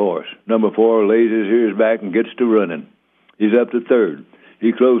scrouches the horse. Number 4 lays his ears back and gets to running. He's up to 3rd.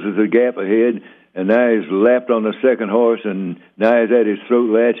 He closes the gap ahead, and now he's lapped on the 2nd horse, and now he's at his throat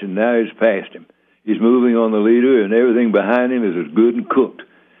latch, and now he's past him. He's moving on the leader, and everything behind him is as good and cooked.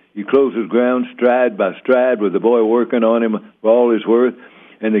 He closes ground stride by stride with the boy working on him for all his worth,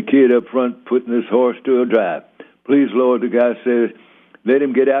 and the kid up front putting this horse to a drive. Please, Lord, the guy says, let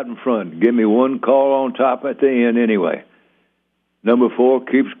him get out in front. Give me one call on top at the end anyway. Number 4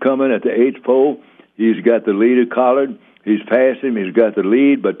 keeps coming at the 8th pole. He's got the leader collared. He's past him. He's got the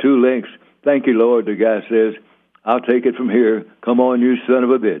lead by 2 lengths. Thank you, Lord, the guy says. I'll take it from here. Come on, you son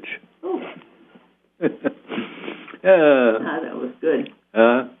of a bitch. That was good.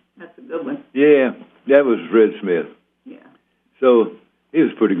 That's a good one. Yeah, that was Red Smith. Yeah. So he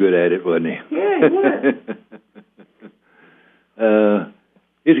was pretty good at it, wasn't he? Yeah, he was.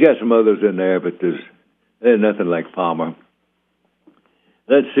 He's got some others in there, but there's nothing like Palmer.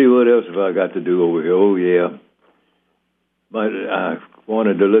 Let's see what else have I got to do over here. Oh, yeah. I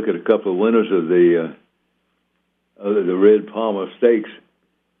wanted to look at a couple of winners of the Red Palmer Stakes.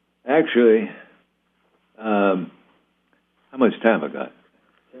 Actually, how much time I got?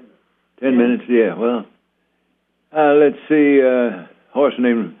 10 minutes, yeah. Well, let's see. Horse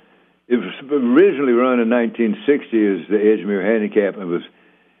named, it was originally run in 1960 as the Edgemere Handicap. It was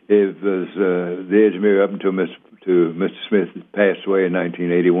the Edgemere up until Mr. Smith passed away in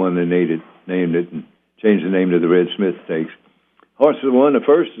 1981. They named it and changed the name to the Red Smith Stakes. Horse that won the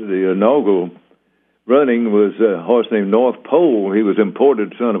first, the inaugural running was a horse named North Pole. He was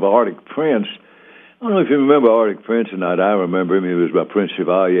imported son of Arctic Prince. I don't know if you remember Arctic Prince or not. I remember him. He was by Prince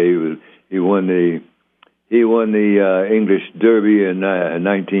Chevalier. He won the English Derby in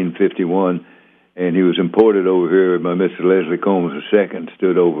 1951, and he was imported over here by Mr. Leslie Combs II.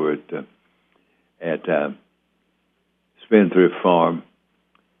 Stood over at Spendthrift Farm.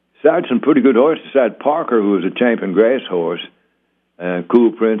 Started some pretty good horses. Started Parker, who was a champion grass horse.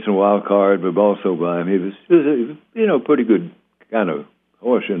 Cool Prince and Wild Card were also by him. He was a pretty good kind of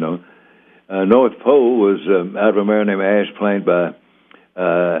horse, North Pole was out of a mare named Ash Plant by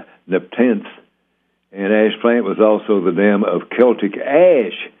Nepenthe, and Ash Plant was also the dam of Celtic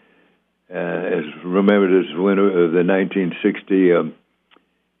Ash, as remembered as winner of the 1960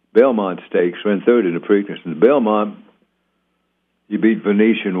 Belmont Stakes, ran 3rd in the Preakness. And Belmont, he beat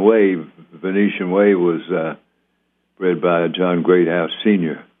Venetian Way. Venetian Way was bred by John Greathouse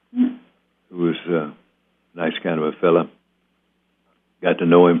Sr., who was a nice kind of a fella. Got to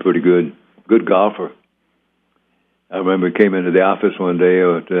know him pretty good. Good golfer. I remember he came into the office one day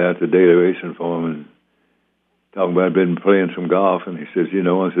after the daily racing for him and talking about been playing some golf, and he says,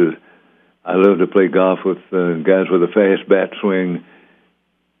 I love to play golf with guys with a fast bat swing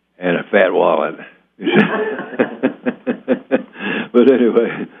and a fat wallet. But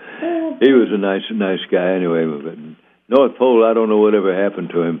anyway, he was a nice guy anyway. But North Pole, I don't know whatever happened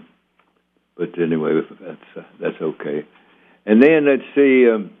to him, but anyway, that's okay. And then let's see.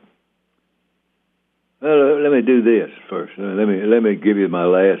 Let me do this first. Let me give you my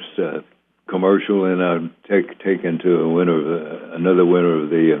last commercial, and I'll take into another winner of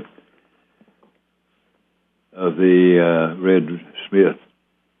the of the Red Smith.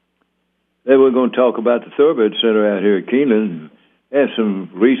 Then we're going to talk about the Thoroughbred Center out here at Keeneland. Have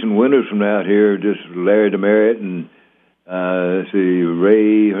some recent winners from out here, just Larry Demerit and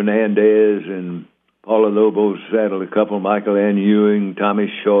Ray Hernandez and Paula Lobo saddled a couple, Michael Ann Ewing,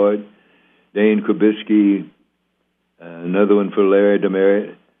 Tommy Short, Dane Krabisky, another one for Larry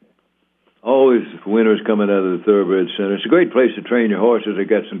Demerit. Always winners coming out of the Thoroughbred Center. It's a great place to train your horses. They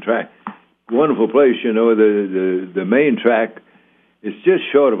got some track. Wonderful place, you know. The main track is just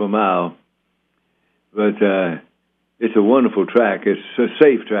short of a mile, but it's a wonderful track. It's a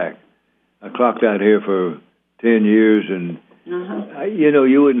safe track. I clocked out here for 10 years, and you know,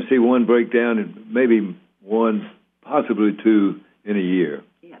 you wouldn't see one breakdown, and maybe one, possibly two in a year.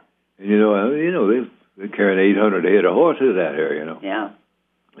 Yeah. And you know they're carrying 800 head of horses out here. You know. Yeah.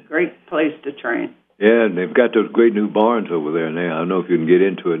 Great place to train. Yeah, and they've got those great new barns over there now. I don't know if you can get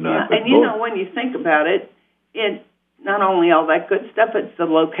into it or not. Yeah, and you know, when you think about it, it not only all that good stuff, it's the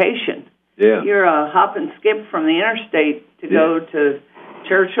location. Yeah. You're a hop and skip from the interstate to go to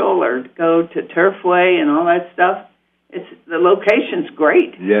Churchill or go to Turfway and all that stuff. The location's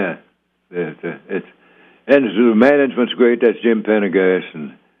great. Yeah. And the management's great. That's Jim Pendergast,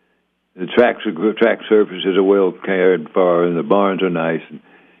 and the track surfaces are well cared for, and the barns are nice. And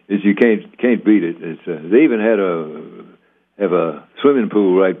you can't beat it. They even have a swimming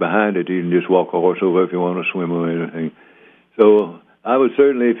pool right behind it. You can just walk a horse over if you want to swim or anything. So I would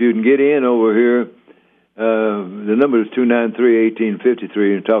certainly, if you can get in over here, the number is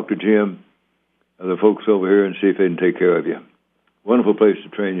 293-1853, and talk to Jim, the folks over here, and see if they can take care of you. Wonderful place to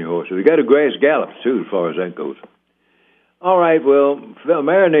train your horses. They got a grass gallops too, as far as that goes. All right, well, a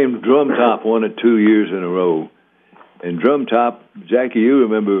mare named Drum Top won it 2 years in a row. And Drum Top, Jackie, you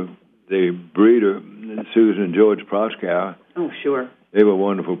remember the breeder, Susan and George Proskauer. Oh, sure. They were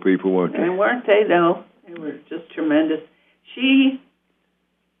wonderful people, weren't they? And weren't they, though? They were just tremendous. She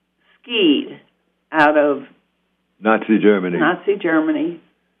skied out of Nazi Germany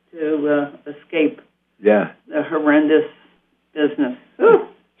to escape the horrendous business.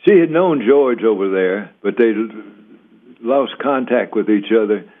 She had known George over there, but they lost contact with each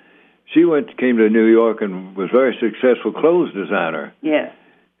other. She came to New York and was a very successful clothes designer. Yes.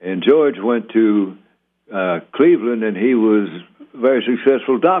 And George went to Cleveland, and he was a very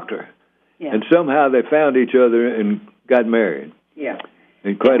successful doctor. Yeah. And somehow they found each other and got married. Yeah.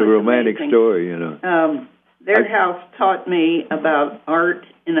 And quite a romantic amazing story, you know. Their house taught me about art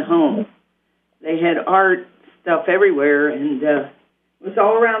in the home. They had art stuff everywhere, and it was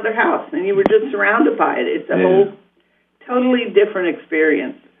all around their house, and you were just surrounded by it. It's a whole totally different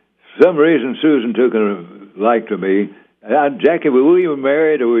experience. For some reason, Susan took a like to me. Jackie, were we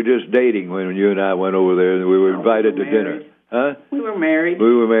married or were we just dating when you and I went over there and we were invited to dinner? Huh? We were married.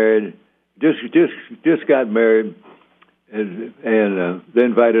 We were married. Just got married, and they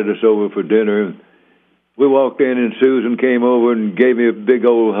invited us over for dinner. We walked in, and Susan came over and gave me a big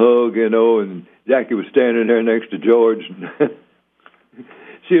old hug, you know, and Jackie was standing there next to George.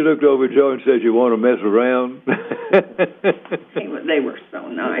 She looked over at George and said, "You want to mess around?" They were so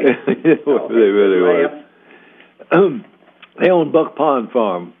nice. They really were. They owned Buck Pond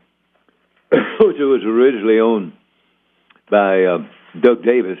Farm, which was originally owned by Doug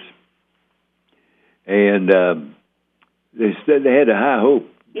Davis, and they said they had a High Hope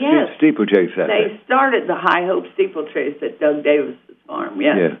steeplechase out there. They started the High Hope steeplechase at Doug Davis's farm.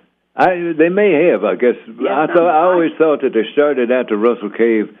 Yes. Yeah. They may have, I guess. Yes, I always thought that they started out to Russell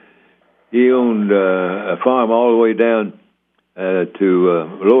Cave. He owned a farm all the way down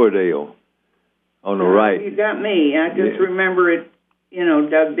to Lowerdale on the right. You got me. I just remember it, you know,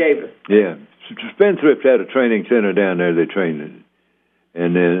 Doug Davis. Yeah. Spendthrift had a training center down there. They trained it.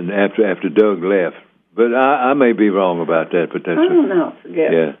 And then after Doug left. But I may be wrong about that. But that's I don't know.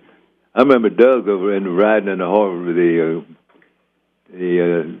 Forget. Yeah. I remember Doug over and riding in the horse,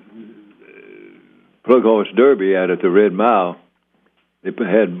 the Plug Horse Derby out at the Red Mile. They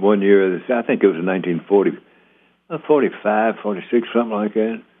had 1 year, I think it was in 1940, 45, 46, something like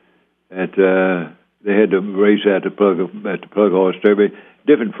that. They had to race at the Plug Horse Derby.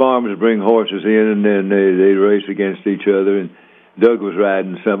 Different farmers bring horses in, and then they race against each other. And Doug was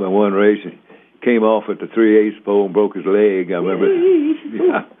riding some in one race. He came off at the 3/8 pole and broke his leg. I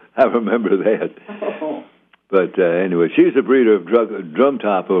remember. I remember that. Oh. But anyway, she's a breeder of Drum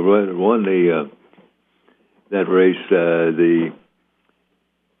Top who won that race, the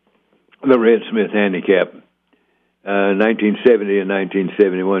Red Smith Handicap, 1970 and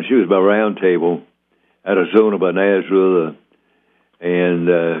 1971. She was by Round Table out of Zona by Nashville, and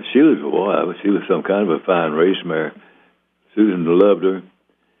she was some kind of a fine race mare. Susan loved her,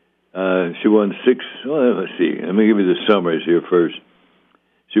 She won 6. Well, let's see. Let me give you the summaries here first.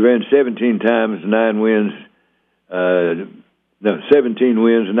 She ran 17 times, 9 wins. 17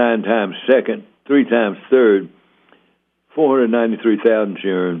 wins, 9 times second, 3 times third, 493,000 she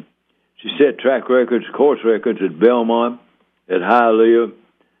earned. She set track records, course records at Belmont, at Hialeah,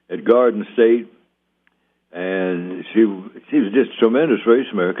 at Garden State, and she was just a tremendous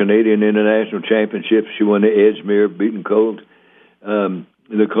race mare. Canadian International Championship. She won the Edgemere, beating Colt. The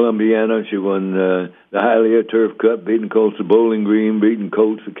Columbiana, she won the Hialeah Turf Cup, beating Colts. The Bowling Green, beating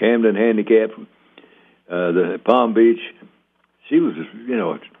Colts. The Camden Handicap, the Palm Beach. She was,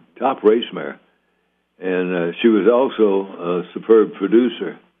 a top race mare, and she was also a superb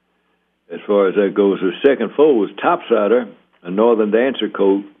producer. As far as that goes, her second foal was Topsider, a Northern Dancer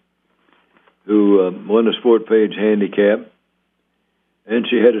colt, who won the Sport Page Handicap. And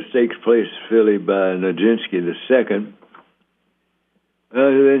she had a stakes place filly by Nijinsky the second.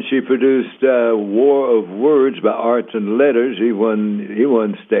 Then she produced War of Words by Arts and Letters. He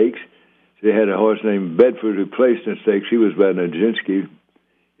won stakes. She had a horse named Bedford who placed in stakes. He was by Nijinsky.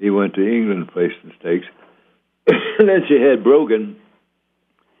 He went to England, placed in stakes. And then she had Brogan,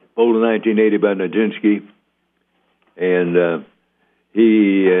 foaled in 1980 by Nijinsky, and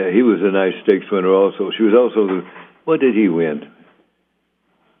he was a nice stakes winner also. She was also what did he win?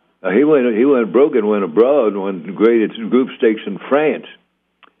 Brogan went abroad, won graded group stakes in France,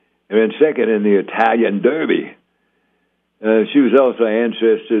 and then second in the Italian Derby. She was also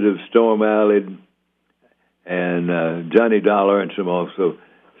ancestor of Storm Alley and Johnny Dollar and some also.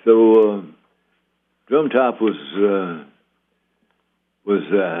 So Drum Top was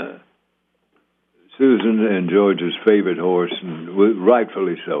Susan and George's favorite horse, and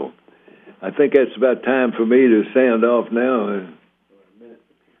rightfully so. I think that's about time for me to sound off now.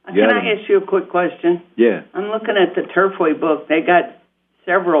 Can I ask you a quick question? Yeah. I'm looking at the Turfway book. They got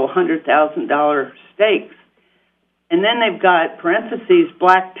several $100,000 stakes. And then they've got parentheses,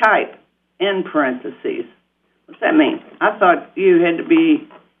 black type, end parentheses. What's that mean? I thought you had to be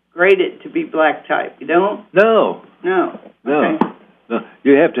graded to be black type. You don't? No. Okay. No.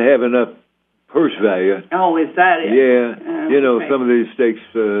 You have to have enough purse value. Oh, is that it? Yeah. Okay. Some of these stakes,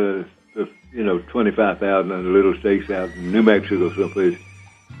 25,000 on the little stakes out in New Mexico someplace.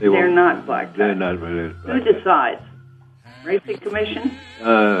 They're not black type. They're not really black Who decides? Racing Commission?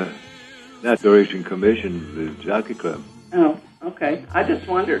 Not the Racing Commission, the Jockey Club. Oh, okay. I just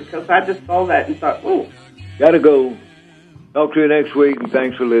wondered, because I just saw that and thought, ooh. Gotta go. Talk to you next week, and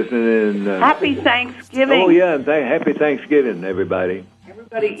thanks for listening. And Happy Thanksgiving. Oh, yeah, and happy Thanksgiving, everybody.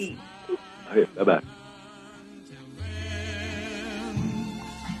 Everybody eat. Okay, bye-bye.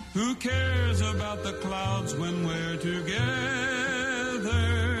 Who cares about the clouds when we're together?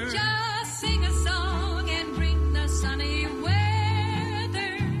 Just sing a song and bring the sunny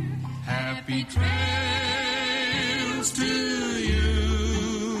weather. Happy trails to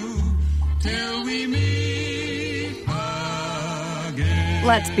you till we meet again.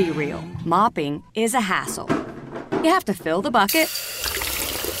 Let's be real. Mopping is a hassle. You have to fill the bucket,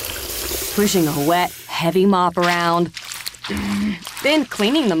 pushing a wet, heavy mop around, then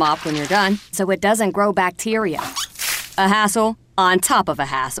cleaning the mop when you're done so it doesn't grow bacteria. A hassle on top of a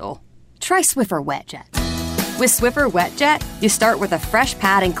hassle. Try Swiffer WetJet. With Swiffer WetJet, you start with a fresh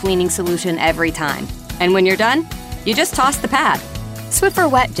pad and cleaning solution every time. And when you're done, you just toss the pad. Swiffer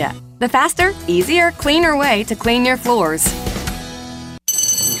WetJet, the faster, easier, cleaner way to clean your floors.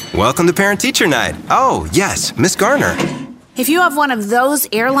 Welcome to Parent Teacher Night. Oh, yes, Miss Garner. If you have one of those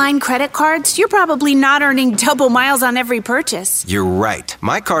airline credit cards, you're probably not earning double miles on every purchase. You're right.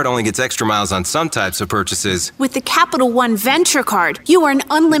 My card only gets extra miles on some types of purchases. With the Capital One Venture Card, you earn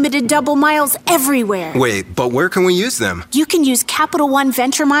unlimited double miles everywhere. Wait, but where can we use them? You can use Capital One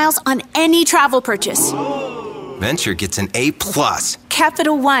Venture Miles on any travel purchase. Venture gets an A+.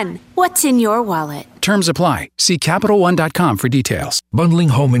 Capital One, what's in your wallet? Terms apply. See CapitalOne.com for details. Bundling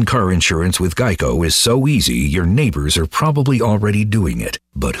home and car insurance with Geico is so easy, your neighbors are probably already doing it.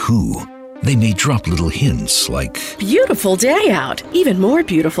 But who? They may drop little hints like, beautiful day out. Even more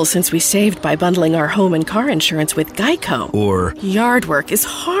beautiful since we saved by bundling our home and car insurance with Geico. Or, yard work is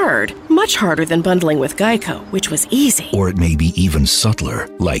hard. Much harder than bundling with Geico, which was easy. Or it may be even subtler,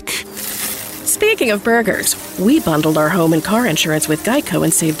 like, speaking of burgers, we bundled our home and car insurance with Geico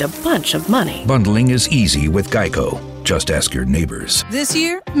and saved a bunch of money. Bundling is easy with Geico. Just ask your neighbors. This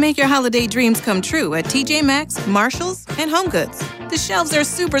year, make your holiday dreams come true at TJ Maxx, Marshalls, and HomeGoods. The shelves are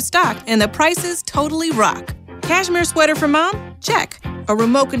super stocked and the prices totally rock. Cashmere sweater for mom? Check. A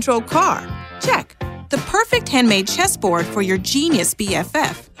remote control car? Check. The perfect handmade chessboard for your genius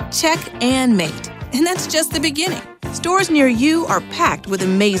BFF? Check and mate. And that's just the beginning. Stores near you are packed with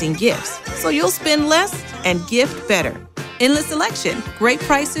amazing gifts, so you'll spend less and gift better. Endless selection, great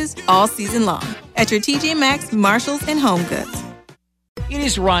prices all season long at your TJ Maxx, Marshalls, and HomeGoods. It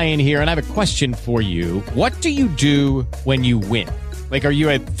is Ryan here, and I have a question for you. What do you do when you win? Like, are you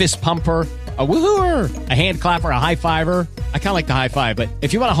a fist pumper, a woohooer, a hand clapper, a high fiver? I kind of like the high five, but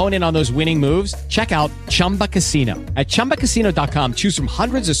if you want to hone in on those winning moves, check out Chumba Casino. At ChumbaCasino.com, choose from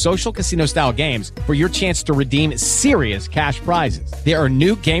hundreds of social casino-style games for your chance to redeem serious cash prizes. There are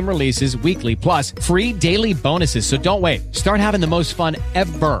new game releases weekly, plus free daily bonuses. So don't wait. Start having the most fun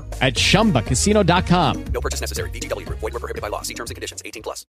ever at ChumbaCasino.com. No purchase necessary. VGW. Void where prohibited by law. See terms and conditions. 18+.